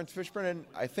than Lawrence Fishburne, and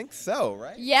I think so,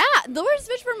 right? Yeah, Lawrence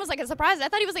Fishburne was like a surprise. I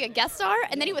thought he was like a guest star,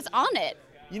 and then he was on it.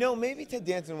 You know, maybe Ted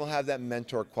Danson will have that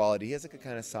mentor quality. He has like a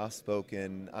kind of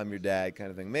soft-spoken, "I'm your dad" kind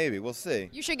of thing. Maybe we'll see.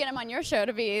 You should get him on your show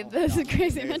to be the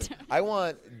crazy mentor. I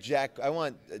want Jack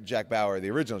Bauer, the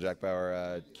original Jack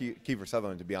Bauer, Kiefer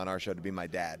Sutherland, to be on our show to be my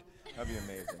dad. That'd be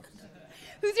amazing.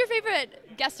 Who's your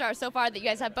favorite guest star so far that you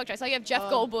guys have booked? I saw you have Jeff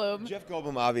Goldblum. Jeff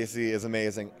Goldblum obviously is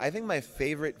amazing. I think my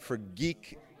favorite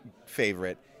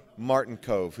favorite, Martin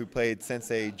Kove, who played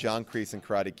Sensei John Kreese in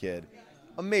Karate Kid.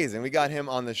 Amazing. We got him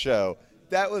on the show.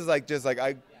 That was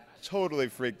I totally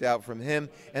freaked out from him,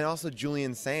 and also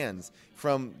Julian Sands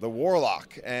from The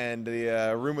Warlock and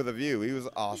the Room with a View. He was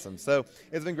awesome. So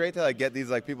it's been great to get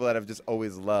these people that I've just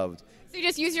always loved. So you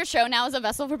just use your show now as a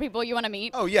vessel for people you want to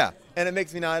meet? Oh yeah, and it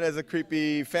makes me not as a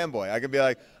creepy fanboy. I can be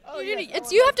like,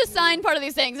 you have to sign part of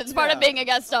these things. It's part of being a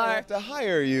guest star. I have to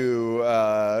hire you,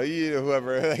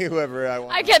 whoever I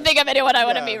want. I can't think of anyone I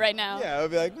want to meet right now. Yeah, I'll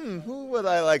be like, who would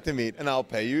I like to meet? And I'll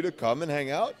pay you to come and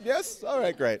hang out? Yes? All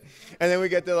right, great. And then we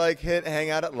get to hang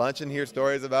out at lunch and hear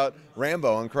stories about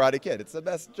Rambo and Karate Kid. It's the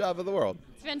best job of the world.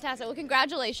 It's fantastic. Well,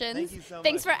 congratulations. Thank you so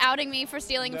Thanks much. for outing me for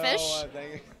stealing fish.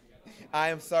 I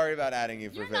am sorry about adding you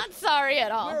for You're fish. not sorry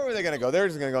at all. Where were they going to go? They're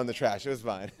just going to go in the trash. It was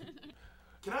fine.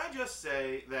 Can I just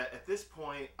say that at this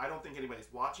point, I don't think anybody's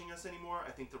watching us anymore.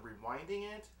 I think they're rewinding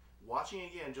it, watching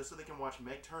again, just so they can watch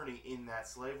Meg Turney in that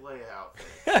slave Leia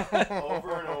outfit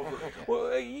over and over again.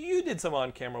 Well, you did some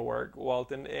on-camera work,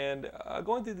 Walton, and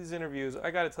going through these interviews, I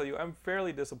got to tell you, I'm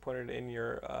fairly disappointed in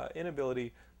your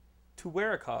inability to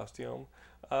wear a costume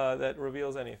that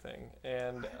reveals anything.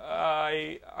 And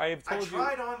I've told you.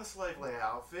 I tried on the slave Leia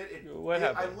outfit. What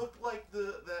happened? I looked like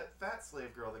that fat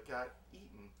slave girl that got eaten.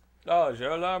 Oh,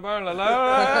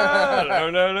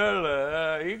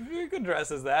 you could dress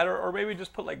as that, or maybe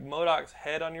just put MODOK's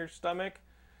head on your stomach,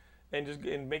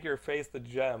 and make your face the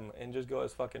gem, and just go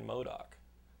as fucking MODOK.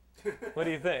 What do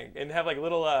you think? And have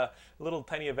little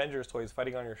tiny Avengers toys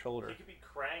fighting on your shoulder. You could be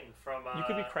Krang from. You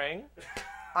could be Krang.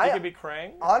 You could be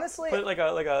Krang. Honestly, put like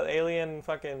a alien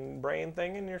fucking brain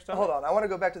thing in your stomach. Hold on, I want to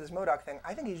go back to this MODOK thing.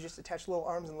 I think you just attach little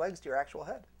arms and legs to your actual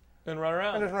head. And run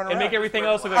around. And just run And around. make everything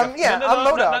else look like I'm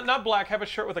MODOK. not black. Have a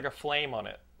shirt with like a flame on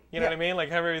it. You know what I mean? Like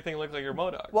have everything look like your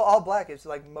MODOK. Well, all black is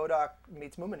like MODOK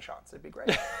meets Moominshans. It'd be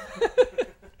great.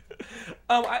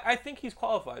 I think he's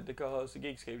qualified to co-host the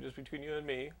Geekscape. Just between you and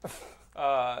me,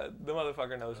 the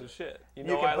motherfucker knows his shit. You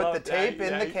know you can I put love the tape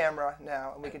in the camera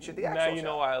now, and we can shoot the actual Now you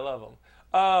know why I love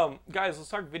him. Guys, let's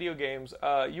talk video games.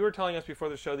 You were telling us before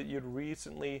the show that you'd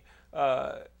recently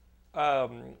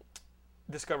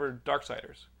discovered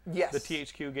Darksiders. Yes. The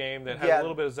THQ game that had a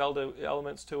little bit of Zelda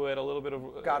elements to it, a little bit of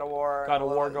God of War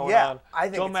going on. I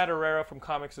think Joe Madureira from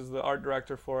comics is the art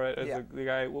director for it. As the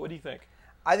guy. What do you think?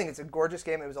 I think it's a gorgeous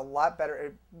game. It was a lot better.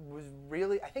 It was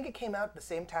really. I think it came out at the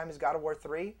same time as God of War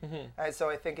 3, and so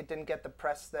I think it didn't get the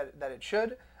press that it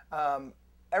should.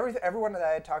 Everyone that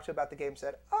I had talked to about the game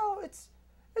said, "Oh, it's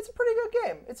a pretty good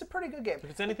game. It's a pretty good game." If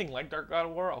it's anything like God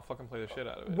of War, I'll fucking play the shit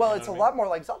out of it. Well, it's a lot more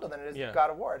like Zelda than it is God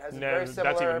of War. It has a very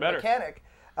similar mechanic.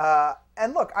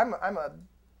 And look, I'm a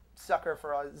sucker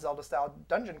for a Zelda-style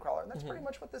dungeon crawler, and that's pretty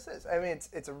much what this is. I mean,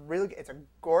 it's a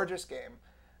gorgeous game.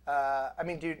 I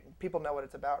mean, dude, people know what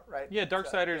it's about, right? Yeah,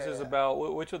 Darksiders is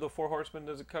about which of the four horsemen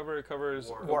does it cover? It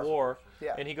covers war.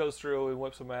 Yeah. And he goes through and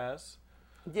whips some ass.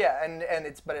 Yeah, and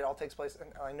but it all takes place.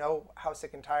 And I know how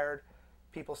sick and tired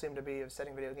people seem to be of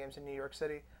setting video games in New York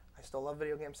City. I still love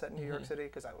video games set in New York City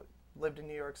because I lived in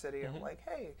New York City. I'm like,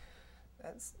 hey,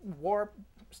 that's war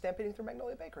stampeding through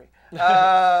Magnolia Bakery.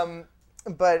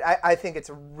 But I think it's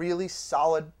a really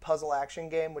solid puzzle action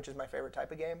game, which is my favorite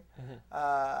type of game.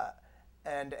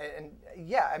 And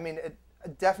yeah, I mean,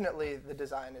 definitely the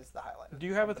design is the highlight. Do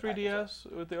you have a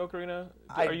 3DS with the Ocarina?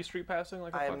 Are you street passing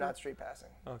like a fucker? I am not street passing.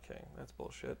 Okay, that's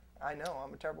bullshit. I know,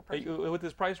 I'm a terrible person. With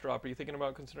this price drop, are you thinking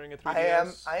about considering a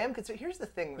 3DS? I am considering. Here's the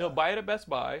thing, though. No, buy it at Best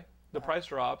Buy. The price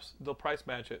drops. They'll price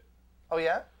match it. Oh,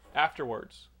 yeah?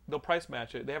 Afterwards. They'll price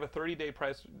match it. They have a 30-day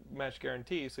price match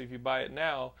guarantee, so if you buy it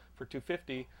now for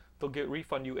 $250, they'll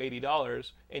refund you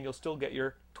 $80, and you'll still get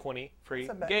your 20 free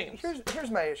games.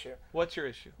 Here's my issue. What's your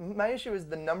issue? My issue is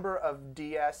the number of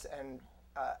DS and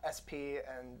SP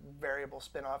and variable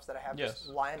spin-offs that I have just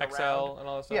lying around. XL and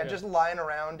all that stuff. Yeah, just lying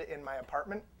around in my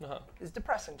apartment is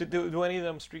depressing. Do any of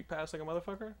them street pass like a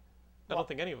motherfucker? I don't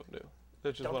think any of them do.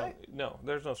 That's just no,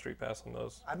 there's no street pass on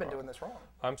those. I've been doing this wrong.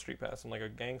 I'm street passing like a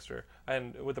gangster.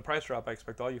 And with the price drop, I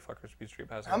expect all you fuckers to be street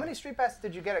passing. How many street passes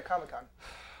did you get at Comic-Con?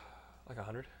 Like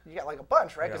 100. You got like a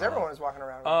bunch, right? Because everyone was walking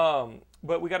around.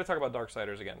 But we got to talk about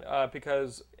Darksiders again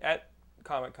because at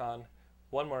Comic-Con,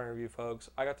 one more interview, folks,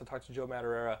 I got to talk to Joe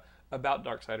Madureira about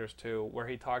Darksiders 2, where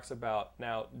he talks about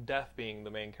now death being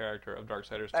the main character of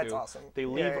Darksiders 2. That's awesome. They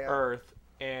leave Earth,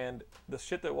 and the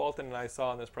shit that Walton and I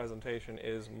saw in this presentation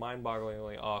is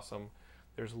mind-bogglingly awesome.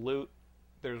 There's loot,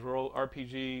 there's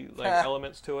RPG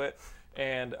elements to it,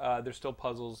 and there's still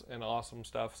puzzles and awesome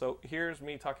stuff. So here's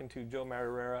me talking to Joe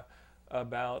Madureira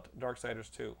about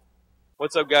Darksiders 2.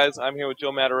 What's up, guys? I'm here with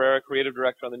Joe Madureira, creative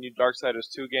director on the new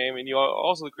Darksiders 2 game, and you are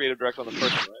also the creative director on the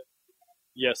first one, right?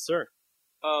 Yes, sir.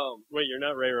 Wait, you're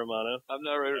not Ray Romano? I'm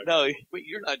not Ray. No, wait,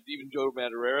 you're not even Joe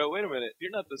Madureira. Wait a minute, you're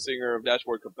not the singer of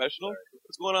Dashboard Confessional. Sorry.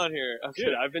 What's going on here?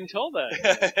 Dude, I've been told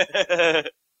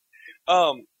that.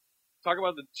 Talk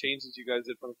about the changes you guys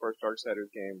did from the first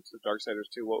Darksiders game to Darksiders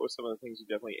 2. What were some of the things you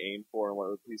definitely aimed for, and what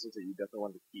were the pieces that you definitely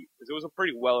wanted to keep? Because it was a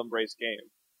pretty well-embraced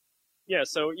game. Yeah,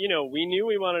 so, we knew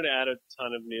we wanted to add a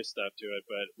ton of new stuff to it,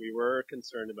 but we were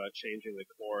concerned about changing the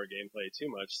core gameplay too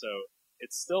much, so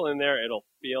it's still in there. It'll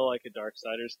feel like a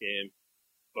Darksiders game,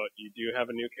 but you do have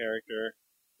a new character.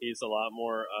 He's a lot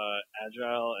more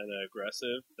agile and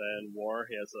aggressive than War.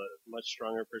 He has a much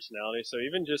stronger personality, so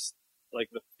even just like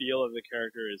the feel of the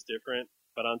character is different,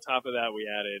 but on top of that we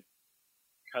added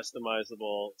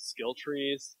customizable skill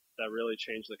trees that really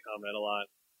changed the combat a lot.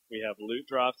 We have loot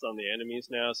drops on the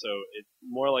enemies now, so it's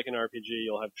more like an RPG.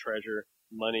 You'll have treasure,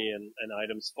 money, and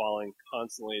items falling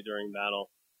constantly during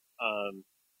battle.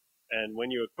 And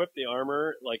when you equip the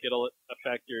armor, it'll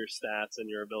affect your stats and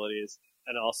your abilities,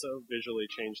 and also visually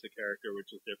change the character,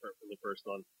 which is different from the first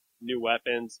one. New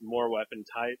weapons, more weapon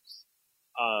types.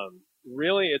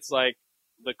 Really, it's like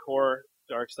the core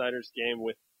Darksiders game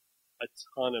with a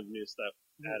ton of new stuff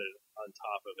added on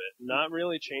top of it. Not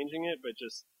really changing it, but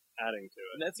just adding to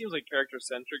it. And that seems like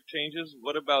character-centric changes.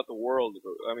 What about the world?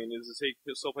 I mean, does it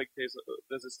still take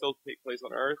place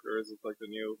on Earth, or is it like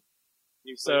the new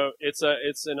So it's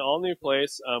an all-new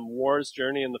place. War's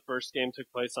journey in the first game took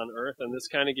place on Earth, and this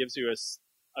kind of gives you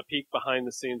a peek behind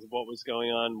the scenes of what was going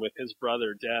on with his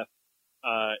brother, Death,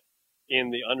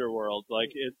 in the underworld.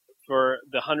 for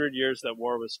the 100 years that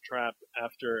War was trapped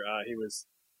after he was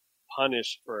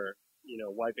punished for,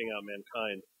 wiping out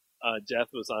mankind, Death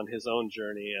was on his own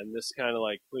journey, and this kind of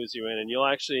like clues you in, and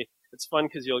you'll actually, it's fun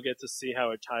because you'll get to see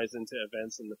how it ties into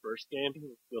events in the first game.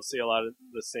 You'll see a lot of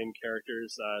the same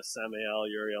characters, Samael,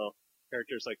 Uriel,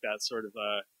 characters like that sort of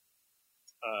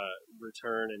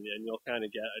return, and you'll kind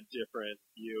of get a different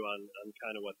view on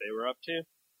kind of what they were up to.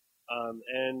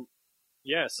 And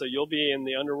yeah, so you'll be in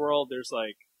the underworld. There's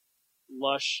like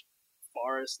lush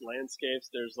forest landscapes.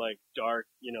 There's like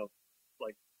dark,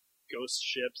 like ghost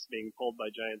ships being pulled by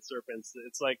giant serpents.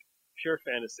 It's like pure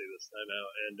fantasy this time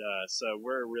out, and so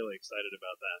we're really excited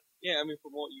about that. Yeah, I mean,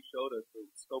 from what you showed us, the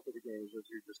scope of the game is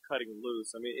you're just cutting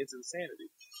loose. I mean, it's insanity.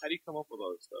 How do you come up with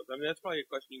all this stuff? I mean, that's probably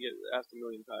a question you get asked a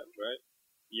million times, right?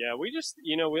 Yeah, we just,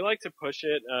 we like to push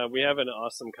it. We have an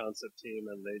awesome concept team,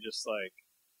 and they just like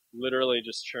literally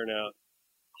just churn out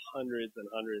hundreds and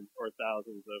hundreds or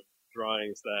thousands of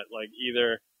drawings that like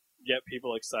either get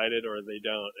people excited or they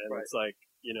don't. And It's like,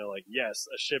 like, yes,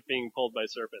 a ship being pulled by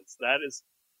serpents. That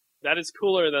is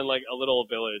cooler than like a little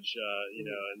village,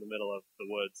 in the middle of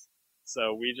the woods.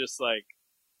 So we just like,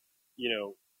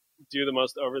 do the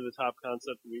most over-the-top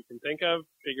concept we can think of,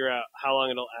 figure out how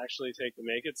long it'll actually take to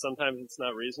make it. Sometimes it's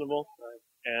not reasonable,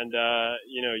 and,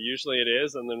 usually it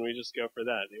is, and then we just go for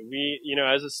that. We,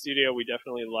 as a studio, we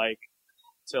definitely like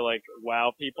to, like,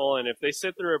 wow people, and if they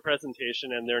sit through a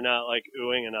presentation and they're not, like,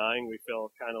 oohing and ahhing, we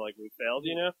feel kind of like we failed,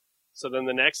 So then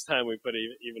the next time we put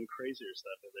even crazier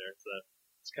stuff in there. So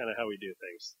it's kind of how we do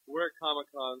things. We're at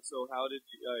Comic-Con, so how did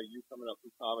you coming up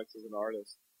through comics as an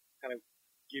artist kind of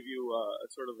give you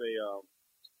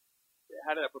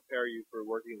how did that prepare you for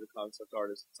working as a concept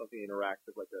artist, something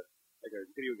interactive like a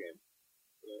video game?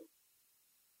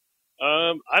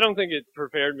 I don't think it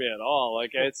prepared me at all.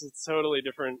 Like it's a totally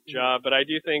different job, but I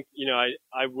do think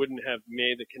I wouldn't have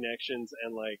made the connections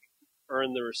and like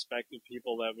earned the respect of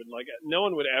people that would like. No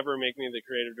one would ever make me the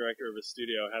creative director of a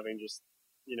studio having just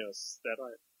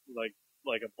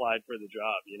like applied for the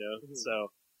job.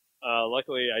 So.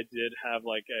 Luckily, I did have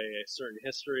like a certain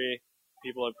history.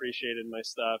 People appreciated my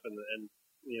stuff, and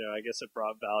I guess it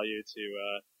brought value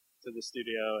to the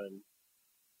studio and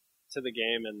to the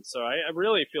game. And so I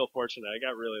really feel fortunate. I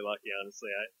got really lucky,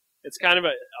 honestly. It's kind of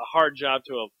a hard job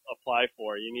to apply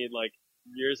for. You need like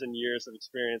years and years of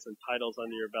experience and titles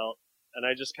under your belt. And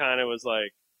I just kind of was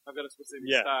like, I've got a specific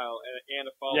style and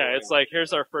a following. Yeah, it's like here's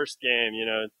our first game.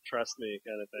 Trust me,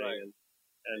 kind of thing. Right.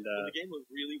 And the game was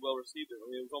really well received. I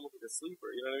mean, it was almost like a sleeper.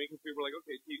 You know what I mean? Because people were like,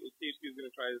 okay, THQ is going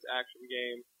to try this action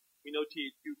game. We know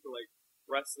THQ for like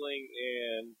wrestling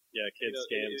and kids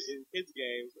games. In kids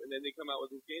games, and then they come out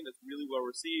with this game that's really well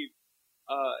received.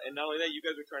 And not only that, you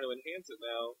guys are trying to enhance it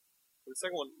now. For the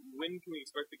second one, when can we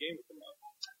expect the game to come out?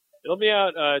 It'll be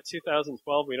out 2012.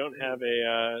 We don't have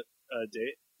a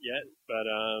date yet, but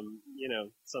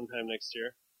sometime next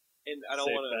year. And I don't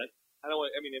want to. I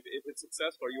mean, if it's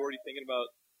successful, are you already thinking about,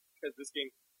 because this game,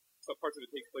 some parts of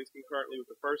it takes place concurrently with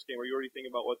the first game, are you already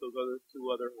thinking about what those two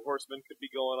other horsemen could be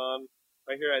going on?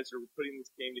 Right here, as you're putting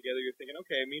this game together, you're thinking,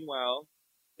 okay, meanwhile,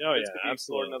 could be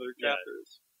exploring other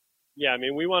chapters. Yeah, I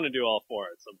mean, we want to do all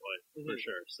four at some point, for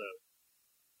sure, so.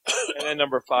 And then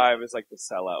number 5 is like the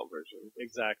sellout version.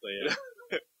 Exactly,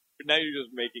 yeah. Now you're just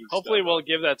making Hopefully stuff we'll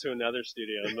give that to another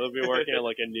studio, and they'll be working on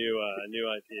like a new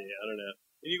IP, I don't know.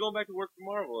 And you're going back to work for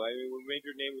Marvel. I mean, we made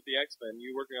your name with the X-Men.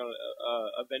 You're working on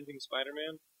Avenging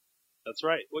Spider-Man? That's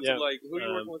right. What's it like? Who are you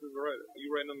working with as a writer? Are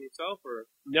you writing them yourself, or?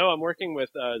 No, I'm working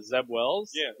with Zeb Wells,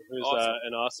 who's awesome.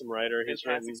 An awesome writer. He's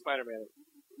written Spider-Man.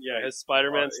 Yeah, his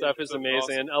Spider-Man stuff is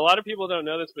amazing. Awesome. And a lot of people don't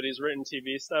know this, but he's written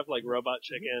TV stuff like Robot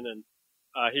Chicken, and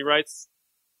he writes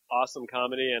awesome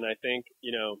comedy, and I think,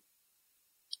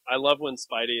 I love when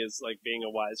Spidey is like being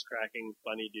a wisecracking,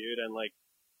 funny dude, and like,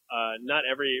 not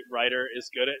every writer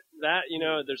is good at that,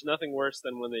 there's nothing worse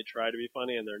than when they try to be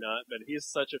funny and they're not, but he's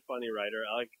such a funny writer.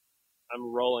 I'm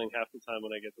rolling half the time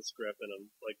when I get the script and I'm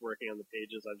like working on the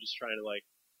pages. I'm just trying to like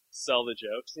sell the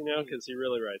jokes, because he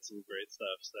really writes some great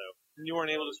stuff, so. And you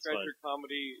weren't able to scratch your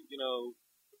comedy,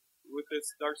 with this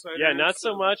Darksiders? Yeah, not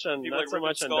so much on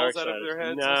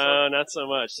Darksiders. No, not so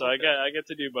much. So okay. I get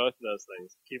to do both of those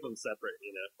things. Keep them separate,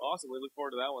 Awesome. We look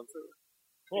forward to that one too.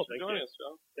 Cool. Thanks for joining us,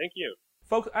 Joe. Thank you.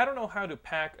 Folks, I don't know how to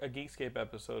pack a Geekscape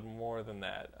episode more than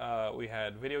that. We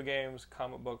had video games,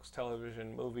 comic books,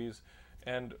 television, movies,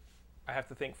 and I have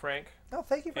to thank Frank. Oh,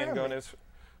 thank you for having me.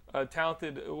 Angones,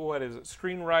 talented,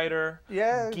 screenwriter,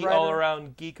 writer,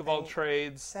 all-around geek of all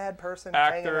trades, sad person,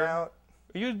 actor. hanging out.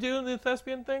 Are you doing the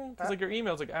thespian thing? Because your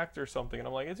email's like actor something, and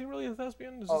I'm like, is he really a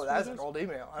thespian? That's an old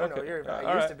email. I don't know what you're about.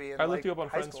 I used to be in I looked you up on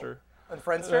high Friendster. And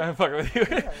Friendster? I'm fucking with you.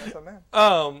 Yeah, that's what I meant.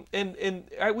 And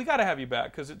we got to have you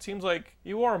back because it seems like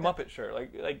you wore a Muppet shirt.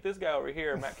 Like this guy over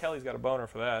here, Matt Kelly's got a boner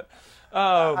for that.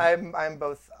 I'm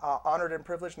both honored and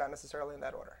privileged, not necessarily in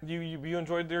that order. You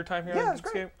enjoyed your time here Yeah, on it was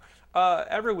great. Geekscape?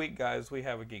 Every week, guys, we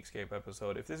have a Geekscape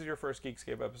episode. If this is your first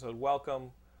Geekscape episode,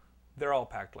 welcome. They're all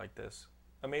packed like this.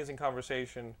 Amazing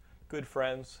conversation, good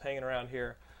friends hanging around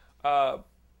here.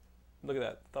 Look at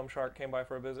that. Thumb Shark came by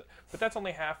for a visit. But that's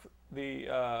only half the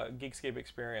Geekscape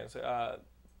experience.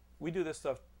 We do this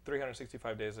stuff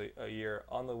 365 days a year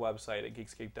on the website at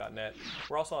geekscape.net.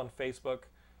 We're also on Facebook,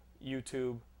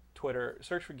 YouTube, Twitter.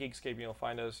 Search for Geekscape and you'll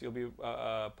find us. You'll be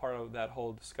part of that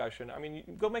whole discussion. I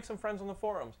mean, go make some friends on the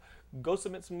forums. Go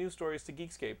submit some news stories to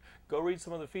Geekscape. Go read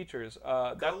some of the features.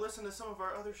 Go listen to some of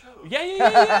our other shows. Yeah.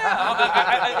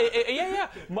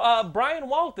 Brian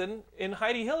Walton and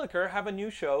Heidi Hilliker have a new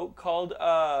show called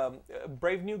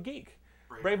Brave New Geek.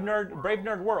 Brave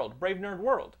Nerd World.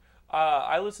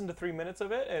 I listened to 3 minutes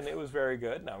of it and it was very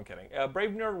good. No, I'm kidding.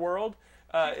 Brave Nerd World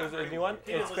is a new one.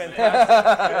 It's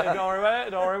fantastic. Don't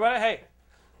worry about it. Hey,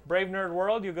 Brave Nerd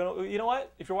World. You know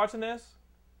what? If you're watching this,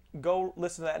 go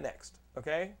listen to that next.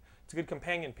 Okay. It's a good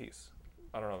companion piece.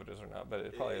 I don't know if it is or not, but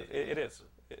it probably is. It is.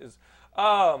 It is.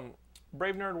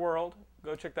 Brave Nerd World.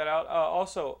 Go check that out.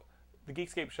 Also, the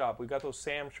Geekscape shop. We've got those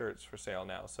Sam shirts for sale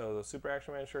now. So the Super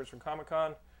Action Man shirts from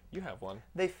Comic-Con. You have one.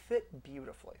 They fit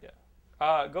beautifully.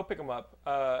 Yeah. Go pick them up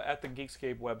at the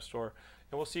Geekscape web store.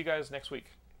 And we'll see you guys next week.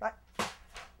 Bye.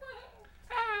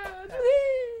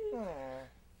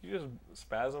 You just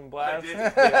spasm blast.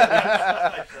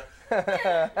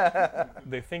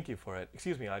 They thank you for it.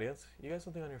 Excuse me, audience. You got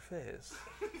something on your face.